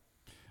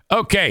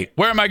 Okay,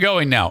 where am I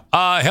going now?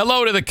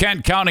 Hello to the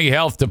Kent County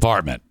Health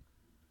Department.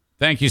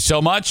 Thank you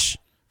so much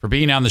for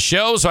being on the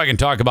show so I can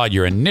talk about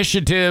your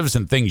initiatives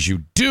and things you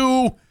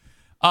do.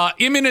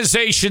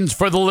 Immunizations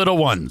for the little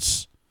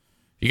ones.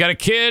 You got a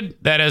kid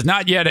that has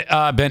not yet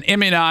been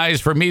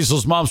immunized for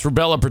measles, mumps,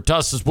 rubella,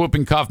 pertussis,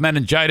 whooping cough,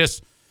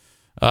 meningitis,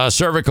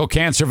 cervical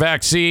cancer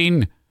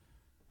vaccine.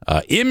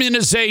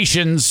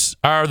 Immunizations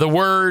are the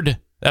word.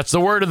 That's the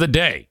word of the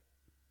day.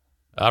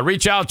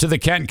 Reach out to the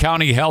Kent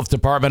County Health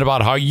Department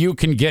about how you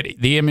can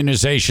get the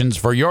immunizations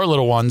for your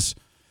little ones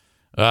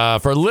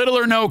for little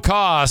or no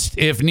cost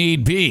if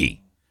need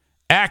be.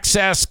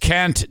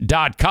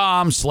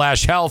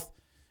 AccessKent.com/health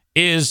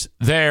is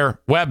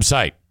their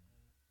website.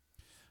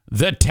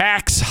 The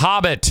Tax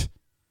Hobbit,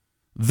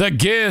 the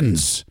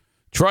Gins,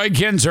 Troy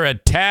Ginzer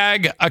at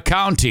Tag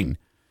Accounting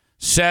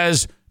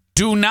says,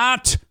 do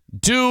not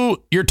do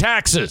your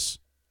taxes.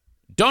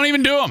 Don't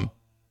even do them.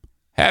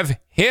 Have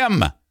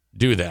him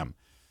do them.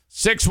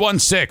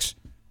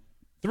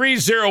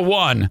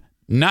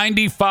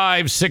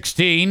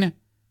 616-301-9516.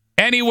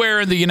 Anywhere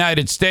in the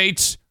United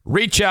States,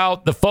 reach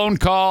out, the phone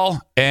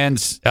call,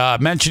 and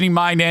mentioning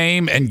my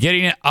name and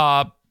getting it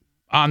on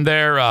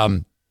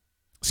their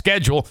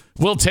schedule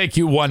will take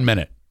you 1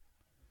 minute.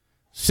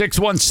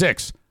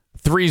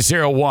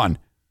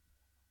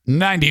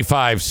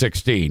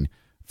 616-301-9516.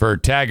 for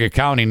Tag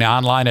Accounting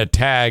online at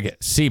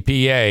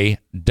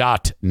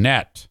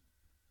tagcpa.net.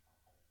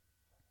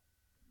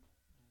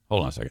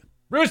 Hold on a second.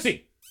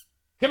 Brucey,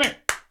 come here.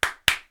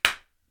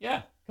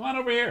 Yeah, come on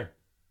over here.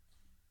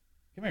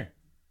 Come here.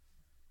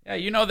 Yeah,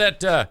 you know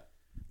that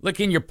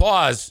licking your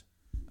paws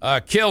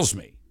kills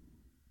me.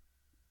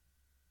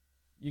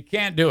 You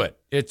can't do it.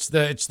 It's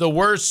the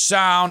worst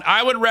sound.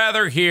 I would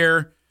rather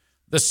hear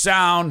the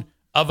sound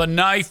of a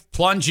knife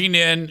plunging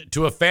in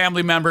to a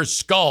family member's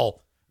skull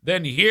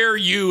than hear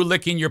you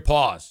licking your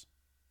paws.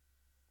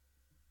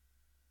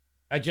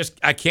 I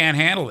can't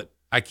handle it.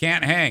 I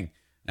can't hang.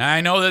 Now,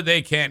 I know that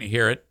they can't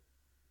hear it,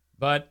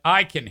 but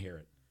I can hear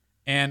it,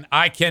 and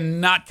I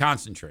cannot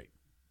concentrate.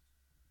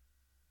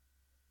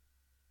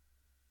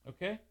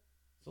 Okay?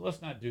 So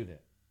let's not do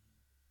that.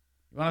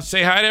 You want to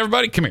say hi to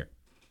everybody? Come here.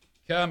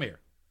 Come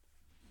here.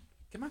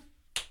 Come on.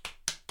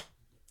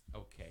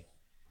 Okay.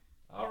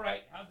 All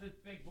right. How's this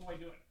big boy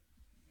doing?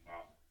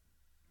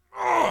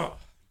 Oh.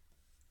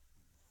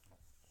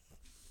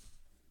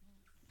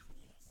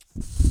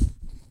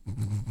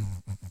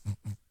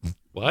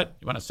 What?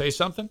 You want to say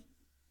something?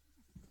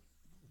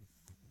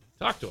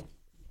 Talk to him.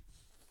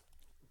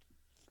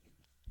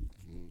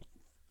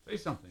 Say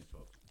something,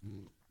 folks.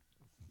 You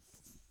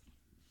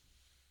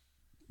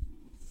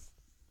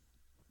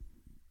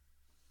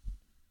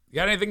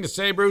got anything to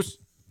say, Bruce?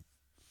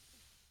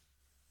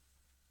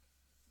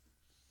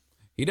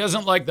 He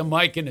doesn't like the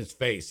mic in his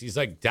face. He's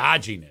like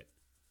dodging it.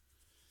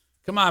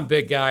 Come on,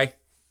 big guy.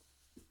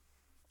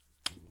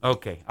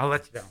 Okay, I'll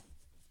let you down.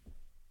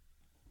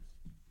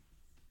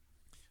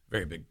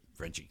 Very big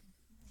Frenchie.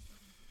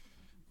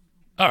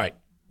 All right.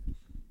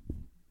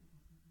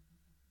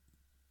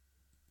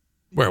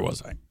 Where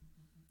was I?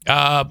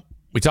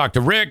 We talked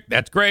to Rick.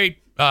 That's great.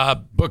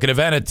 Book an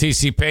event at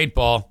TC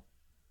Paintball.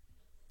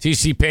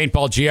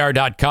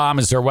 TCPaintballGR.com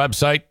is their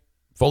website.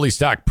 Fully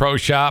stocked pro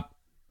shop.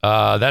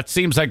 That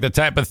seems like the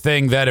type of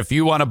thing that if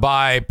you want to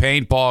buy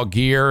paintball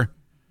gear,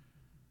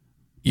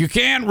 you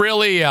can't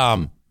really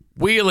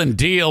wheel and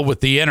deal with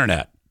the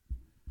internet.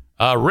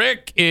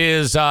 Rick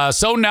is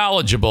so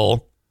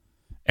knowledgeable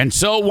and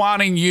so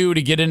wanting you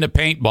to get into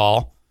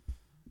paintball.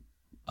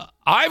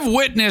 I've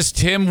witnessed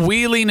him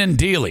wheeling and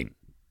dealing.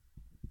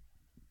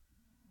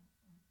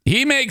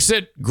 He makes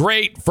it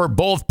great for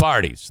both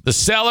parties, the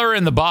seller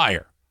and the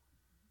buyer.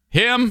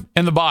 Him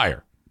and the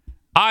buyer.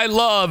 I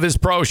love his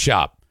pro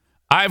shop.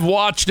 I've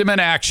watched him in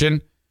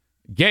action.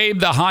 Gabe,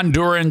 the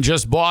Honduran,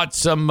 just bought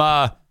some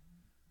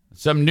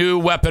new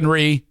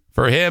weaponry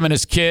for him and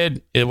his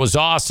kid. It was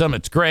awesome.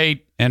 It's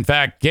great. In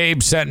fact,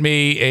 Gabe sent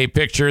me a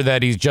picture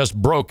that he's just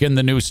broken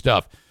the new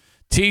stuff.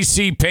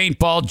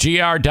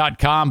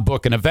 TCPaintballGR.com.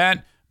 Book an event.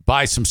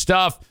 Buy some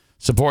stuff.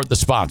 Support the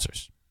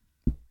sponsors.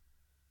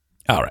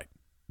 All right.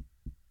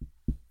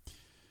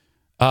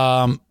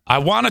 I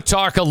want to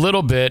talk a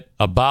little bit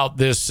about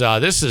this.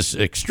 This is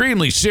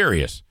extremely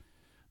serious,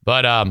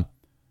 but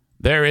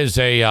there is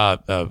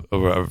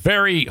a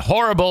very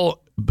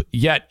horrible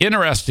yet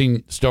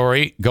interesting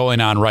story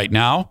going on right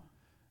now,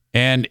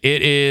 and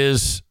it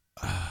is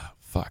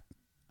fuck.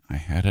 I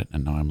had it,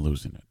 and now I'm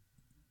losing it.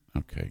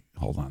 Okay,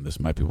 hold on. This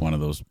might be one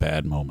of those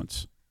bad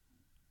moments.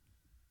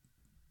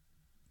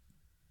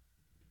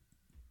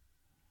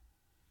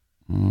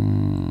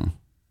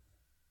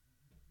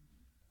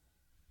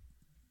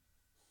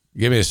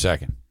 Give me a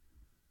second.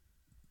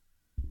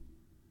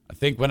 I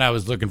think when I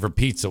was looking for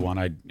pizza one,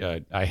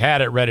 I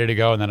had it ready to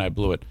go, and then I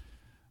blew it.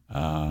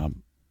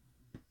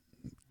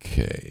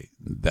 Okay,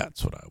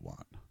 that's what I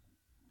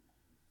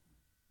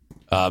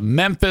want.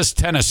 Memphis,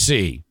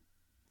 Tennessee.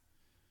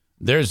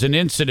 There's an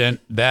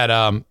incident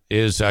that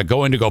is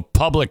going to go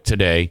public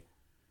today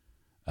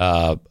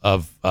of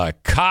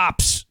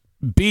cops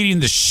beating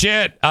the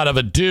shit out of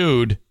a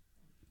dude,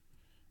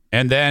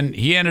 and then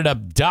he ended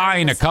up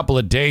dying a couple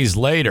of days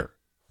later.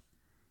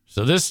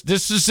 So this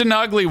is an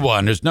ugly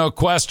one. There's no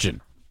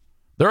question.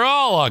 They're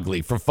all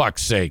ugly, for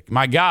fuck's sake.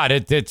 My God,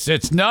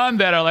 it's none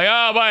that are like,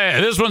 oh,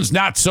 boy, this one's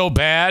not so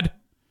bad.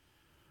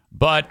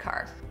 But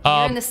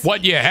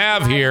what you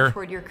have here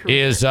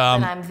is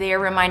I'm there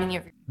reminding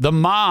you. The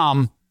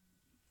mom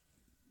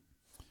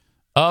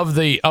of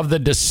the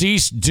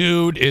deceased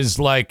dude is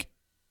like,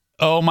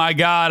 oh, my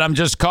God, I'm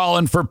just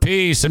calling for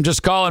peace. I'm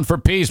just calling for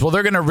peace. Well,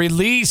 they're going to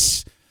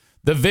release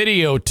the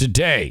video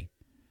today.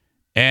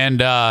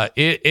 And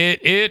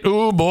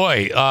oh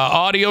boy,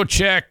 audio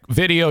check,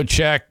 video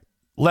check.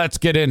 Let's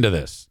get into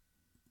this.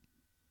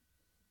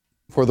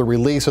 For the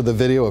release of the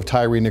video of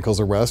Tyree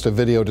Nichols' arrest, a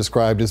video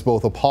described as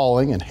both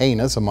appalling and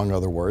heinous, among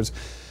other words.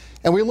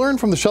 And we learned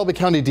from the Shelby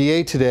County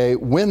DA today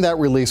when that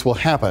release will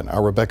happen.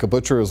 Our Rebecca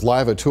Butcher is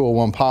live at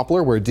 201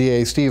 Poplar, where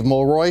DA Steve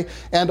Mulroy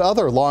and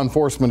other law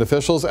enforcement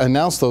officials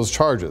announced those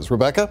charges.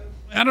 Rebecca?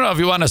 I don't know if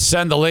you want to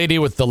send the lady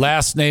with the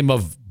last name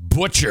of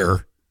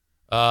Butcher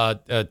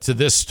to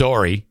this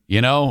story,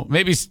 you know,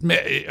 maybe,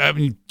 I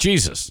mean,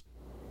 Jesus.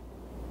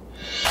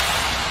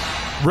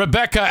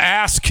 Rebecca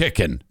ass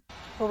kicking.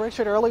 Well,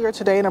 Richard, earlier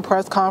today in a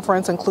press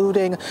conference,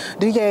 including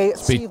DA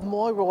Steve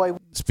Mulroy.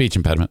 Speech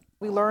impediment.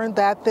 We learned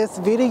that this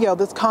video,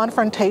 this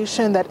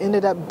confrontation that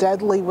ended up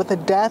deadly with the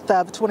death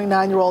of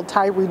 29-year-old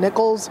Tyree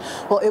Nichols,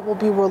 well, it will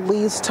be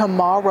released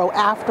tomorrow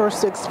after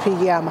 6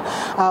 p.m.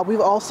 We've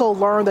also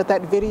learned that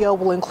that video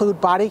will include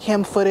body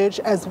cam footage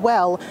as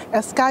well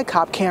as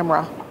SkyCop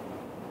camera.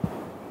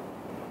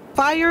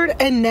 Fired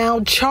and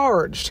now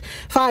charged.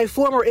 5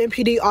 former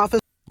MPD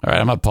officers. All right,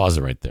 I'm going to pause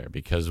it right there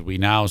because we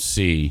now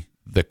see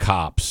the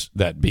cops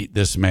that beat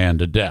this man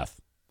to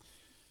death.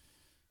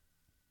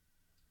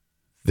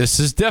 This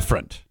is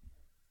different.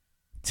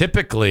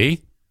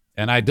 Typically,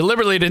 and I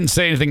deliberately didn't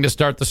say anything to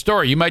start the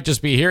story. You might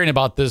just be hearing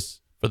about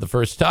this for the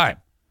first time.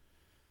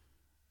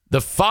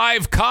 The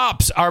 5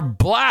 cops are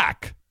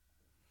black.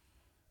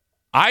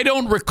 I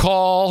don't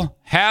recall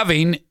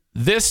having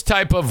this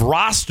type of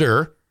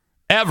roster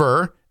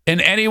ever in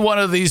any one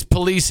of these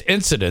police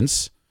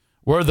incidents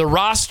where the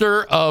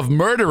roster of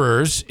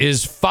murderers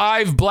is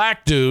 5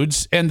 black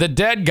dudes and the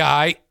dead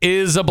guy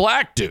is a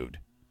black dude.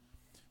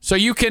 So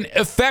you can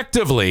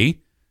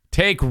effectively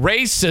take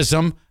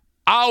racism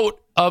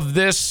out of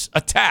this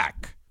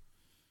attack.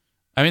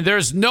 I mean,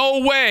 there's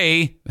no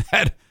way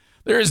that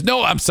there's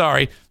no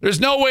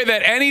way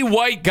that any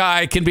white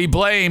guy can be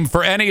blamed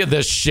for any of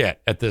this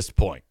shit at this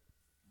point.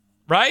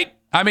 Right?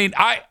 I mean,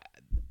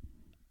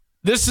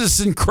 this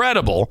is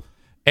incredible.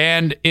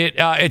 And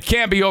it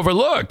can't be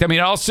overlooked. I mean,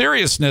 in all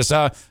seriousness,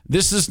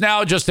 this is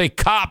now just a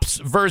cops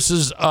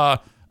versus a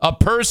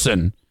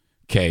person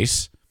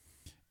case,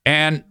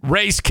 and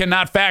race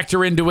cannot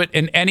factor into it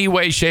in any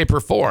way, shape,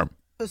 or form.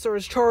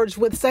 Officers charged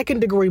with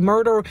second-degree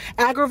murder,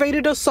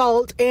 aggravated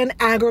assault, and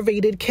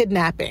aggravated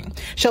kidnapping.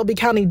 Shelby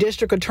County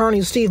District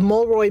Attorney Steve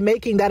Mulroy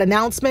making that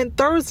announcement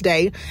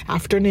Thursday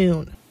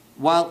afternoon.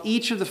 While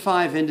each of the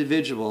 5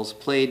 individuals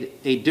played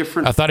a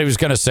different... I thought he was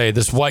going to say,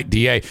 this white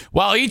DA,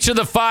 while each of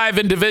the 5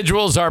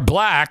 individuals are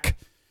black,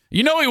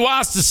 you know he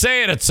wants to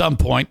say it at some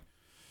point.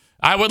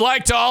 I would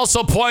like to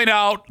also point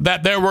out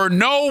that there were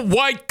no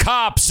white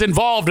cops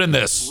involved in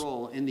this.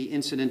 ...role in the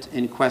incident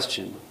in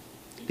question.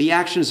 The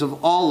actions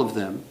of all of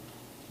them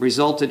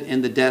resulted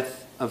in the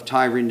death of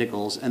Tyree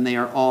Nichols, and they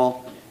are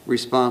all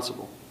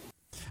responsible.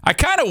 I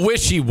kind of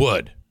wish he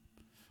would.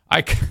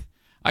 I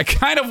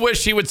kind of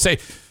wish he would say...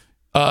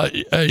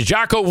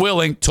 Jocko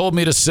Willink told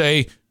me to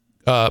say,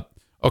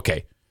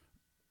 okay,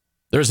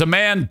 there's a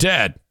man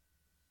dead.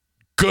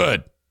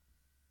 Good.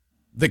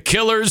 The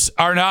killers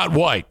are not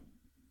white.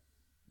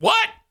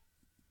 What?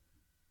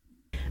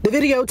 The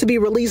video to be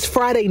released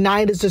Friday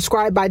night is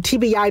described by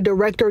TBI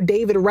Director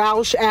David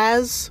Roush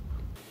as...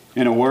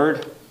 In a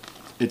word,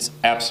 it's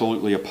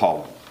absolutely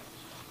appalling.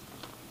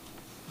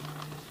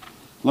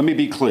 Let me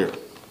be clear.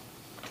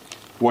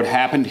 What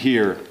happened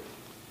here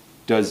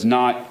does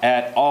not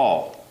at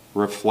all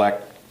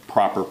reflect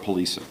proper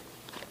policing.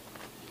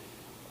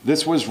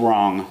 This was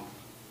wrong.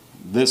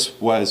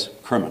 This was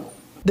criminal.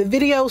 The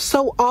video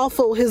so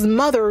awful his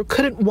mother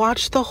couldn't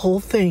watch the whole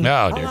thing.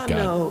 Oh, dear All I God.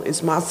 know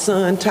is my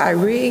son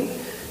Tyree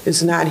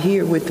is not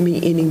here with me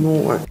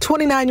anymore.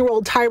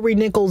 29-year-old Tyree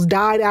Nichols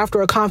died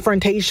after a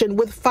confrontation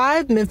with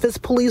 5 Memphis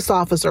police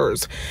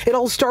officers. It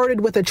all started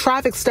with a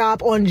traffic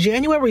stop on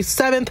January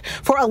 7th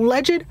for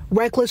alleged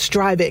reckless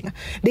driving.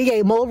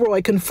 DA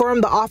Mulroy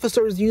confirmed the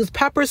officers used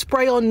pepper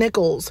spray on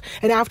Nichols,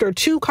 and after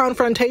 2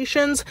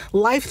 confrontations,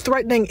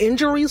 life-threatening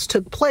injuries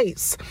took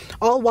place,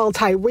 all while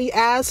Tyree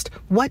asked,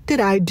 "What did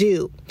I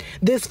do?"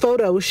 This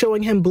photo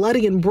showing him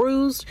bloody and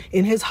bruised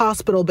in his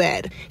hospital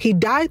bed. He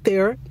died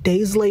there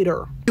days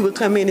later. He would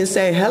come in and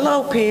say,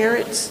 "Hello,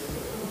 parents."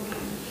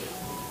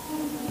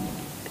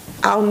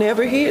 I'll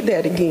never hear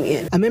that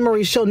again. A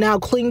memory she'll now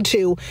cling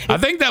to. I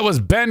think that was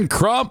Ben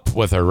Crump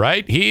with her,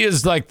 right? He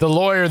is like the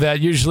lawyer that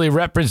usually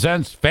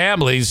represents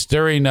families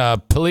during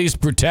police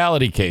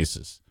brutality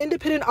cases.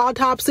 Independent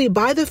autopsy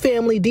by the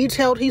family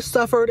detailed he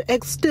suffered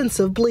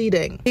extensive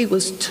bleeding. He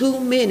was 2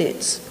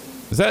 minutes.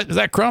 Is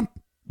that Crump,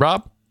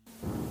 Rob?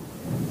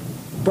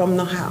 From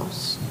the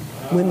house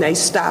when they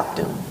stopped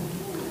him.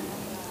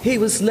 He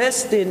was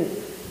less than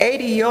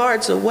 80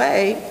 yards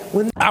away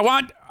when... I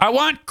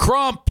want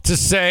Crump to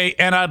say,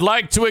 and I'd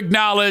like to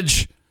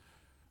acknowledge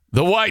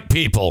the white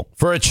people,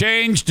 for a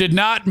change, did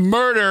not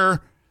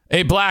murder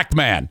a black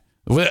man.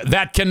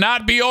 That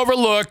cannot be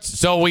overlooked,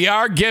 so we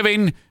are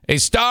giving a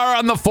star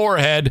on the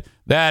forehead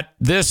that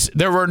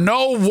there were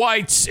no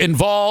whites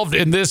involved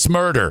in this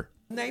murder.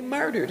 They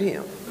murdered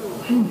him.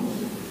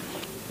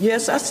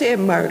 Yes, I said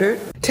murdered.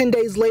 10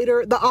 days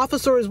later, the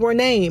officers were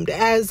named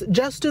as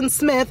Justin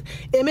Smith,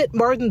 Emmett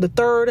Martin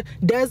III,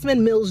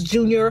 Desmond Mills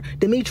Jr.,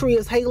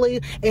 Demetrius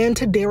Haley, and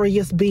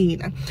Tadarius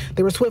Bean.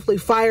 They were swiftly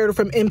fired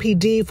from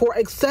MPD for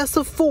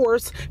excessive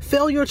force,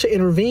 failure to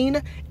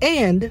intervene,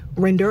 and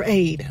render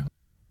aid.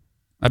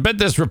 I bet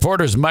this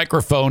reporter's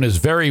microphone is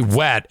very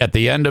wet at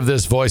the end of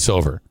this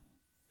voiceover.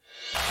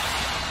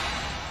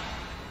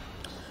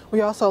 We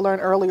also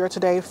learned earlier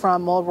today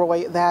from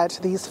Mulroy that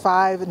these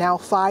 5 now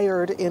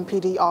fired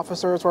MPD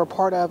officers were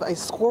part of a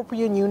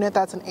Scorpion unit.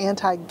 That's an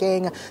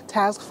anti-gang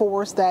task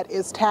force that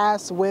is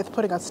tasked with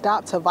putting a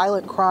stop to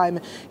violent crime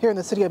here in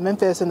the city of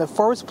Memphis. In the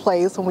first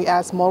place, when we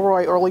asked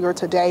Mulroy earlier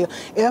today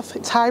if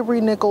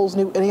Tyre Nichols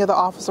knew any of the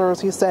officers,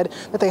 he said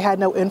that they had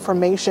no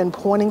information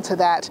pointing to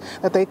that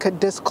they could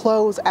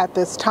disclose at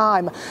this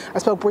time. I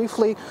spoke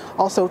briefly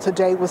also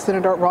today with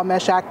Senator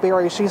Ramesh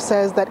Akbari. She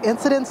says that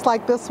incidents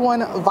like this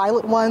one,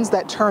 violent ones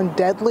that turn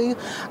deadly,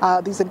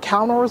 these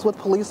encounters with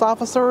police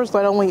officers,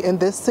 not only in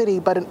this city,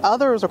 but in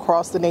others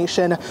across the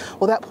nation,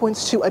 well, that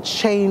points to a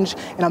change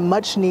and a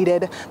much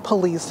needed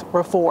police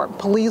reform.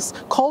 Police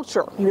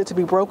culture needed to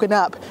be broken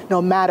up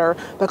no matter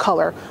the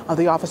color of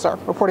the officer.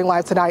 Reporting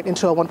live tonight in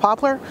 201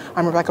 Poplar,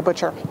 I'm Rebecca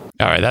Butcher.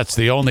 All right, that's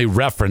the only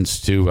reference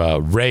to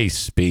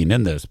race being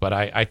in this, but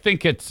I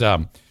think it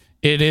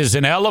is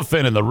an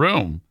elephant in the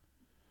room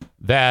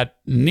that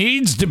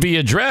needs to be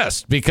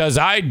addressed, because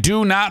I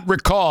do not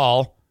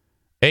recall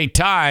a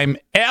time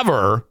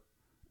ever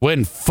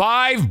when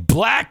 5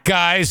 black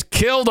guys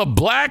killed a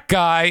black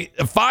guy,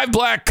 5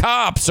 black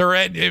cops, or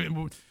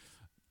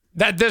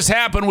that this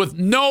happened with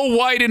no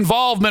white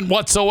involvement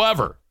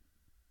whatsoever.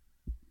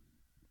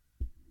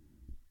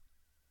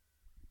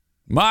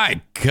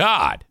 My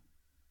God.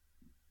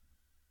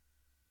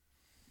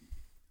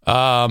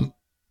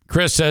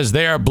 Chris says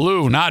they are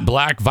blue, not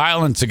black.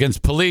 Violence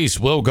against police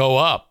will go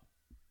up.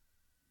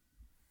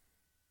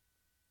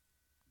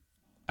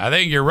 I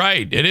think you're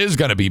right. It is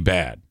going to be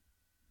bad.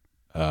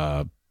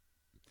 I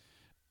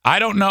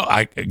don't know.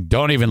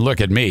 Don't even look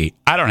at me.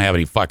 I don't have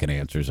any fucking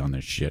answers on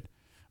this shit.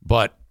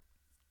 But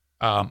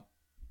I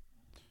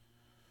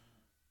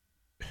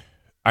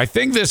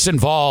think this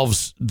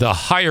involves the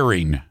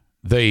hiring,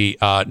 the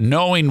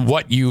knowing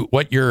what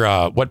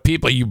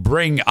people you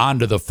bring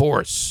onto the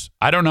force.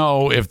 I don't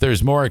know if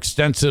there's more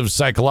extensive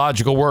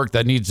psychological work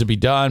that needs to be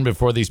done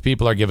before these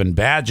people are given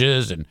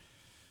badges and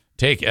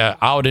take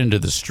out into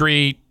the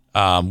street.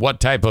 What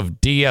type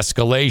of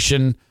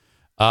de-escalation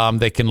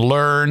they can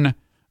learn,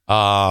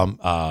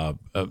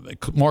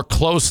 more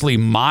closely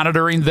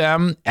monitoring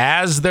them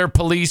as they're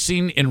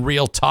policing in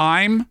real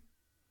time.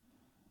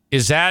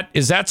 Is that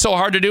so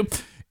hard to do?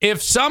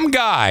 If some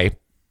guy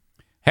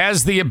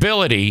has the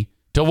ability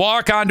to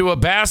walk onto a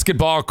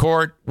basketball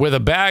court with a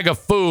bag of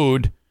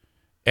food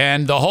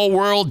and the whole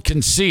world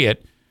can see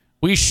it,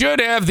 we should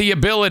have the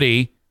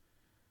ability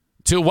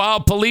to, while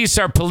police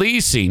are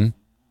policing,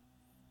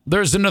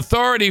 there's an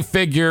authority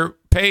figure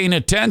paying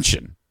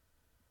attention,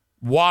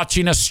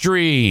 watching a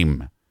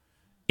stream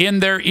in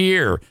their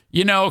ear,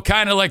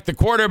 kind of like the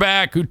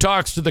quarterback who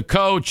talks to the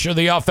coach or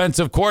the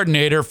offensive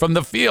coordinator from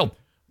the field.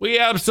 We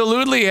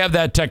absolutely have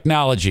that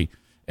technology,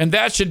 and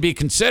that should be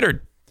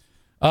considered.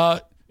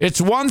 It's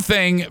one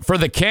thing for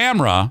the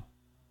camera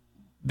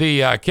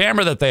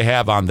that they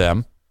have on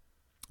them,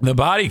 the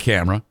body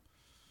camera.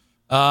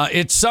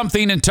 It's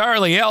something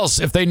entirely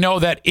else if they know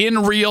that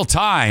in real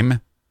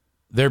time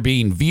they're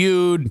being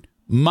viewed,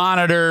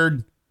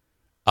 monitored.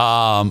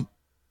 I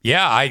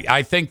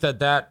think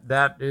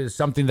that is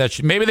something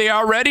that maybe they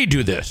already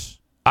do this.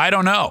 I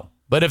don't know.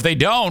 But if they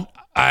don't,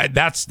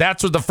 that's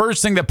what the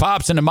first thing that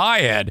pops into my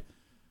head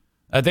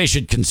that they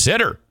should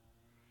consider.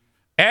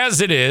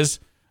 As it is,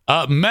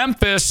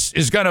 Memphis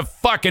is going to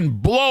fucking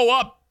blow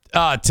up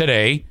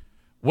today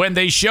when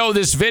they show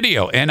this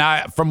video. And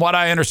from what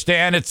I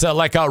understand, it's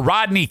like a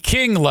Rodney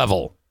King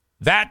level,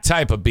 that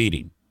type of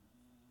beating.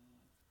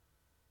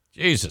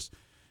 Jesus.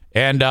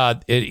 And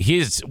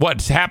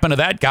what's happened to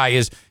that guy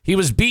is he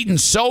was beaten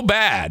so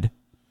bad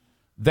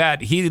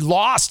that he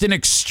lost an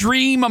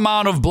extreme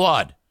amount of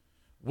blood,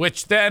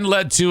 which then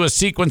led to a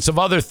sequence of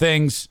other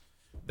things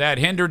that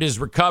hindered his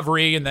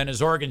recovery, and then his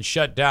organs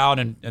shut down,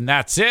 and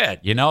that's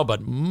it,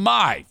 But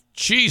my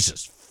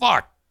Jesus,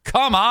 fuck,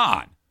 come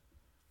on.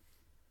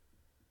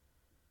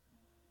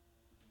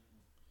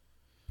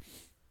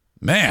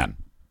 Man.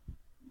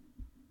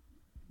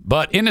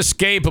 But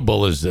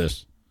inescapable is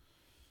this.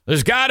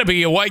 There's got to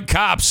be a white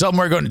cop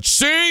somewhere going,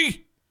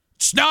 see?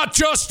 It's not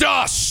just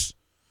us.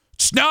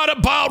 It's not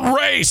about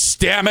race,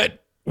 damn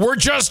it. We're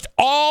just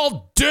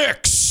all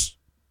dicks.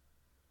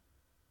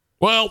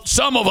 Well,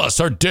 some of us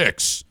are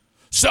dicks.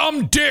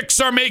 Some dicks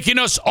are making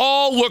us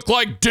all look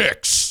like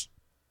dicks.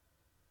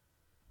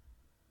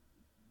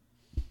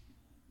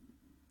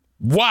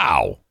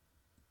 Wow.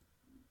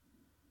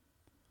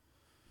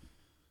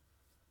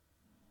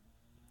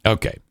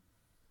 Okay.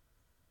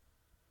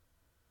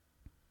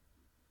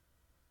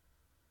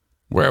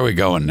 Where are we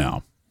going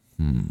now?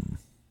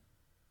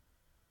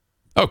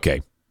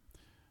 Okay.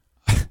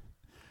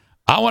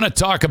 I want to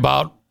talk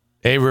about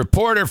a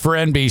reporter for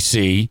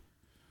NBC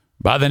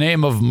by the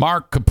name of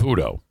Mark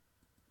Caputo.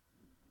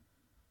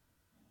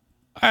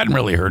 I hadn't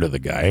really heard of the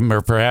guy,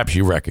 or perhaps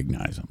you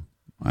recognize him.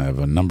 I have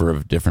a number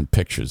of different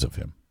pictures of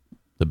him.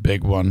 The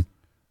big one,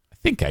 I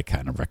think I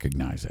kind of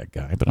recognize that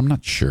guy, but I'm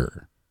not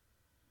sure.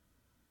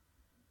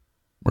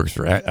 Works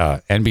for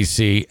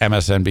NBC,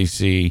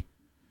 MSNBC,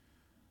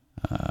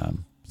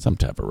 some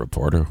type of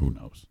reporter. Who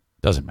knows?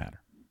 Doesn't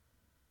matter.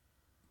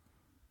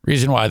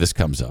 Reason why this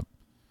comes up,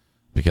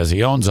 because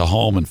he owns a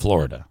home in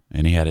Florida,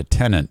 and he had a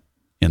tenant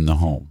in the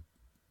home.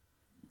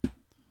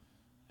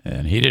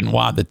 And he didn't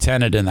want the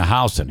tenant in the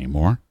house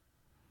anymore,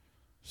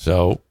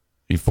 so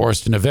he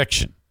forced an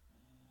eviction.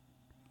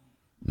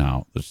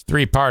 Now, there's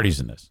three parties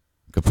in this.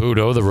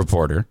 Caputo, the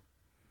reporter,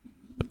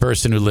 the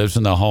person who lives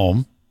in the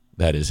home,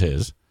 that is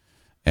his,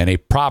 and a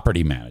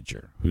property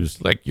manager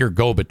who's like your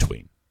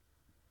go-between.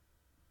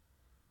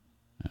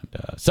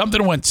 And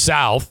something went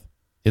south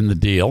in the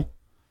deal,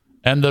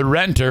 and the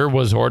renter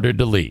was ordered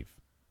to leave.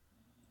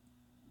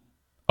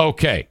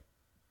 Okay.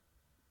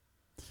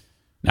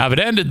 Now, if it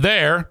ended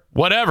there,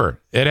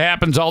 whatever. It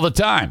happens all the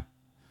time.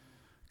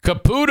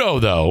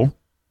 Caputo, though,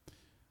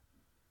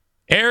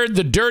 aired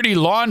the dirty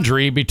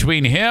laundry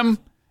between him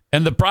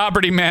and the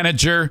property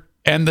manager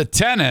and the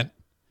tenant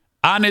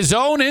on his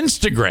own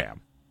Instagram,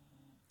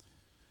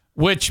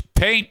 which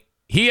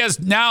he has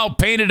now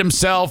painted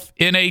himself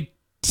in a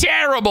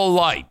terrible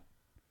light.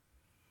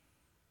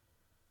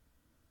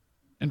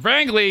 And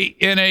frankly,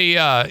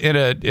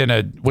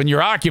 when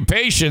your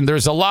occupation,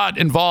 there's a lot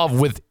involved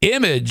with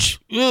image.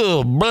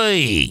 Oh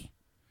boy,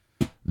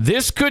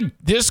 this could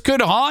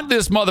haunt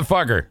this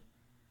motherfucker.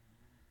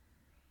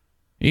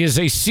 He is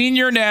a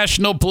senior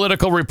national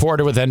political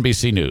reporter with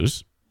NBC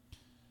News,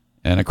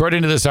 and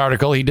according to this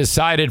article, he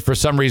decided for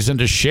some reason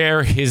to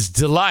share his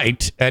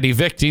delight at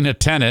evicting a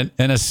tenant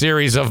in a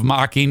series of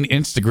mocking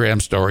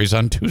Instagram stories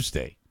on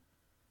Tuesday.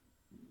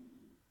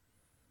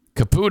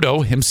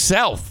 Caputo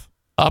himself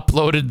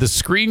uploaded the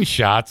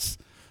screenshots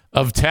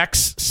of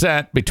texts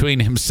sent between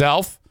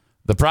himself,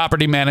 the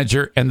property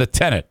manager, and the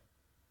tenant.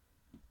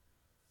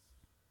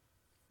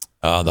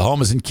 The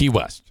home is in Key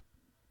West.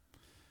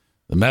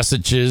 The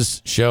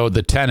messages showed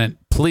the tenant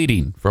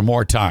pleading for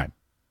more time.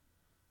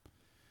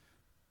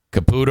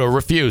 Caputo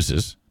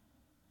refuses.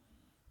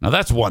 Now,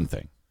 that's one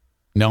thing.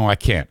 No, I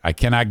can't. I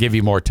cannot give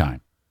you more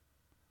time.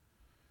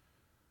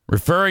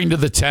 Referring to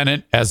the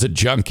tenant as a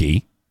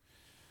junkie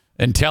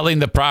and telling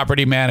the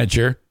property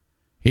manager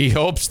he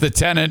hopes the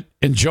tenant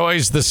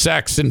enjoys the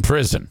sex in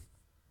prison.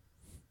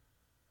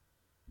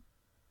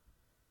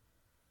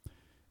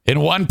 In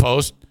one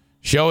post,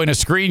 showing a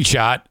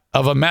screenshot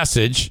of a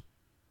message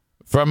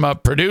from a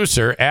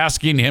producer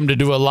asking him to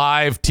do a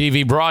live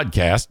TV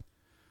broadcast,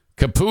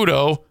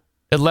 Caputo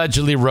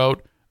allegedly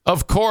wrote,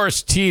 "Of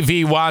course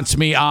TV wants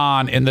me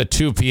on in the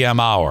 2 p.m.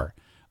 hour.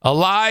 A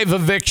live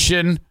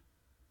eviction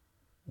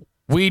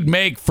would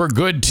make for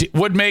good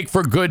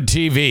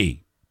TV."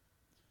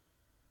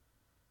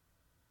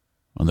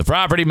 When the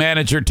property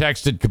manager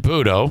texted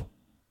Caputo,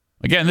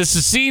 again, this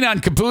is seen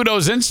on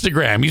Caputo's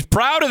Instagram. He's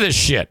proud of this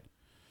shit.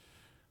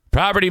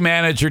 Property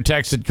manager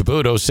texted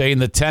Caputo saying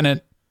the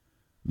tenant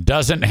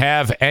doesn't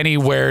have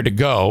anywhere to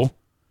go,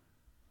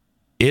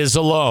 is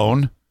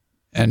alone,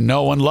 and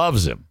no one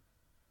loves him.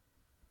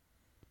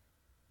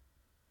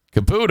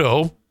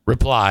 Caputo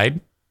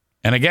replied,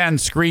 and again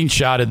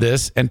screenshotted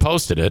this and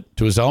posted it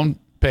to his own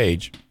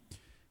page.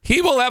 He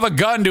will have a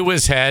gun to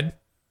his head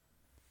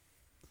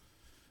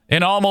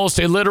in almost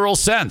a literal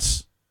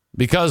sense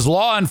because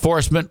law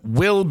enforcement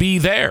will be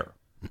there.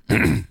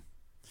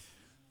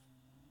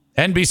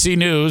 NBC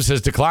News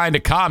has declined to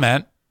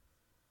comment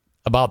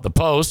about the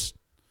post,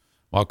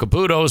 while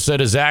Caputo said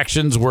his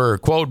actions were,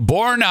 quote,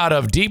 born out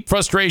of deep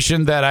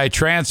frustration that I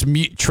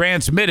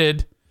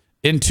transmitted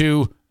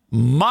into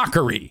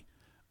mockery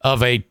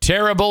of a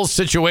terrible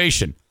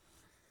situation.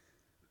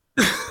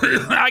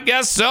 I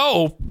guess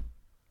so.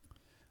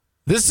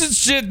 This is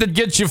shit that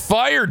gets you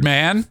fired,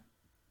 man.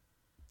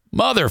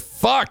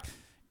 Motherfuck.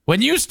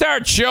 When you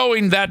start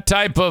showing that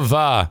type of,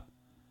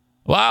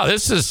 wow,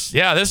 this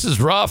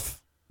is rough.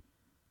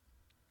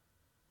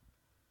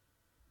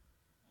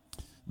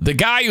 The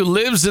guy who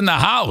lives in the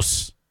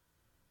house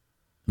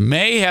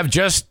may have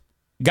just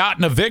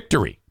gotten a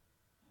victory.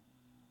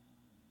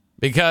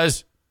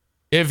 Because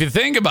if you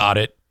think about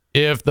it,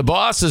 if the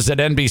bosses at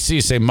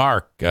NBC say,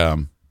 Mark,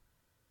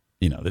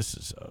 this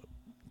is,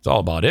 it's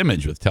all about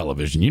image with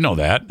television. You know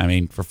that. I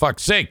mean, for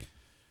fuck's sake,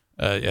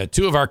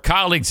 two of our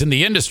colleagues in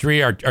the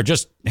industry are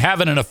just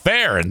having an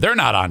affair and they're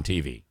not on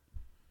TV.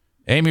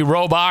 Amy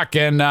Robach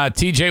and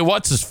TJ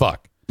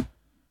What's-His-Fuck.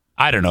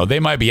 I don't know. They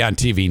might be on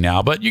TV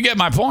now, but you get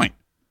my point.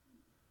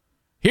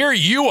 Here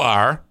you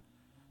are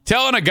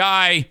telling a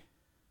guy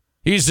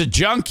he's a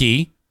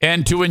junkie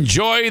and to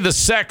enjoy the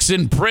sex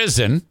in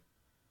prison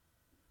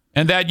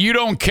and that you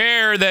don't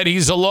care that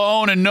he's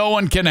alone and no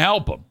one can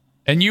help him.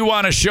 And you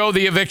want to show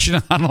the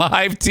eviction on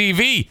live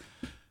TV.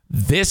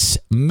 This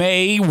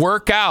may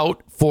work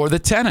out for the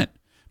tenant.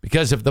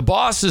 Because if the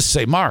bosses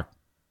say, Mark,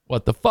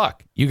 what the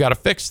fuck? You got to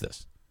fix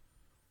this.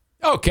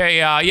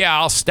 Okay,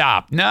 I'll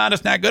stop. No,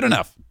 that's not good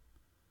enough.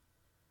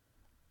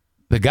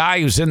 The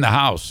guy who's in the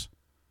house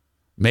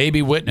may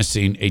be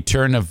witnessing a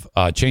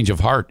change of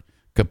heart.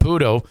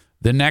 Caputo,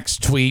 the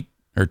next tweet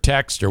or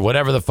text or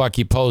whatever the fuck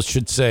he posts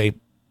should say,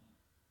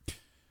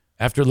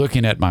 after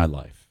looking at my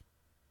life,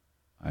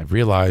 I've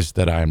realized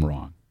that I'm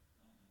wrong.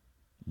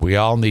 We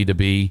all need to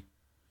be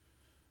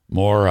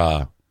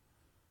more,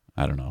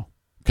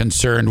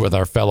 concerned with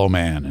our fellow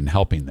man and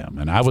helping them.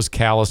 And I was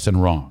callous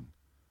and wrong.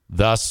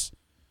 Thus,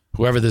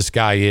 whoever this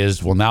guy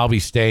is will now be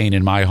staying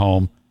in my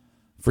home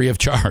free of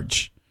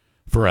charge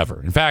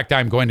forever. In fact,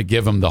 I'm going to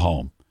give him the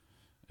home.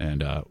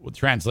 And the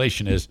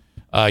translation is,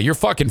 you're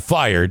fucking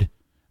fired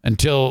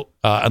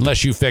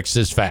unless you fix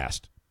this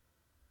fast.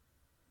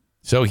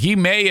 So he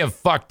may have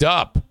fucked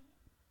up,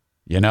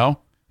 you know?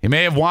 He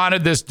may have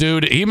wanted this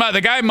dude.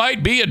 The guy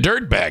might be a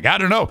dirtbag. I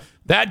don't know.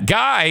 That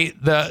guy,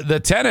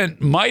 the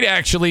tenant, might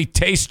actually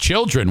taste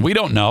children. We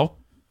don't know.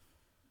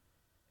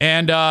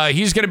 And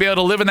he's going to be able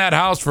to live in that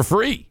house for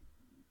free.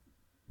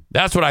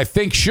 That's what I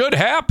think should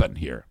happen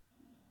here.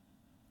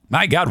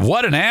 My God,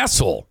 what an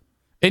asshole.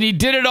 And he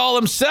did it all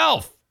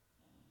himself.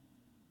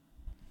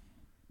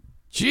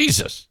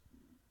 Jesus.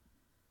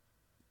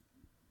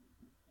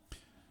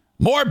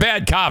 More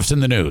bad cops in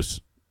the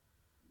news.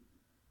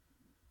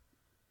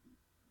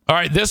 All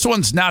right, this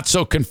one's not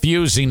so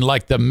confusing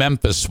like the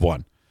Memphis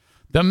one.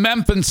 The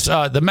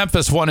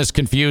Memphis one is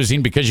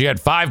confusing because you had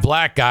 5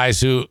 black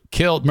guys who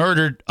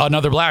murdered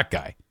another black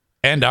guy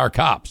and our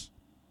cops.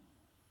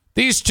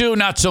 These two,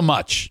 not so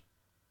much.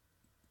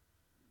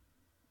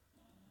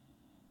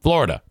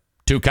 Florida,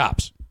 2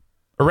 cops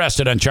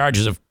arrested on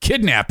charges of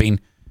kidnapping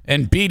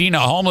and beating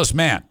a homeless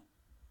man.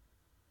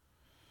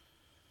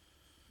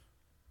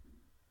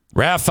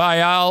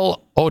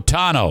 Rafael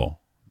Otano,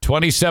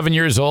 27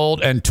 years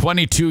old, and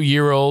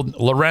 22-year-old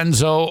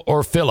Lorenzo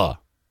Orfila.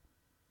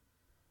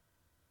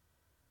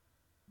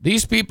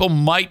 These people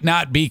might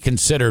not be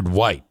considered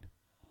white.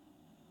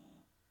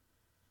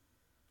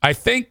 I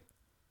think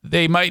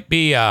they might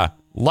be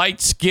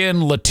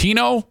light-skinned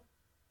Latino.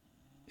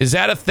 Is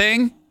that a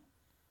thing?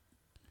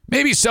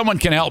 Maybe someone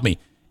can help me.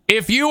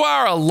 If you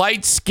are a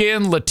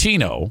light-skinned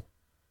Latino,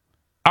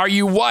 are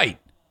you white?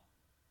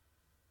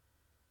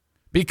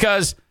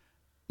 Because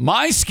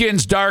my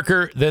skin's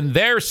darker than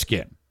their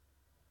skin.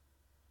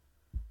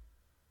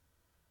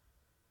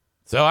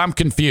 So I'm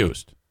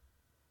confused.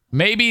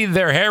 Maybe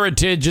their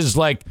heritage is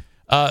like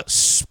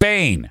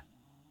Spain.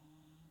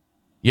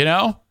 You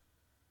know?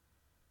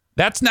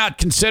 That's not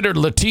considered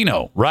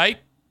Latino, right?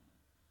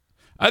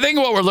 I think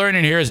what we're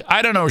learning here is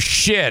I don't know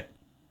shit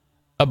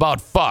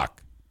about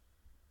fuck.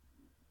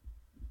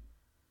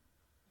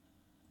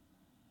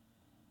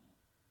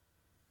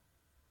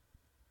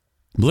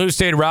 Blue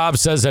State Rob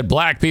says that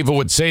black people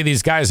would say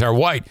these guys are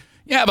white.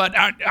 Yeah, but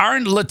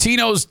aren't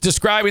Latinos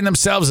describing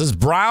themselves as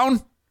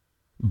brown?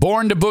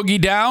 Born to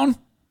boogie down?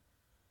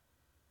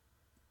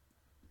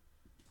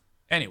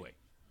 Anyway,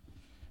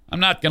 I'm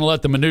not going to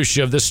let the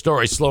minutia of this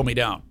story slow me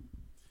down.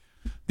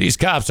 These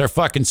cops are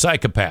fucking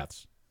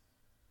psychopaths.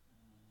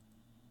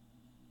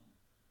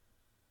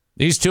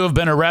 These 2 have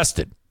been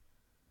arrested.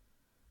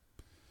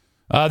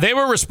 They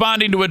were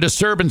responding to a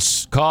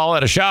disturbance call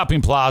at a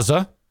shopping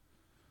plaza.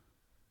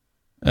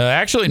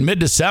 Actually, in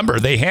mid-December,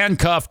 they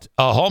handcuffed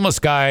a homeless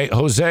guy,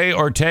 Jose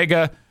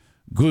Ortega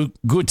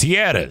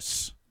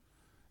Gutierrez,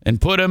 and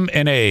put him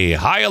in a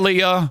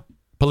Hialeah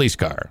police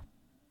car.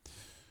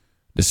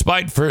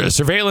 Despite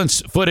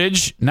surveillance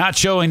footage not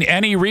showing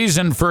any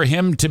reason for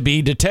him to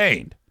be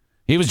detained.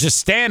 He was just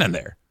standing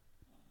there.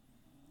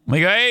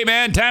 We go, hey,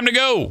 man, time to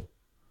go.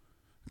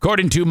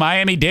 According to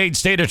Miami-Dade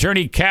State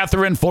Attorney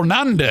Catherine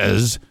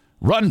Fernandez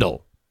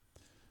Rundle,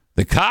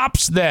 the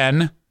cops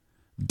then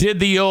did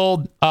the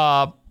old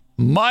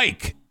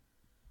Mike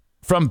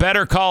from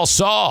Better Call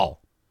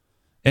Saul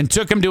and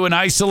took him to an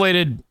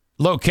isolated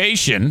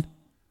location.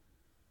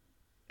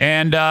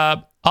 And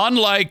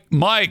unlike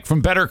Mike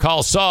from Better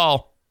Call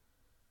Saul,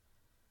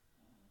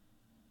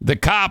 the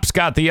cops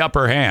got the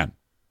upper hand.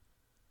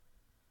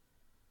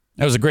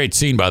 That was a great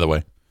scene, by the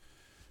way.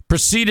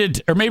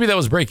 Proceeded, or maybe that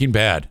was Breaking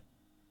Bad.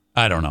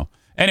 I don't know.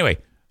 Anyway,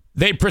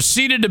 they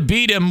proceeded to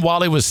beat him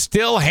while he was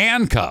still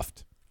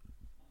handcuffed.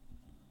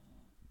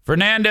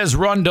 Fernandez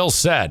Rundle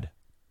said,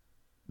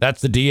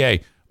 that's the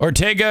DA,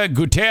 Ortega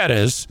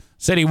Gutierrez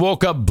said he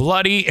woke up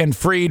bloody and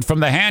freed from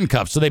the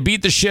handcuffs. So they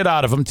beat the shit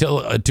out of him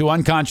to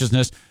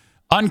unconsciousness,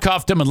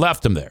 uncuffed him, and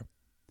left him there.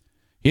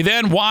 He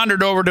then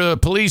wandered over to a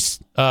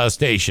police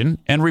station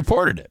and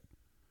reported it.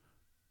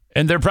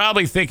 And they're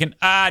probably thinking,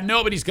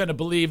 nobody's going to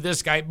believe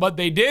this guy. But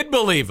they did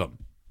believe him.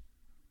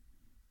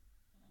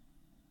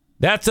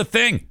 That's the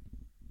thing.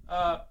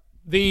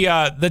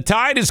 The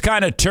tide is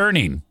kind of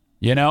turning,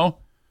 you know.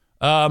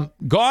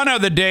 Gone are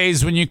the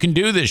days when you can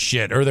do this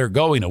shit, or they're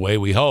going away,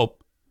 we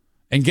hope,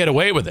 and get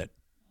away with it.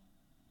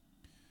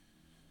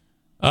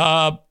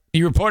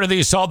 He reported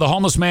the assault of the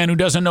homeless man who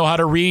doesn't know how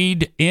to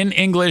read in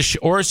English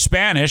or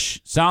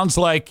Spanish. Sounds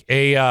like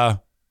a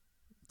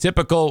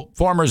typical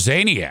former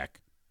Zaniac.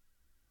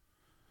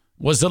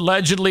 Was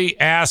allegedly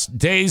asked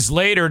days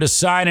later to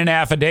sign an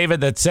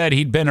affidavit that said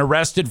he'd been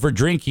arrested for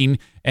drinking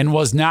and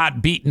was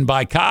not beaten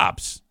by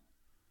cops.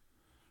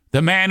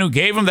 The man who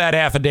gave him that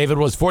affidavit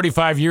was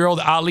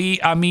 45-year-old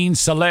Ali Amin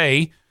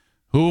Saleh,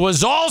 who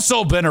was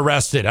also been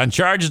arrested on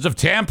charges of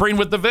tampering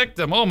with the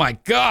victim. Oh, my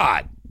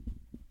God.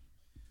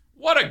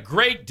 What a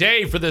great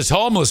day for this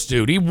homeless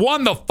dude. He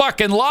won the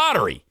fucking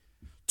lottery.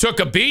 Took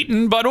a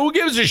beating, but who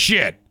gives a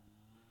shit?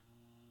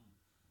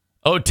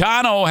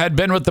 Otano had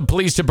been with the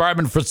police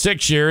department for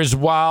 6 years,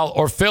 while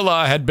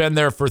Orfila had been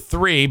there for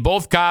 3.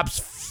 Both cops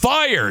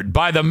fired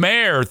by the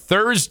mayor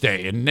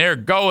Thursday, and they're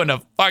going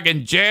to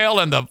fucking jail,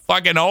 and the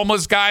fucking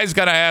homeless guy's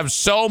going to have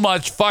so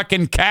much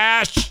fucking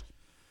cash.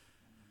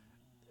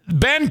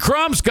 Ben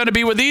Crump's going to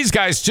be with these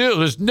guys, too.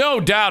 There's no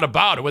doubt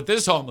about it with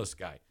this homeless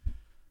guy.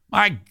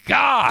 My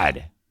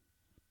God.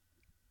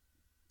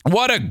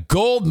 What a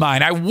gold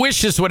mine. I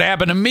wish this would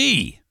happen to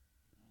me.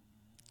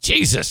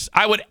 Jesus,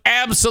 I would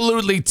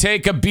absolutely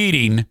take a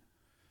beating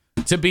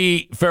to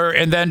be fair,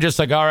 and then just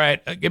like, all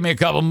right, give me a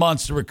couple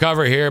months to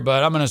recover here,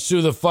 but I'm going to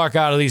sue the fuck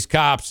out of these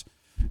cops,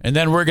 and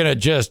then we're going to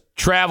just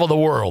travel the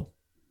world.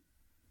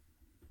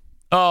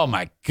 Oh,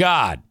 my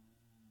God.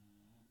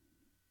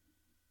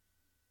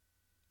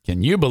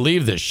 Can you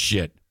believe this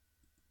shit?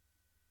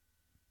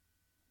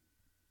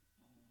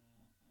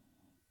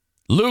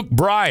 Luke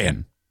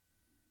Bryan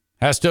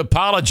has to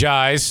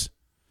apologize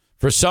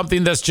for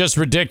something that's just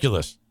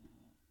ridiculous.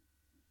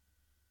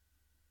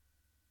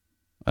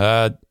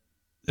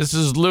 This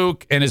is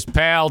Luke and his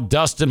pal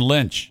Dustin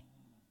Lynch.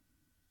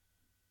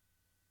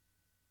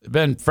 They've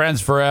been friends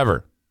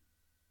forever.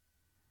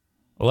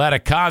 Well, at a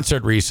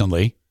concert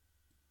recently,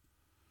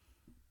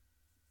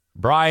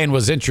 Bryan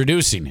was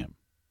introducing him,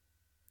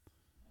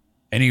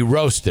 and he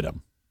roasted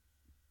him.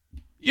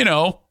 You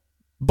know,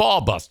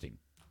 ball busting.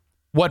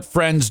 What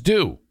friends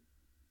do.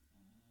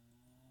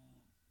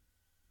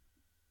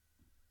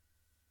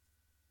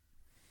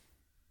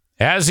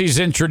 As he's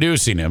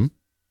introducing him,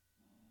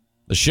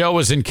 the show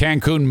was in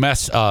Cancun,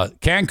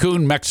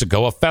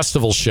 Mexico, a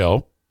festival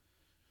show,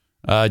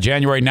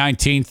 January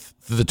 19th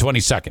through the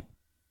 22nd.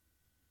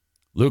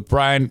 Luke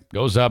Bryan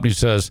goes up and he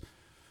says,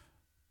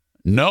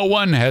 "No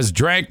one has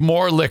drank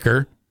more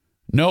liquor.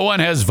 No one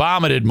has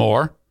vomited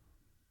more.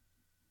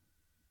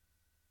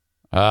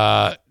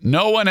 No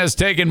one has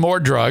taken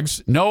more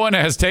drugs. No one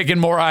has taken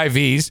more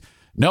IVs.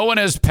 No one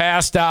has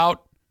passed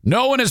out.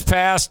 No one has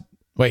passed.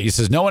 Wait, he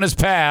says, no one has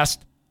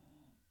passed.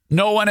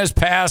 No one has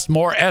passed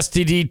more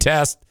STD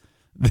tests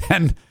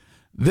than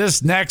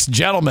this next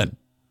gentleman,"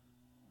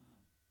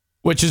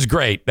 which is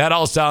great. That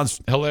all sounds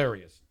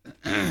hilarious.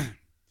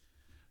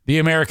 The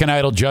American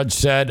Idol judge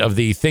said of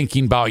the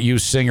Thinking About You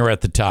singer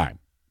at the time.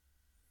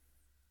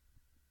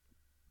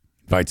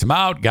 Invites him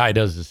out. Guy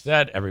does the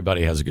set.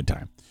 Everybody has a good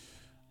time.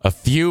 A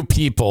few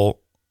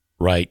people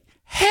write,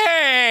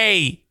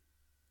 "Hey,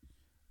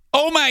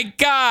 oh my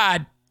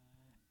God,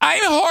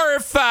 I'm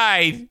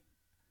horrified.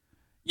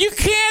 You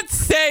can't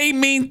say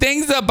mean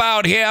things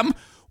about him.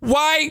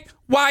 Why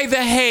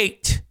the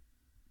hate?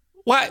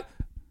 What?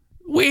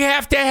 We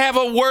have to have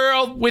a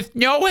world with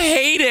no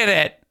hate in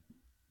it.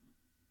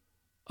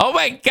 Oh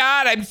my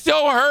God, I'm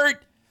so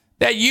hurt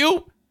that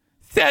you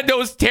said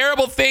those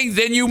terrible things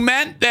and you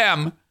meant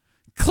them.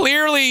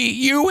 Clearly,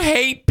 you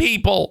hate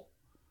people.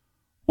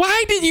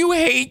 Why did you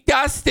hate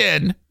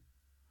Dustin?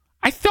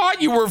 I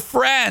thought you were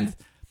friends.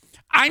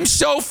 I'm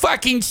so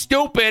fucking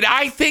stupid.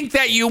 I think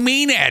that you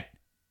mean it."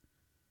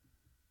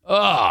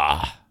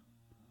 Ugh.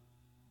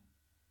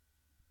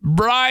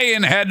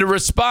 Bryan had to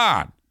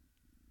respond.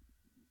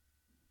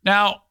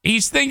 Now,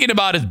 he's thinking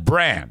about his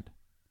brand.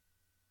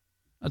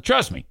 Now,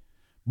 trust me,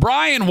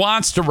 Bryan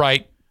wants to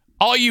write,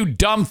 "All you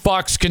dumb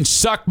fucks can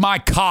suck my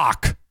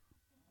cock."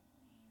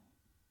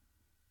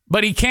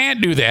 But he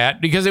can't do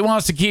that because he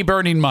wants to keep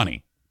earning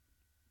money.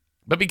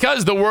 But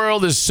because the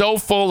world is so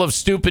full of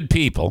stupid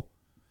people,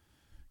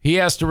 he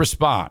has to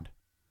respond.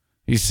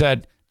 He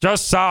said,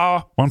 "Just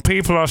saw when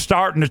people are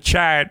starting to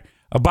chat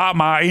about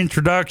my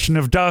introduction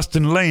of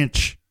Dustin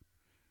Lynch."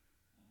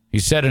 He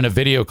said in a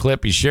video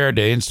clip he shared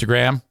to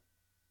Instagram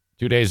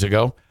 2 days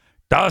ago,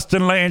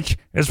 "Dustin Lynch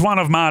is one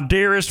of my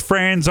dearest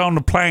friends on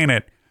the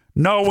planet.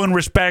 No one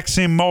respects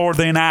him more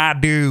than I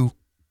do."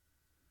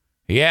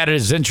 He added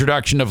his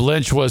introduction of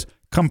Lynch was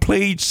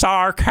complete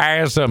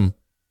sarcasm.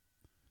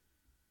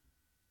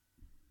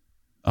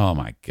 Oh,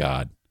 my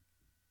God.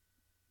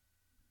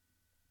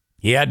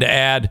 He had to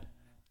add,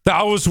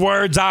 "Those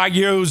words I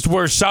used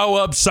were so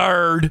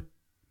absurd.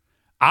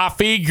 I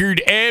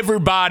figured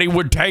everybody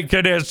would take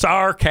it as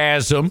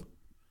sarcasm.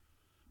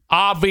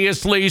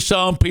 Obviously,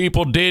 some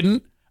people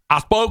didn't. I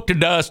spoke to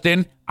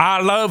Dustin.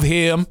 I love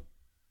him.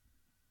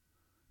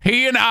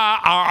 He and I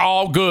are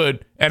all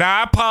good, and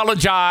I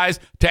apologize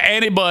to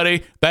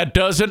anybody that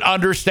doesn't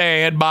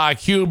understand my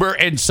humor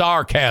and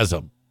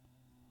sarcasm."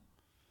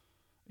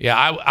 Yeah,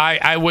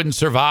 I wouldn't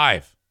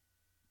survive.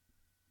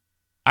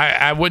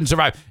 I wouldn't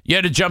survive. You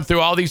had to jump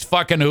through all these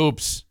fucking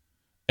hoops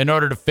in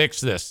order to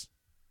fix this.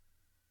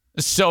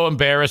 It's so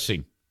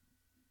embarrassing.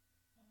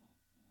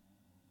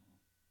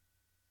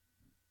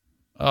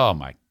 Oh,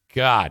 my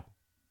God.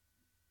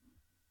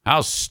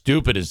 How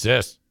stupid is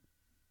this?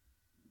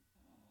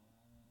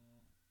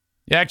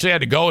 You actually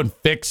had to go and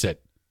fix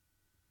it.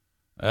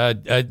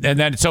 And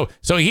then so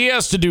he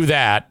has to do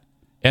that.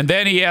 And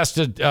then he has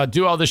to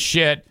do all this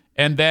shit.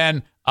 And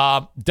then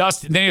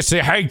Dustin, then you say,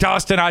 "Hey,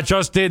 Dustin, I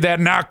just did that.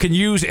 Now can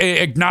you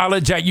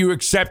acknowledge that you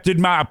accepted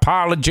my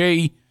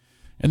apology?"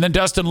 And then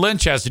Dustin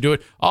Lynch has to do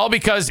it, all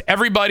because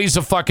everybody's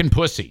a fucking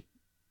pussy.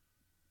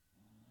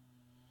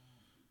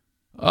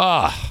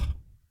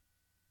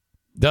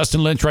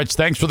 Dustin Lynch writes,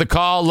 thanks for the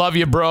call. Love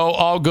you, bro.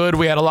 All good.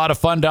 We had a lot of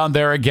fun down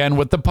there again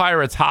with the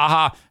Pirates. Ha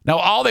ha. Now,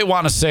 all they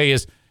want to say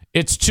is,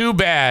 it's too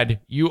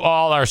bad you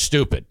all are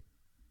stupid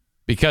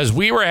because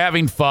we were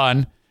having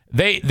fun.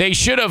 They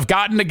should have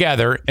gotten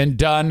together and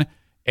done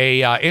a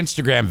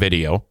Instagram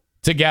video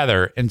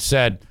together and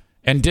said,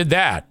 and did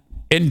that.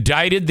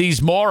 Indicted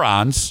these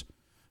morons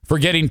for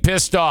getting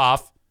pissed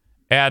off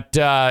at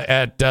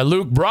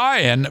Luke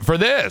Bryan for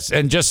this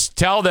and just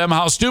tell them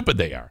how stupid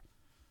they are.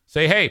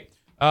 Say, hey,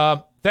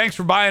 thanks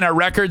for buying our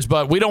records,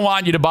 but we don't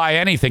want you to buy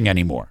anything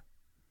anymore.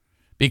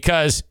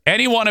 Because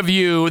any one of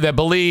you that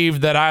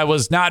believed that I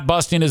was not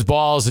busting his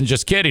balls and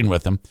just kidding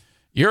with him,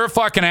 you're a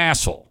fucking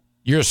asshole.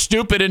 You're a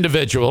stupid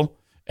individual,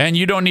 and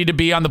you don't need to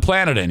be on the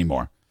planet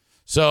anymore.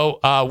 So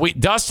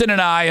Dustin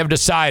and I have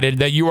decided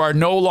that you are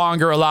no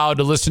longer allowed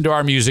to listen to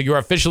our music. You are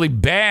officially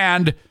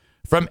banned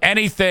from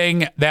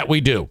anything that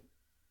we do.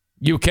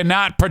 You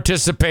cannot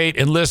participate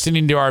in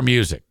listening to our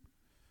music.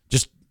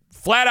 Just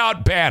flat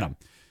out ban them.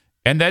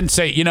 And then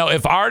say,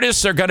 if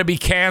artists are going to be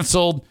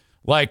canceled,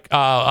 like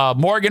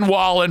Morgan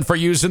Wallen for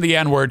using the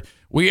N-word,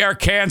 we are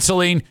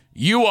canceling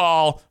you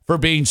all for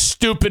being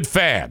stupid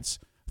fans.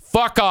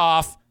 Fuck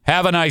off.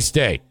 Have a nice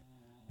day.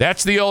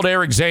 That's the old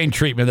Eric Zane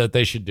treatment that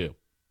they should do.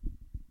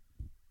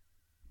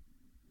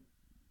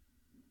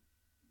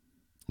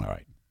 All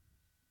right.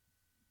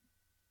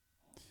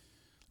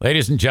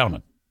 Ladies and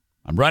gentlemen,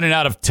 I'm running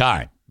out of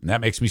time, and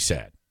that makes me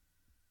sad.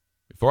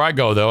 Before I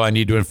go, though, I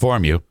need to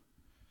inform you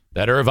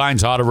that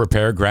Irvine's Auto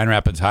Repair, Grand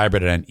Rapids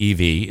Hybrid and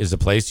EV is a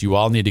place you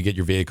all need to get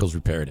your vehicles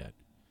repaired at.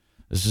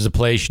 This is a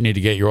place you need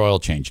to get your oil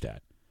changed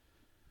at.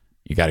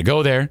 You got to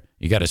go there.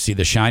 You got to see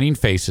the shining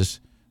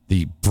faces,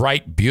 the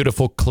bright,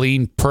 beautiful,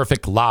 clean,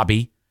 perfect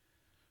lobby,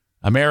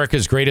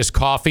 America's greatest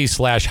coffee /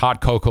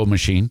 hot cocoa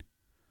machine,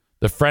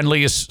 the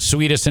friendliest,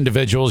 sweetest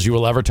individuals you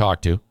will ever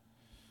talk to,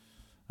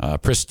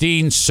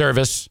 pristine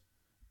service,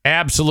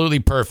 absolutely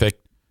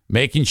perfect,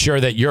 making sure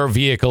that your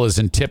vehicle is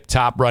in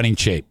tip-top running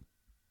shape.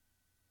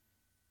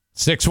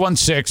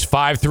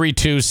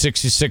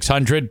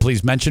 616-532-6600.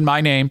 Please mention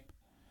my name.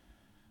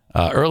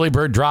 Early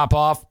bird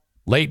drop-off,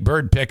 late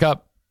bird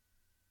pickup,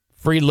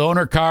 free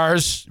loaner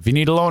cars. If you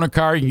need a loaner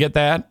car, you can get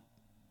that.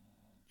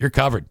 You're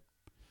covered.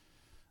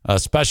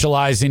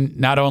 Specializing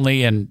not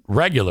only in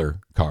regular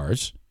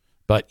cars,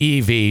 but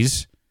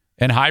EVs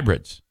and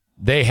hybrids.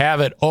 They have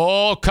it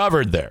all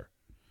covered there.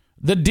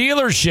 The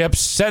dealerships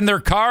send their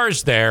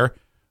cars there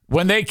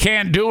when they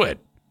can't do it.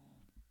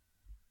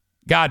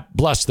 God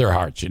bless their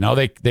hearts.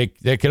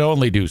 They can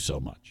only do so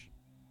much.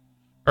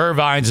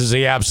 Irvine's is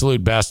the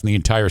absolute best in the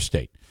entire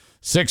state.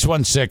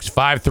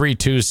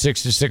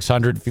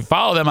 616-532-6600. If you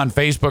follow them on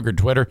Facebook or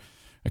Twitter,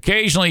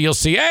 occasionally you'll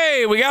see,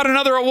 hey, we got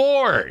another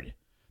award.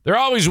 They're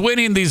always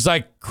winning these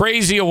like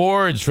crazy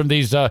awards from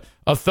these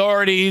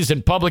authorities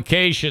and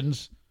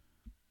publications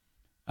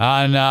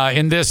on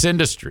in this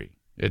industry.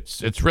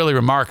 It's really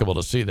remarkable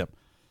to see them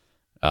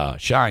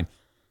shine.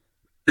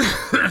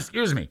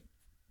 Excuse me.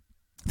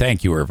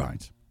 Thank you,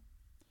 Irvine's.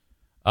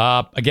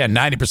 Again,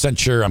 90%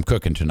 sure I'm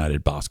cooking tonight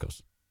at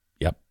Bosco's.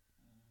 Yep.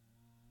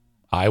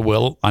 I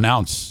will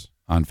announce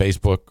on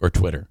Facebook or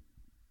Twitter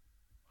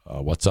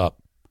what's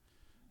up.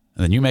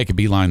 And then you make a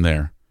beeline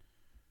there.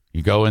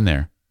 You go in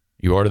there.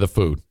 You order the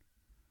food.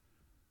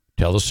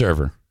 Tell the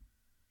server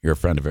you're a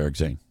friend of Eric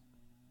Zane.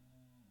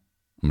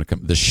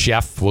 The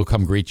chef will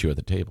come greet you at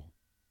the table.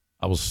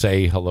 I will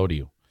say hello to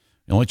you.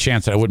 The only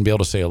chance that I wouldn't be able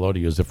to say hello to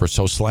you is if we're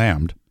so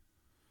slammed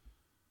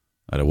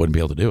that I wouldn't be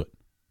able to do it.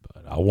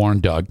 But I'll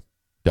warn Doug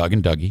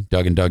and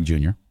Doug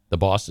Jr., the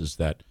bosses,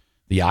 that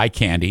the eye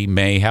candy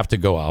may have to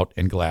go out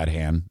and glad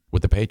hand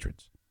with the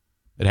patrons.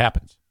 It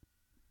happens.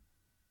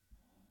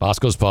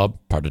 Bosco's Pub,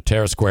 part of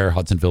Terra Square,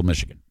 Hudsonville,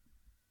 Michigan.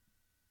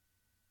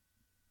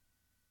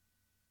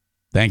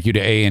 Thank you to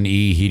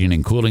A&E Heating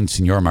and Cooling,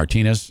 Senor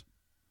Martinez,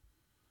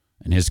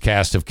 and his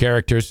cast of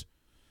characters,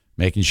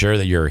 making sure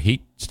that your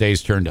heat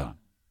stays turned on.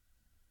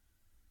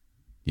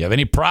 You have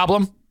any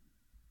problem?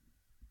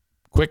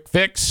 Quick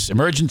fix,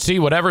 emergency,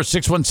 whatever,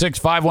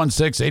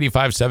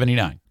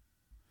 616-516-8579.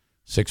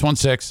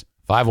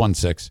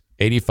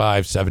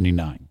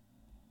 616-516-8579.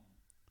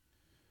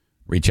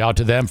 Reach out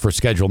to them for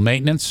scheduled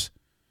maintenance,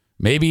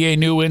 maybe a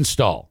new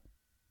install.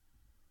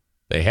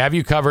 They have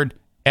you covered,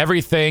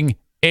 everything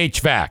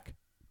HVAC.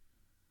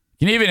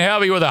 Can even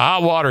help you with a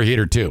hot water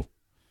heater, too.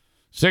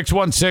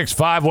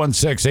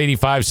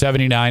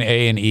 616-516-8579,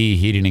 A&E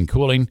Heating and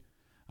Cooling.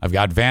 I've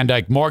got Van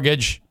Dyke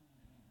Mortgage.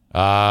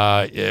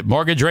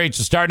 Mortgage rates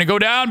are starting to go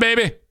down,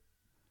 baby.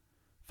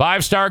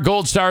 5-star,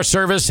 gold star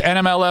service,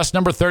 NMLS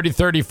number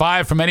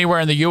 3035 from anywhere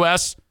in the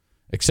U.S.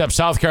 except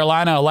South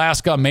Carolina,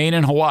 Alaska, Maine,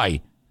 and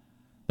Hawaii.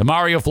 The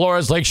Mario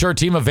Flores Lakeshore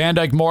team of Van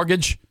Dyke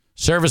Mortgage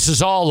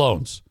services all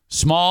loans.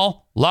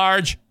 Small,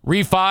 large,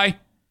 refi,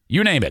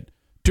 you name it.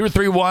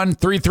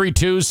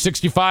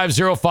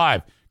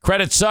 231-332-6505.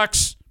 Credit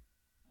sucks.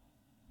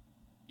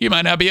 You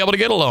might not be able to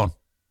get a loan.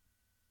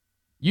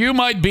 You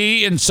might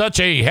be in such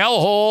a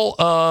hellhole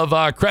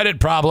of credit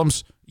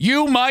problems,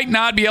 you might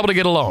not be able to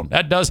get a loan.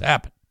 That does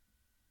happen.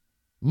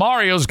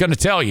 Mario's going to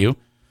tell you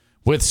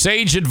with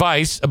sage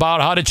advice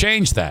about how to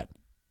change that.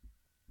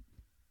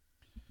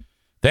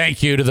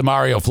 Thank you to the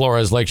Mario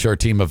Flores Lakeshore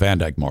team of Van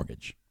Dyke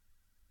Mortgage.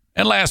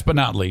 And last but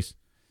not least,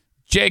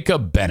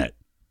 Jacob Bennett,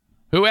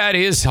 who at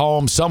his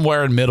home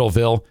somewhere in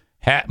Middleville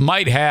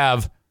might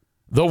have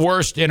the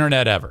worst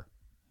internet ever.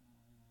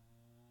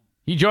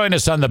 He joined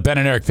us on the Ben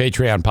and Eric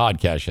Patreon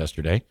podcast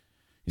yesterday.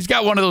 He's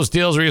got one of those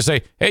deals where you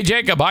say, hey,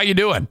 Jacob, how you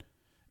doing?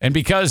 And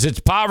because it's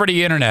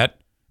poverty internet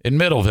in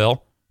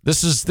Middleville,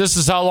 this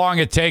is how long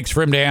it takes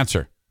for him to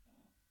answer.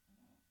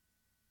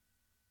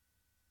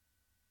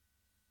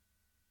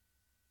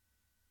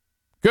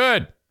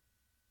 Good.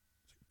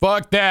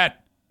 Fuck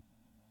that.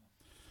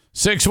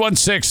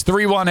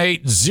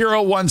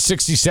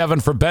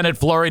 616-318-0167 for Bennett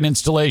Flooring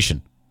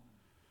Installation.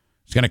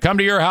 He's going to come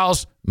to your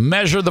house,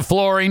 measure the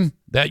flooring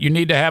that you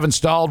need to have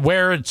installed,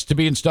 where it's to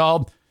be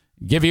installed,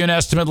 give you an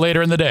estimate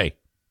later in the day.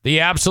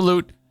 The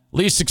absolute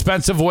least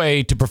expensive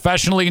way to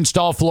professionally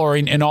install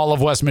flooring in all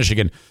of West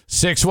Michigan.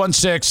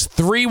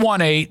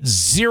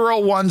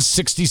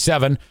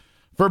 616-318-0167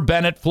 for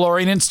Bennett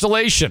Flooring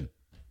Installation.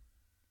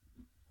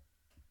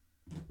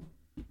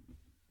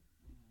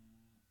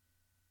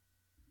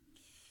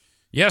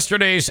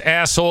 Yesterday's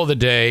asshole of the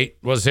day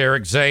was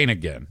Eric Zane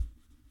again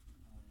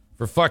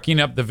for fucking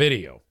up the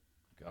video.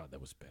 God,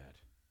 that was bad.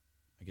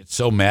 I get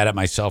so mad at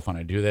myself when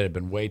I do that. It's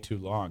been way too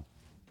long.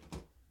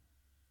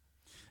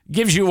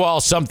 Gives you all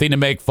something to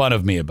make fun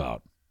of me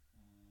about.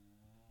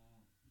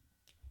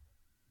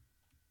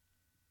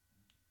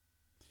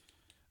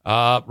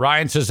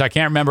 Ryan says, I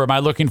can't remember. Am I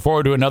looking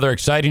forward to another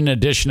exciting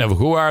edition of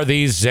Who Are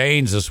These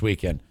Zanes this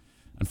weekend?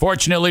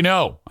 Unfortunately,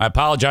 no. I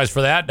apologize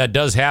for that. That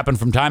does happen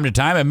from time to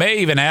time. It may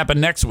even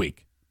happen next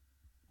week.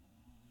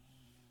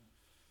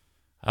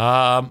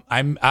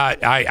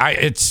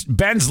 It's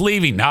Ben's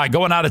leaving.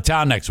 Going out of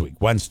town next week,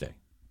 Wednesday.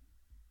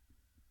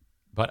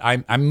 But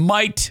I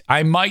might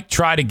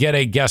try to get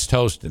a guest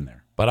host in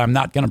there, but I'm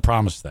not going to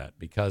promise that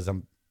because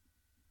I'm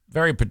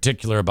very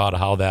particular about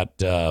how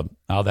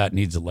that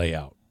needs to lay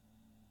out.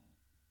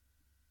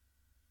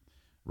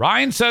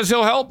 Ryan says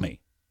he'll help me.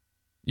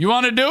 You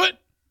want to do it?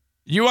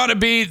 You want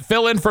to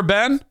fill in for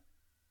Ben?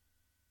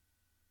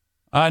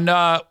 And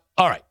all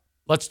right,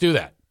 let's do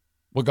that.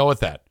 We'll go with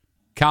that.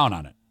 Count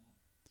on it.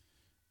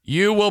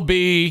 You will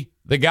be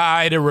the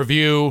guy to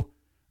review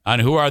on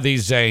Who Are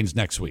These Zanes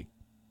next week.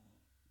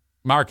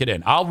 Mark it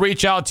in. I'll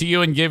reach out to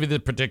you and give you the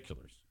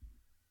particulars.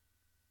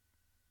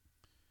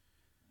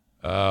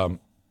 All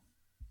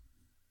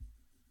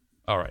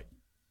right.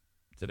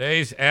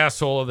 Today's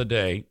asshole of the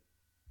day.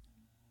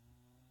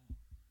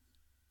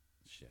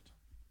 Shit.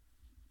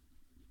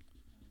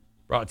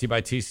 Brought to you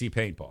by TC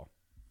Paintball.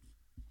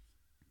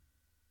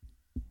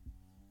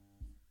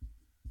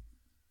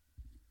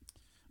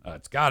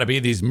 It's got to be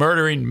these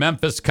murdering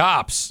Memphis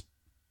cops.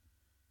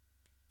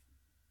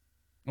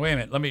 Wait a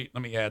minute. Let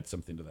me add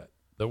something to that.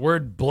 The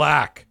word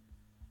black.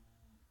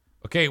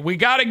 Okay, we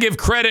got to give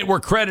credit where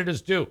credit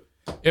is due.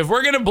 If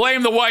we're going to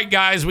blame the white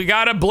guys, we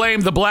got to blame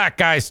the black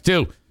guys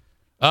too.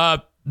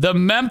 The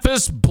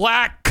Memphis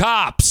black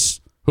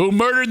cops who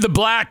murdered the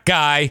black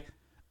guy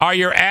are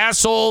your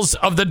assholes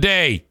of the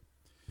day.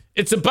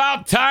 It's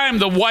about time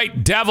the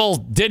white devil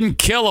didn't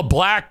kill a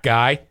black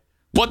guy.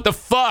 What the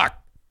fuck?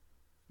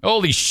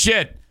 Holy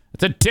shit.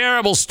 It's a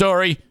terrible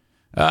story.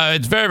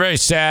 It's very, very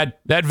sad.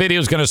 That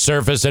video is going to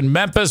surface, and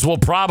Memphis will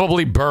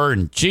probably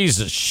burn.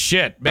 Jesus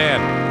shit,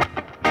 man.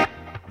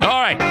 All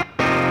right.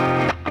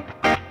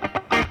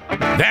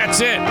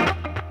 That's it.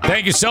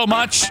 Thank you so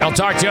much. I'll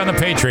talk to you on the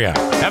Patreon.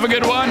 Have a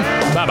good one.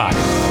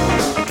 Bye-bye.